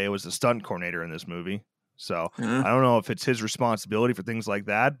 by the way, was the stunt coordinator in this movie. So I don't know if it's his responsibility for things like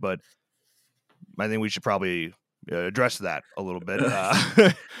that, but I think we should probably address that a little bit. Not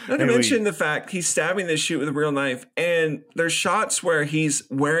to mention the fact he's stabbing this shit with a real knife, and there's shots where he's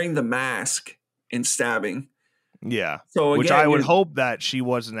wearing the mask and stabbing. Yeah. So which I would hope that she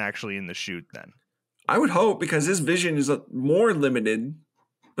wasn't actually in the shoot then. I would hope, because his vision is more limited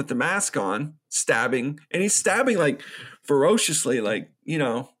with the mask on, stabbing, and he's stabbing like ferociously, like, you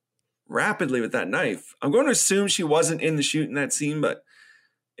know, rapidly with that knife. I'm going to assume she wasn't in the shoot in that scene, but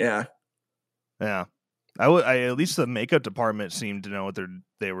yeah. Yeah. At least the makeup department seemed to know what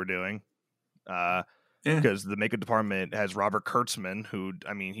they were doing. Because the makeup department has Robert Kurtzman, who,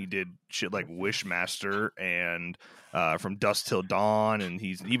 I mean, he did shit like Wishmaster and From Dusk Till Dawn, and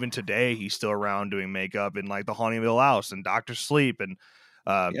he's even today he's still around doing makeup in like The Haunting of Hill House and Doctor Sleep, and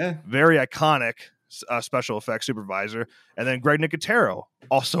very iconic special effects supervisor. And then Greg Nicotero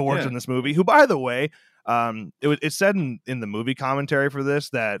also worked in this movie, who, by the way, it said in the movie commentary for this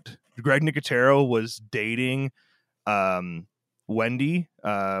that Greg Nicotero was dating Wendy,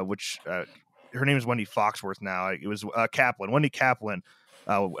 which her name is Wendy Foxworth now. It was Kaplan, Wendy Kaplan,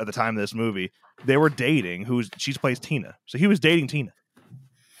 at the time of this movie. They were dating. She plays Tina, so he was dating Tina.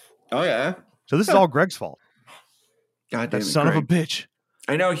 Oh yeah. So this is all Greg's fault. God damn that son Greg. of a bitch.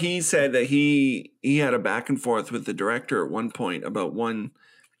 I know he said that he had a back and forth with the director at one point about one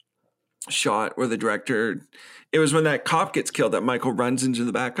shot where the director, it was when that cop gets killed that Michael runs into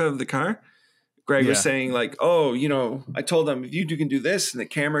the back of the car. Greg was saying like, oh, you know, I told them if you can do this and the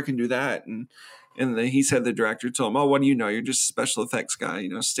camera can do that. And then he said the director told him, oh, what do you know? You're just a special effects guy, you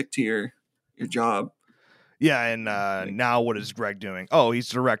know, stick to your job. Yeah, and now what is Greg doing? Oh, he's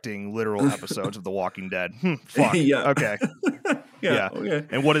directing literal episodes of The Walking Dead. Fuck. Yeah. Okay. Yeah. Okay.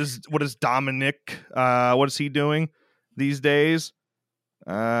 And what is Dominic? What is he doing these days?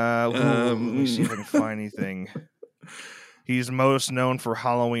 Let me see if I can find anything. He's most known for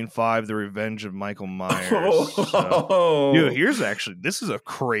Halloween 5: The Revenge of Michael Myers. So, dude, this is a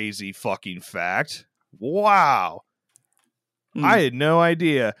crazy fucking fact. Wow. I had no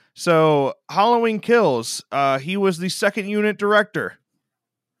idea. So Halloween Kills, he was the second unit director.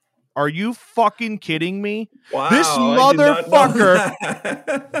 Are you fucking kidding me? Wow, this motherfucker.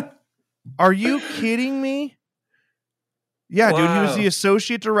 Are you kidding me? Yeah, dude, he was the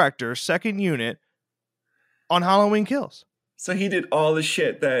associate director, second unit on Halloween Kills. So he did all the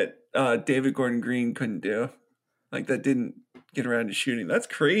shit that David Gordon Green couldn't do. Like, that didn't get around to shooting. That's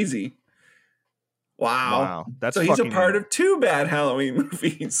crazy. Wow. That's so he's a part of 2 bad Halloween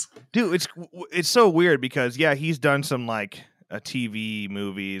movies. Dude, it's so weird because, yeah, he's done some, like, TV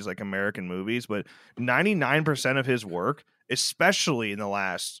movies, like American movies, but 99% of his work, especially in the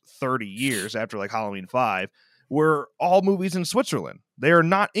last 30 years after, like, Halloween 5, were all movies in Switzerland. They are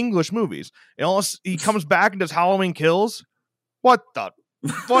not English movies. Unless he comes back and does Halloween Kills. What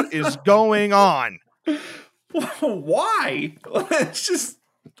is going on? Why?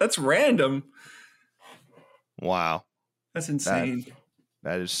 That's random. Wow. That's insane.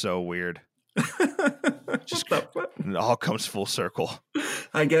 That is so weird. It all comes full circle.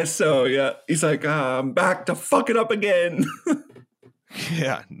 I guess so, yeah. He's like, I'm back to fuck it up again.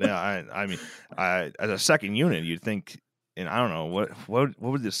 Yeah, no, I mean, as a second unit, you'd think, and I don't know, what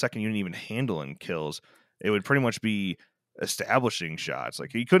would the second unit even handle in Kills? It would pretty much be establishing shots.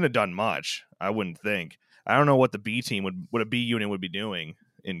 Like, he couldn't have done much, I wouldn't think. I don't know what the B team what a B unit would be doing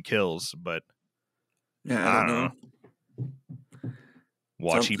in Kills, but yeah, I don't know.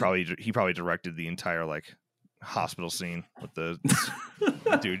 Watch, he probably directed the entire like hospital scene with the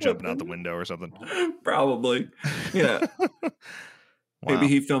dude jumping out the window or something. Probably, yeah. Wow. Maybe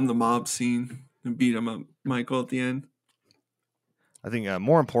he filmed the mob scene and beat him up, Michael, at the end. I think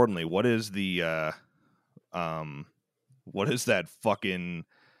more importantly, what is that fucking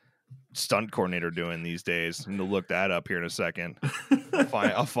stunt coordinator doing these days? I'm gonna look that up here in a second.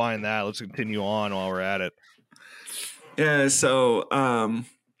 I'll find that. Let's continue on while we're at it. Yeah, so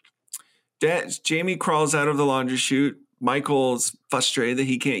Jamie crawls out of the laundry chute. Michael's frustrated that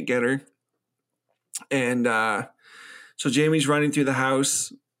he can't get her. And so Jamie's running through the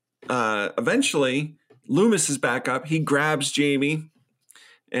house. Eventually, Loomis is back up. He grabs Jamie,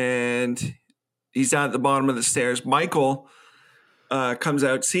 and he's down at the bottom of the stairs. Michael comes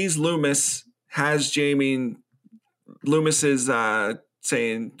out, sees Loomis, has Jamie, and Loomis is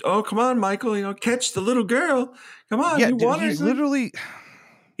saying, "Oh, come on, Michael, catch the little girl. Come on, you want he's her." literally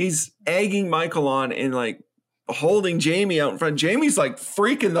He's egging Michael on and like holding Jamie out in front. Jamie's like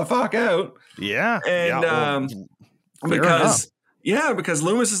freaking the fuck out. Yeah. And because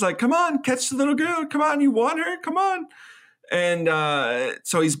Loomis is like, "Come on, catch the little girl. Come on, you want her? Come on." And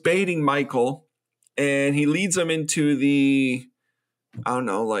so he's baiting Michael, and he leads him into the, I don't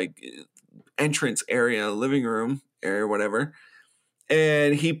know, like entrance area, living room area, whatever.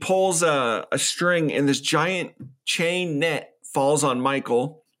 And he pulls a string, and this giant chain net falls on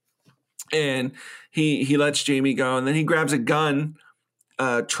Michael. And he lets Jamie go, and then he grabs a gun,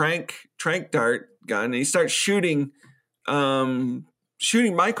 trank dart gun, and he starts shooting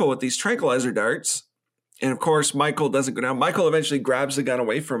Michael with these tranquilizer darts. And of course, Michael doesn't go down. Michael eventually grabs the gun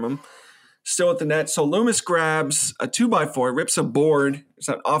away from him, still at the net. So Loomis grabs a 2x4, rips a board,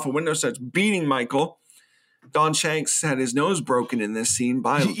 off a window, starts beating Michael. Don Shanks had his nose broken in this scene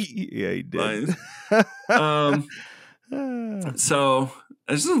by yeah, he did. So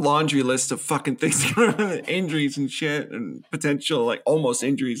there's a laundry list of fucking things, injuries and shit, and potential like almost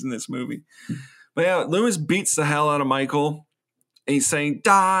injuries in this movie. But yeah, Loomis beats the hell out of Michael. And he's saying,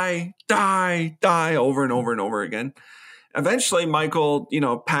 "Die, die, die," over and over and over again. Eventually, Michael,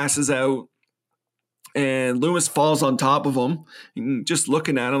 passes out, and Loomis falls on top of him, just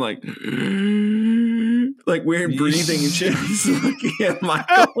looking at him like weird breathing and shit. He's looking at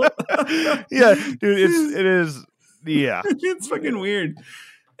Michael. Yeah, dude, it is. Yeah, it's fucking weird.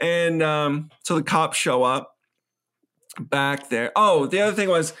 And so the cops show up back there. Oh, the other thing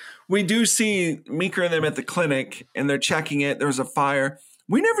was, we do see Meeker and them at the clinic, and they're checking it. There was a fire.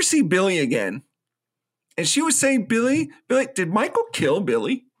 We never see Billy again. And she was saying, Billy, did Michael kill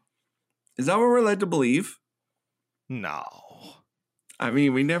Billy? Is that what we're led to believe? No. I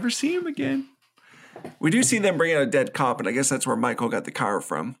mean, we never see him again. We do see them bring out a dead cop, and I guess that's where Michael got the car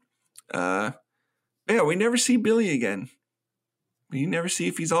from. Yeah, we never see Billy again. We never see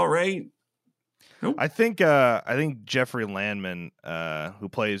if he's all right. Nope. I think Jeffrey Landman, who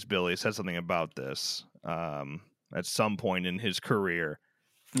plays Billy, said something about this at some point in his career.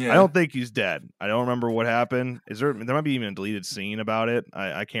 Yeah. I don't think he's dead. I don't remember what happened. There might be even a deleted scene about it.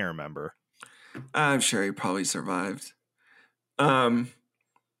 I can't remember. I'm sure he probably survived. So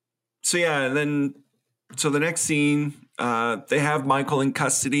yeah, and then the next scene, they have Michael in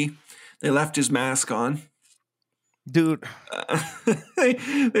custody. They left his mask on. Dude,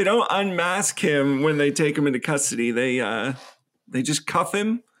 they don't unmask him when they take him into custody. They just cuff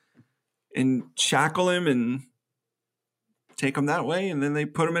him and shackle him and take him that way, and then they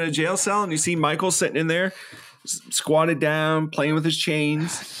put him in a jail cell. And you see Michael sitting in there, squatted down, playing with his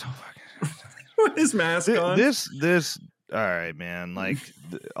chains, so fucking with his mask on. This, all right, man. Like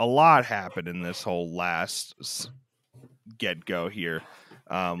a lot happened in this whole last get go here.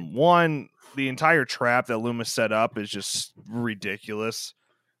 One, the entire trap that Loomis set up is just ridiculous.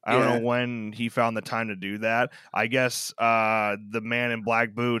 I don't know when he found the time to do that. I guess the man in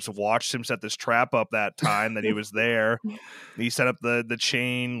black boots watched him set this trap up that time that he was there. He set up the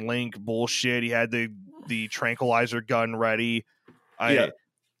chain link bullshit. He had the tranquilizer gun ready.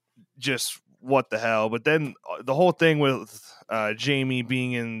 Just what the hell. But then the whole thing with Jamie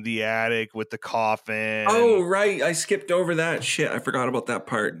being in the attic with the coffin. Oh, right. I skipped over that shit. I forgot about that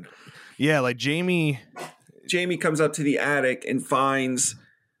part. Yeah, like Jamie comes up to the attic and finds.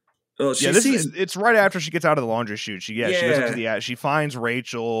 Well, it's right after she gets out of the laundry chute. She goes up to the attic. She finds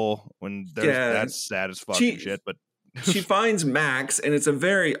Rachel when that's sad as fucking shit. But she finds Max, and it's a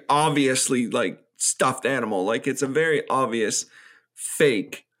very obviously like stuffed animal. Like it's a very obvious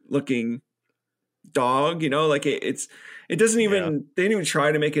fake looking dog. Like it doesn't even. They didn't even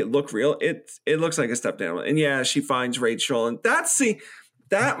try to make it look real. It looks like a stuffed animal. And she finds Rachel, and that's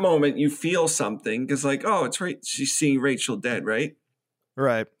that moment you feel something because like, oh, it's right. She's seeing Rachel dead, right?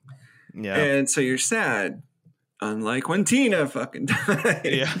 Right. Yeah. And so you're sad, unlike when Tina fucking died.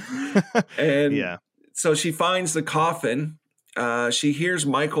 Yeah. And so she finds the coffin. She hears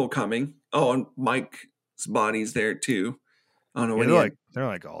Michael coming. Oh, and Mike's body's there too. I don't know when they're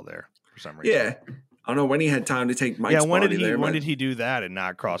like all there for some reason. Yeah. I don't know when he had time to take Mike's body there. When did he do that and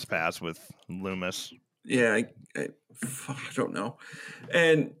not cross paths with Loomis? Yeah, I don't know.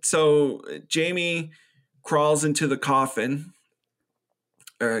 And so Jamie crawls into the coffin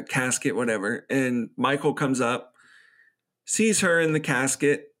or casket, whatever. And Michael comes up, sees her in the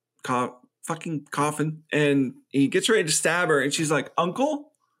casket, fucking coffin, and he gets ready to stab her. And she's like,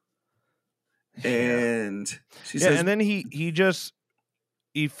 "Uncle?" And she says, and then he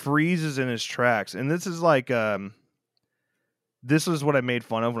freezes in his tracks. And this is like, this is what I made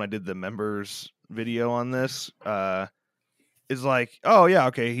fun of when I did the members video on this. Is like, oh yeah,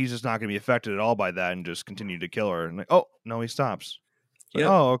 okay, he's just not going to be affected at all by that and just continue to kill her. And like, oh no, he stops. Like,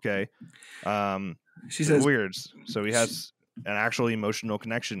 oh okay. She says weird. So he has an actual emotional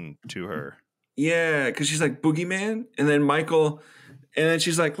connection to her. Yeah, because she's like boogeyman, and then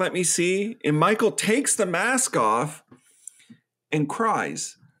she's like, let me see, and Michael takes the mask off and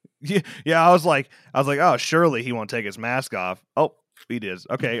cries. Yeah, I was like, oh, surely he won't take his mask off. Oh, he did.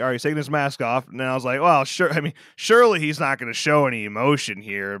 Okay, all right, he's taking his mask off. And then I was like, well, surely he's not going to show any emotion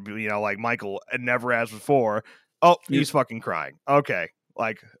here, like Michael never has before. Oh, he's fucking crying. Okay,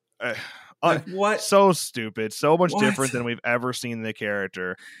 like what? So stupid, so much different than we've ever seen the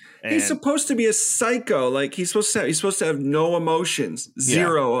character. And he's supposed to be a psycho. Like he's supposed to have no emotions,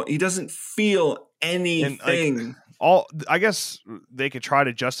 zero. Yeah. He doesn't feel anything. I guess they could try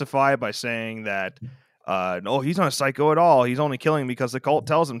to justify it by saying that, no, he's not a psycho at all. He's only killing because the cult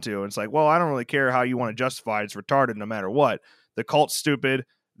tells him to. And it's like, well, I don't really care how you want to justify it. It's retarded no matter what. The cult's stupid.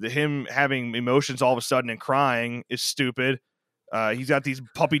 Him having emotions all of a sudden and crying is stupid. He's got these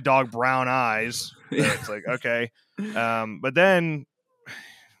puppy dog brown eyes. It's like, okay. But then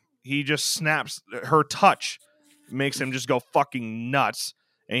he just snaps. Her touch makes him just go fucking nuts.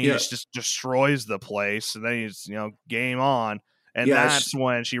 And he just destroys the place. And then he's, game on. And that's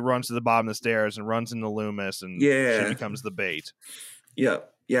when she runs to the bottom of the stairs and runs into Loomis. And she becomes the bait. Yeah.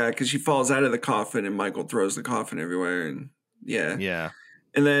 Yeah. Because she falls out of the coffin and Michael throws the coffin everywhere. And yeah.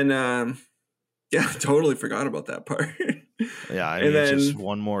 And then, I totally forgot about that part. Yeah. It's just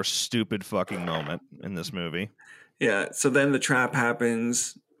one more stupid fucking moment in this movie. Yeah. So then the trap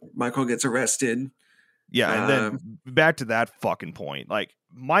happens. Michael gets arrested. Yeah. And then back to that fucking point. Like,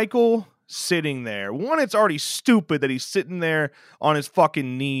 Michael sitting there. One, it's already stupid that he's sitting there on his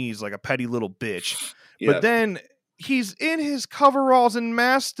fucking knees like a petty little bitch. Yep. But then he's in his coveralls and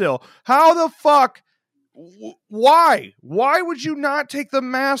mask still. How the fuck? Why? Why would you not take the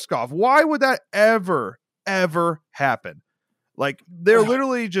mask off? Why would that ever happen? Like, they're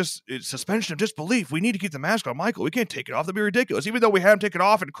literally just suspension of disbelief. We need to keep the mask on Michael. We can't take it off. That'd be ridiculous. Even though we had him take it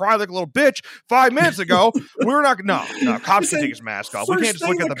off and cry like a little bitch 5 minutes ago, we're not. No. Cops can take his mask off. We can't just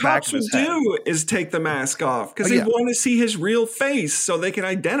look at the back of his head. Do is take the mask off because they want to see his real face so they can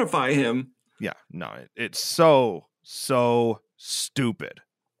identify him. Yeah, no, it's so stupid.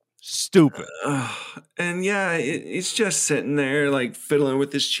 Stupid. And it's just sitting there like fiddling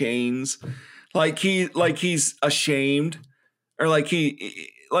with his chains, like he's ashamed. Or like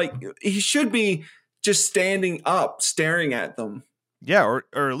he should be just standing up, staring at them. Yeah,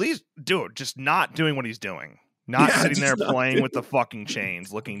 or at least just not doing what he's doing. Not sitting there playing with the fucking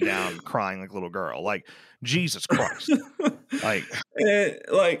chains, looking down, crying like a little girl. Like, Jesus Christ. And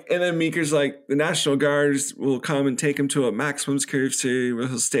then Meeker's like, the National Guards will come and take him to a maximum security where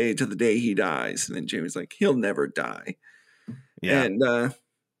he'll stay till the day he dies. And then Jamie's like, he'll never die. Yeah.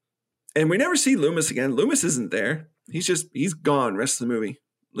 And we never see Loomis again. Loomis isn't there. He's gone rest of the movie.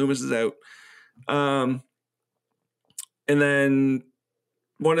 Loomis is out. And then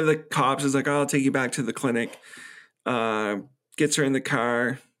one of the cops is like, I'll take you back to the clinic. Gets her in the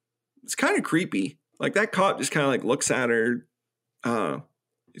car. It's kind of creepy. Like that cop just kind of like looks at her.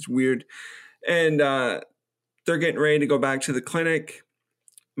 It's weird. And they're getting ready to go back to the clinic.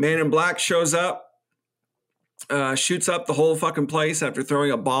 Man in Black shows up, shoots up the whole fucking place after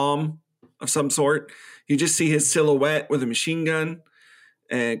throwing a bomb of some sort. You just see his silhouette with a machine gun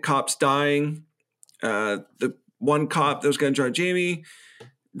and cops dying. The one cop that was going to drive Jamie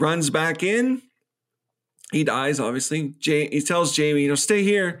runs back in. He dies, obviously. He tells Jamie, stay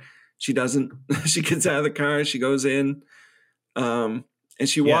here. She doesn't. She gets out of the car. She goes in. And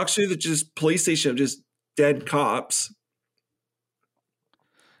she walks through the police station of just dead cops.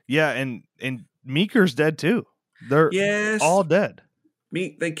 Yeah, and Meeker's dead too. They're all dead.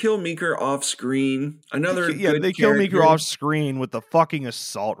 They kill Meeker off screen. They kill Meeker off screen with the fucking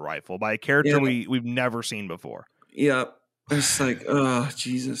assault rifle by a character we've never seen before. Yep. It's like, oh,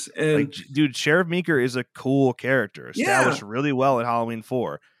 Jesus. And dude, Sheriff Meeker is a cool character, established really well in Halloween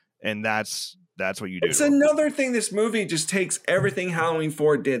 4. And that's what you do. It's another thing this movie just takes everything Halloween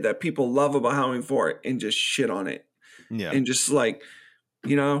 4 did that people love about Halloween 4 and just shit on it. Yeah. And just like,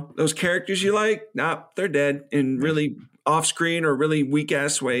 those characters you like, they're dead in really off screen or really weak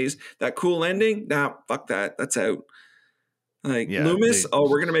ass ways. That cool ending, fuck that. That's out. Like Loomis,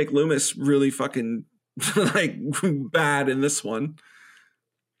 we're gonna make Loomis really fucking like bad in this one.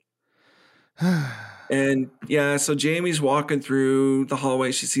 And so Jamie's walking through the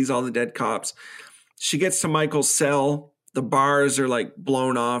hallway. She sees all the dead cops. She gets to Michael's cell. The bars are like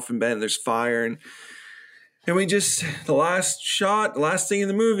blown off and bent. There's fire. And And the last shot, the last thing in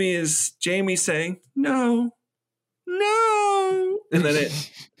the movie is Jamie saying, no. And then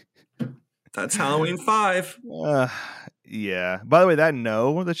that's Halloween 5. Yeah. By the way, that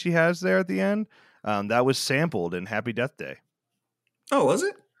no that she has there at the end, that was sampled in Happy Death Day. Oh, was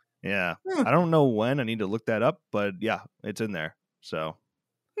it? Yeah. I don't know when. I need to look that up, but yeah, it's in there. So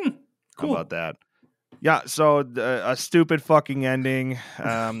cool. How about that? Yeah. So a stupid fucking ending.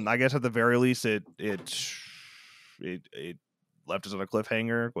 I guess at the very least, it left us on a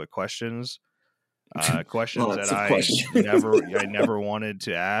cliffhanger with questions. Questions that I never wanted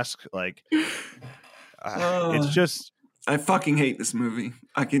to ask. Like, it's just, I fucking hate this movie.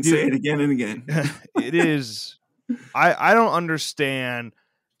 I can say it again and again. It is. I don't understand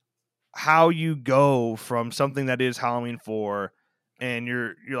how you go from something that is Halloween 4 and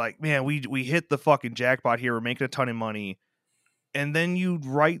you're like, man, we hit the fucking jackpot here. We're making a ton of money. And then you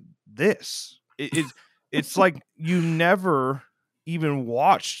write this. It's like you never even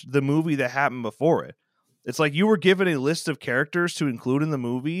watched the movie that happened before it. It's like you were given a list of characters to include in the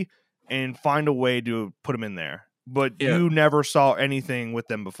movie and find a way to put them in there, but you never saw anything with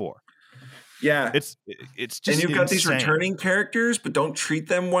them before. Yeah, it's just, and you've got these returning characters, but don't treat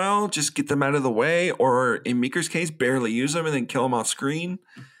them well. Just get them out of the way, or in Meeker's case, barely use them and then kill them off screen.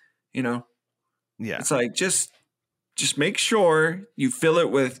 You know, it's like just make sure you fill it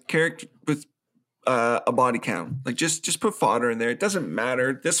with a body count. Like just put fodder in there. It doesn't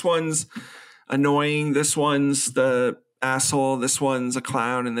matter. This one's annoying. This one's the asshole. This one's a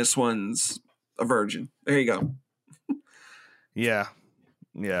clown, and this one's a virgin. There you go. Yeah.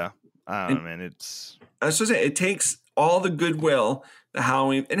 I don't know, man. I was just saying, it takes all the goodwill that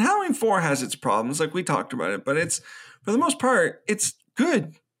Halloween 4 has its problems, like we talked about it, but it's, for the most part, it's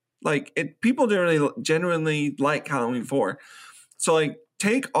good. Like people genuinely like Halloween 4. So like,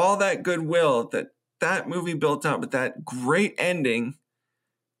 take all that goodwill that movie built up with that great ending,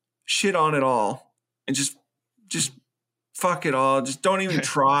 shit on it all, and just fuck it all. Just don't even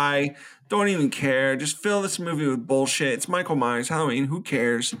try. Don't even care. Just fill this movie with bullshit. It's Michael Myers, Halloween. Who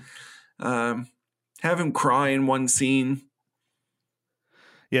cares? Have him cry in one scene.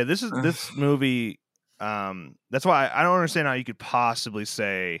 Yeah, this movie. That's why I don't understand how you could possibly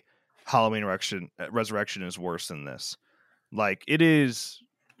say Halloween Resurrection is worse than this. Like, it is.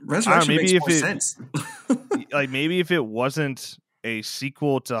 Resurrection makes more sense. Like, maybe if it wasn't a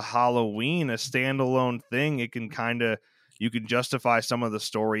sequel to Halloween, a standalone thing, it can you can justify some of the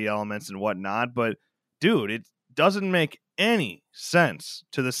story elements and whatnot. But dude, it doesn't make any sense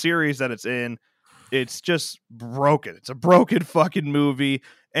to the series that it's in. It's just broken. It's a broken fucking movie.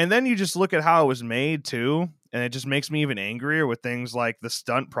 And then you just look at how it was made too, and it just makes me even angrier with things like the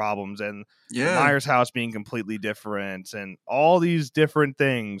stunt problems and Myers house being completely different and all these different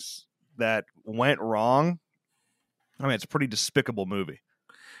things that went wrong. I mean, it's a pretty despicable movie.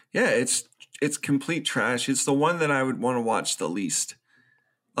 Yeah, it's complete trash. It's the one that I would want to watch the least.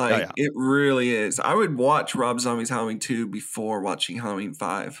 Like, it really is. I would watch Rob Zombie's Halloween 2 before watching Halloween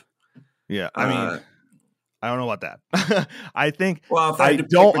 5. Yeah, I mean, I don't know about that. I think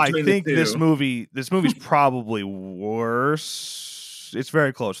this movie's probably worse. It's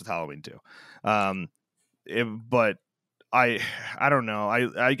very close with Halloween 2. But I don't know.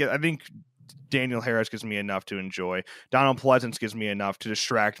 I think Daniel Harris gives me enough to enjoy. Donald Pleasance gives me enough to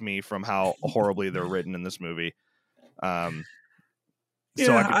distract me from how horribly they're written in this movie.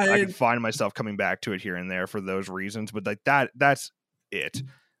 So I can find myself coming back to it here and there for those reasons. But like that's it.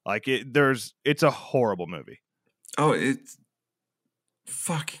 Like it's a horrible movie. Oh, it's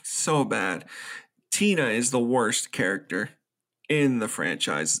fucking so bad. Tina is the worst character in the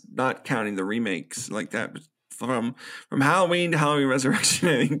franchise, not counting the remakes like that. But from Halloween to Halloween Resurrection,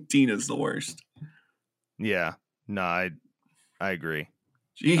 I think Tina's the worst. Yeah, no, I agree.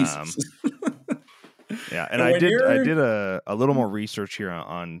 Jesus. Yeah, and I did a little more research here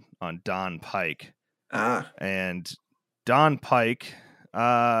on Don Pike. And Don Pike,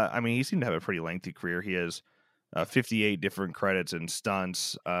 I mean, he seemed to have a pretty lengthy career. He has 58 different credits and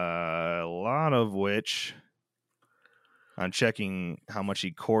stunts, a lot of which, on checking how much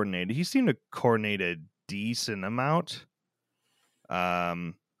he coordinated, he seemed to coordinate a decent amount. I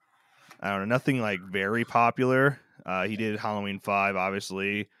don't know, nothing like very popular. He did Halloween 5,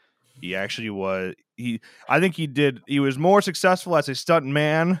 obviously. He actually was he was more successful as a stunt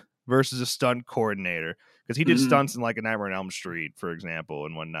man versus a stunt coordinator, because he did stunts in like A Nightmare on Elm Street, for example,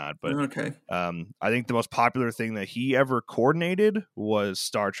 and whatnot. But okay. I think the most popular thing that he ever coordinated was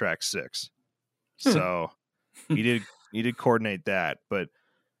Star Trek 6. So he did coordinate that. But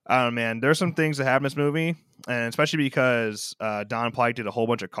I don't know, man, there's some things that happen in this movie, and especially because Don Pike did a whole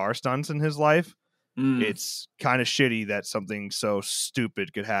bunch of car stunts in his life. it's kind of shitty that something so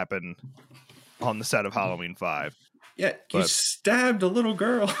stupid could happen on the set of Halloween 5. Yeah, you stabbed a little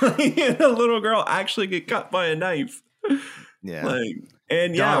girl. A little girl actually get cut by a knife. Yeah. One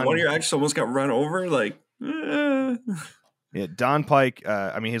of your actors almost got run over. Yeah, Don Pike,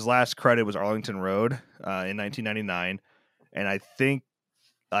 his last credit was Arlington Road in 1999. And I think,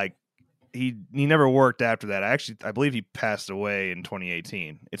 he never worked after that. I believe he passed away in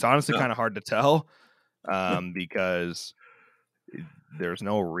 2018. It's honestly kind of hard to tell because there's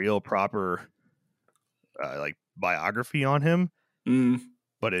no real proper biography on him.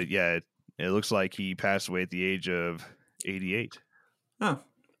 But it looks like he passed away at the age of 88. Oh,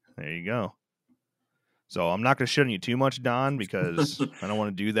 there you go. So I'm not going to shit on you too much, Don, because I don't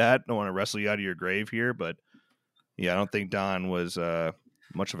want to do that. I don't want to wrestle you out of your grave here. But yeah, I don't think Don was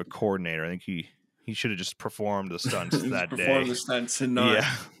much of a coordinator. I think he should have just performed the stunts that day. Performed the stunts and not,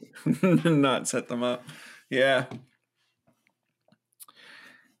 not set them up. Yeah.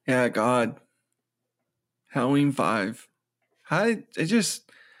 Yeah, God. Halloween 5. It just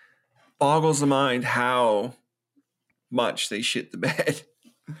boggles the mind how much they shit the bed.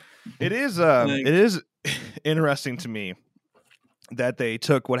 It is interesting to me that they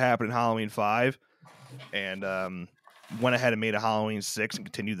took what happened in Halloween 5 and went ahead and made a Halloween 6 and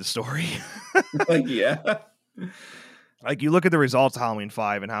continued the story. You look at the results of Halloween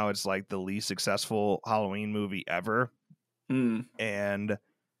 5 and how it's the least successful Halloween movie ever. And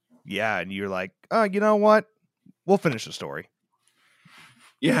you're like, oh, you know what? We'll finish the story.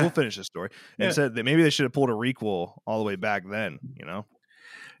 Yeah. We'll finish the story. And said that maybe they should have pulled a requel all the way back then,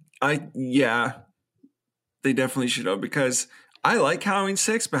 They definitely should have, because I like Halloween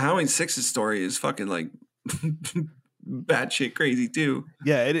 6, but Halloween 6's story is fucking batshit crazy too.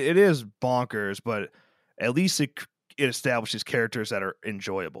 Yeah, it is bonkers, but at least it establishes characters that are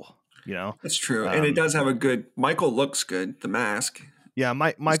enjoyable, That's true. And it does have a good, Michael looks good, the mask. Yeah,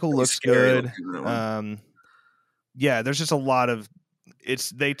 Michael looks good. There's just a lot of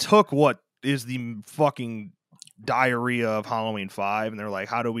they took what is the fucking diarrhea of Halloween 5 and they're like,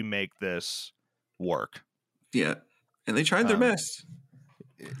 how do we make this work? Yeah. And they tried their best.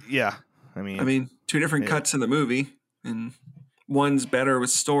 Yeah. I mean, two different cuts in the movie, and one's better with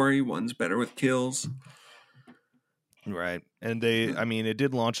story, one's better with kills. Right. And it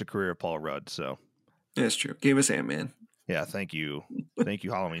did launch a career of Paul Rudd, so that's true. Gave us Ant-Man. Yeah, thank you. Thank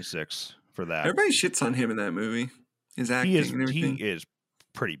you, Halloween 6, for that. Everybody shits on him in that movie. His acting and everything. He is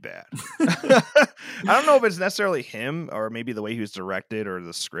pretty bad. I don't know if it's necessarily him or maybe the way he was directed or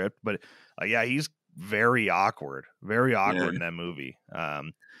the script, but he's very awkward in that movie.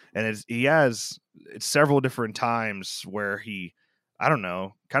 And it's several different times where he, I don't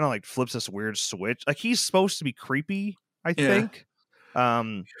know, kind of flips this weird switch. He's supposed to be creepy, I think,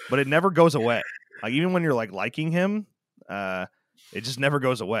 but it never goes away. Even when you're liking him, it just never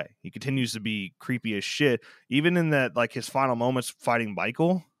goes away. He continues to be creepy as shit. Even in that, his final moments fighting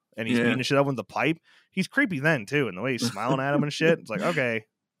Michael, and he's beating the shit up with the pipe. He's creepy then too, and the way he's smiling at him and shit. It's okay,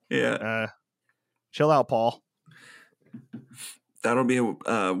 chill out, Paul. That'll be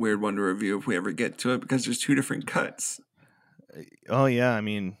a weird one to review if we ever get to it, because there's two different cuts. Oh yeah,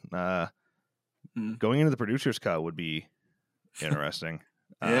 going into the producer's cut would be interesting.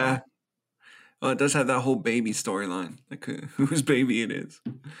 Yeah. Well, it does have that whole baby storyline, whose baby it is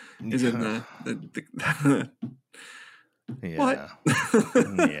in the what?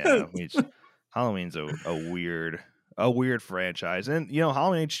 Halloween's a weird franchise, and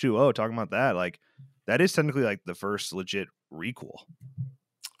Halloween H2O. Talking about that, that is technically the first legit requel.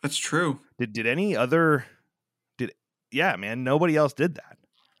 That's true. Did any other? Nobody else did that.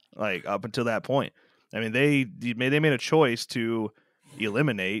 Up until that point, they made a choice to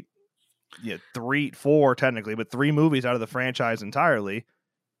eliminate. 4 technically, but 3 movies out of the franchise entirely,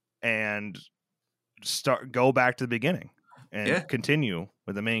 and go back to the beginning and continue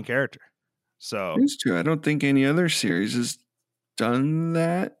with the main character. So it's true. I don't think any other series has done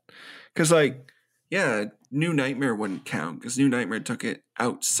that, because New Nightmare wouldn't count, because New Nightmare took it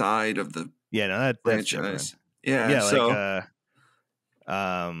outside of the franchise. That's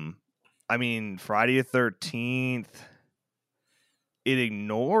Friday the 13th. It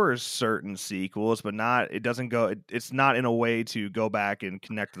ignores certain sequels, but it doesn't go. It's not in a way to go back and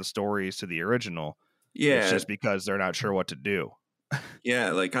connect the stories to the original. Yeah, it's just because they're not sure what to do.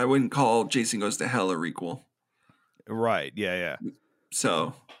 Yeah, I wouldn't call Jason Goes to Hell a requel. Right. Yeah.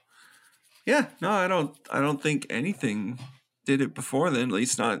 So, yeah, no, I don't think anything did it before then. At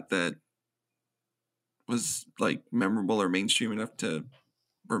least not that was memorable or mainstream enough to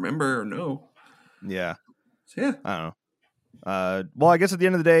remember or know. Yeah. So yeah, I don't know. Well, I guess at the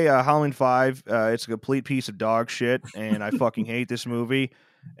end of the day, Halloween 5, it's a complete piece of dog shit, and I fucking hate this movie,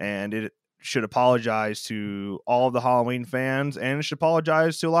 and it should apologize to all of the Halloween fans, and it should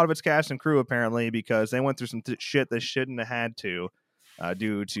apologize to a lot of its cast and crew, apparently, because they went through some shit they shouldn't have had to,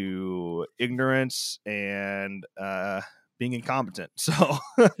 due to ignorance and being incompetent. So,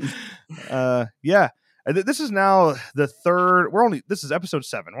 yeah. This is now the third. This is episode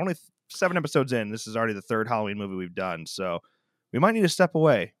 7. We're only 7 episodes in. This is already the third Halloween movie we've done. So we might need to step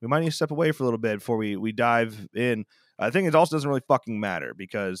away. We might need to step away for a little bit before we dive in. I think it also doesn't really fucking matter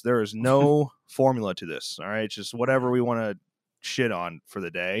because there is no formula to this. All right. It's just whatever we want to shit on for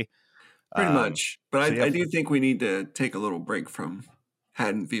the day. Pretty much. But I do think we need to take a little break from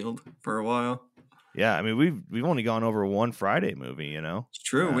Haddonfield for a while. Yeah, I mean we've only gone over one Friday movie, you know. It's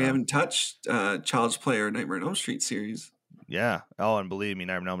true. We haven't touched Child's Play or Nightmare on Elm Street series. Yeah. Oh, and believe me,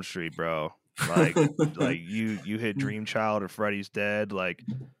 Nightmare on Elm Street, bro. Like you hit Dream Child or Freddy's Dead. Like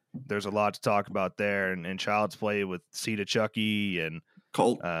there's a lot to talk about there, and Child's Play with Seed of Chucky and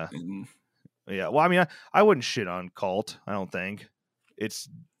Cult. Yeah. Well, I mean, I wouldn't shit on Cult. I don't think it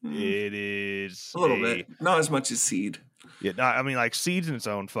is a little bit, not as much as Seed. Yeah, no, I mean, like Seed's in its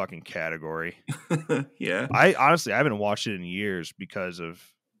own fucking category. Yeah, I honestly haven't watched it in years because of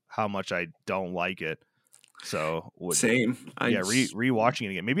how much I don't like it. So same. Rewatching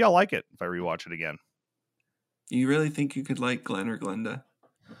it again. Maybe I'll like it if I rewatch it again. You really think you could like Glenn or Glenda?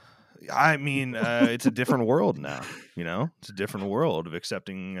 I mean, it's a different world now. You know, it's a different world of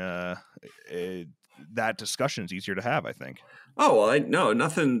accepting. That discussion is easier to have, I think. Oh, well, I know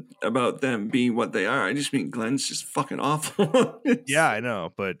nothing about them being what they are. I just mean Glenn's just fucking awful. Yeah, I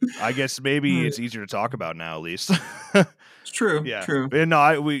know, but I guess maybe it's easier to talk about now, at least. It's true. Yeah, true. But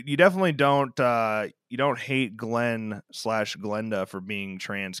no, you definitely don't. You don't hate Glenn / Glenda for being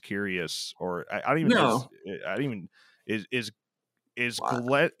trans curious, or I don't even know. I don't even is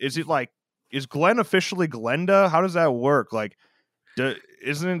Glenn? Is it like is Glenn officially Glenda? How does that work? Like,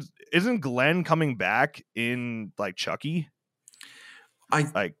 isn't Glenn coming back in like Chucky?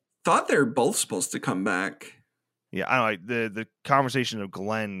 I thought they're both supposed to come back. Yeah, I don't know. The conversation of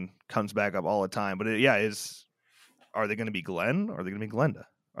Glenn comes back up all the time, but are they going to be Glenn or are they going to be Glenda?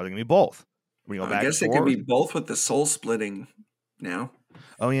 Are they going to be both? I guess it could be both with the soul splitting now.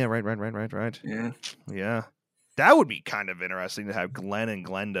 Oh yeah, right. Yeah. That would be kind of interesting to have Glenn and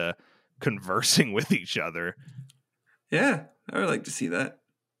Glenda conversing with each other. Yeah, I would like to see that.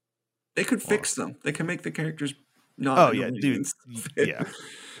 They could fix them. They can make the characters not. Oh yeah, dude. Yeah,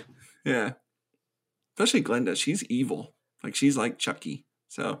 yeah. Especially Glenda, she's evil. Like she's like Chucky.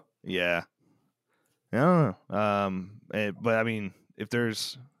 So yeah. I don't know. But I mean, if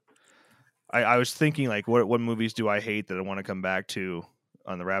there's, I was thinking like, what movies do I hate that I want to come back to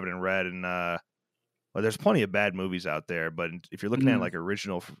on the Rabbit in Red, and well, there's plenty of bad movies out there. But if you're looking at like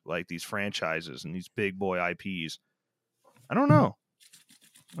original, like these franchises and these big boy IPs, I don't know.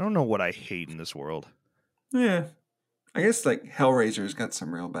 I don't know what I hate in this world. Yeah, I guess like Hellraiser's got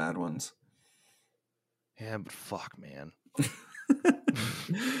some real bad ones. Yeah, but fuck, man.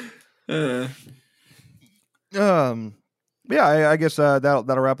 Yeah, I guess that'll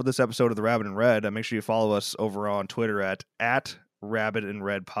wrap up this episode of the Rabbit in Red. Make sure you follow us over on Twitter at Rabbit in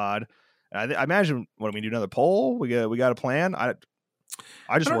Red Pod. I imagine what do we do, another poll? We got a plan. I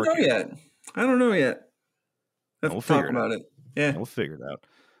just don't know yet. I don't know yet. We'll figure about it. Yeah, we'll figure it out.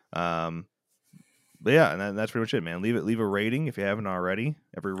 But yeah, and that's pretty much it, man. Leave a rating if you haven't already.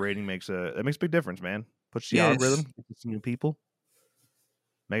 Every rating makes a big difference, man. Push the algorithm, get some new people.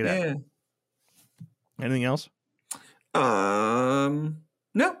 Make it happen. Anything else? No,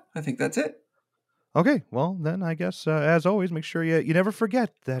 I think that's it. Okay, well then I guess as always, make sure you never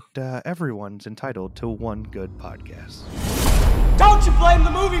forget that everyone's entitled to one good podcast. Don't you blame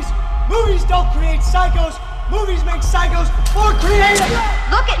the movies? Movies don't create psychos. Movies make psychos more creative.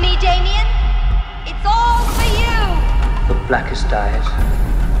 Look at me, Damien. It's all for you. The blackest eyes,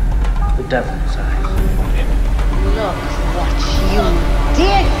 the devil's eyes. Look what you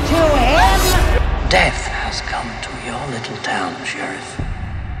did to him! Death has come to your little town, Sheriff.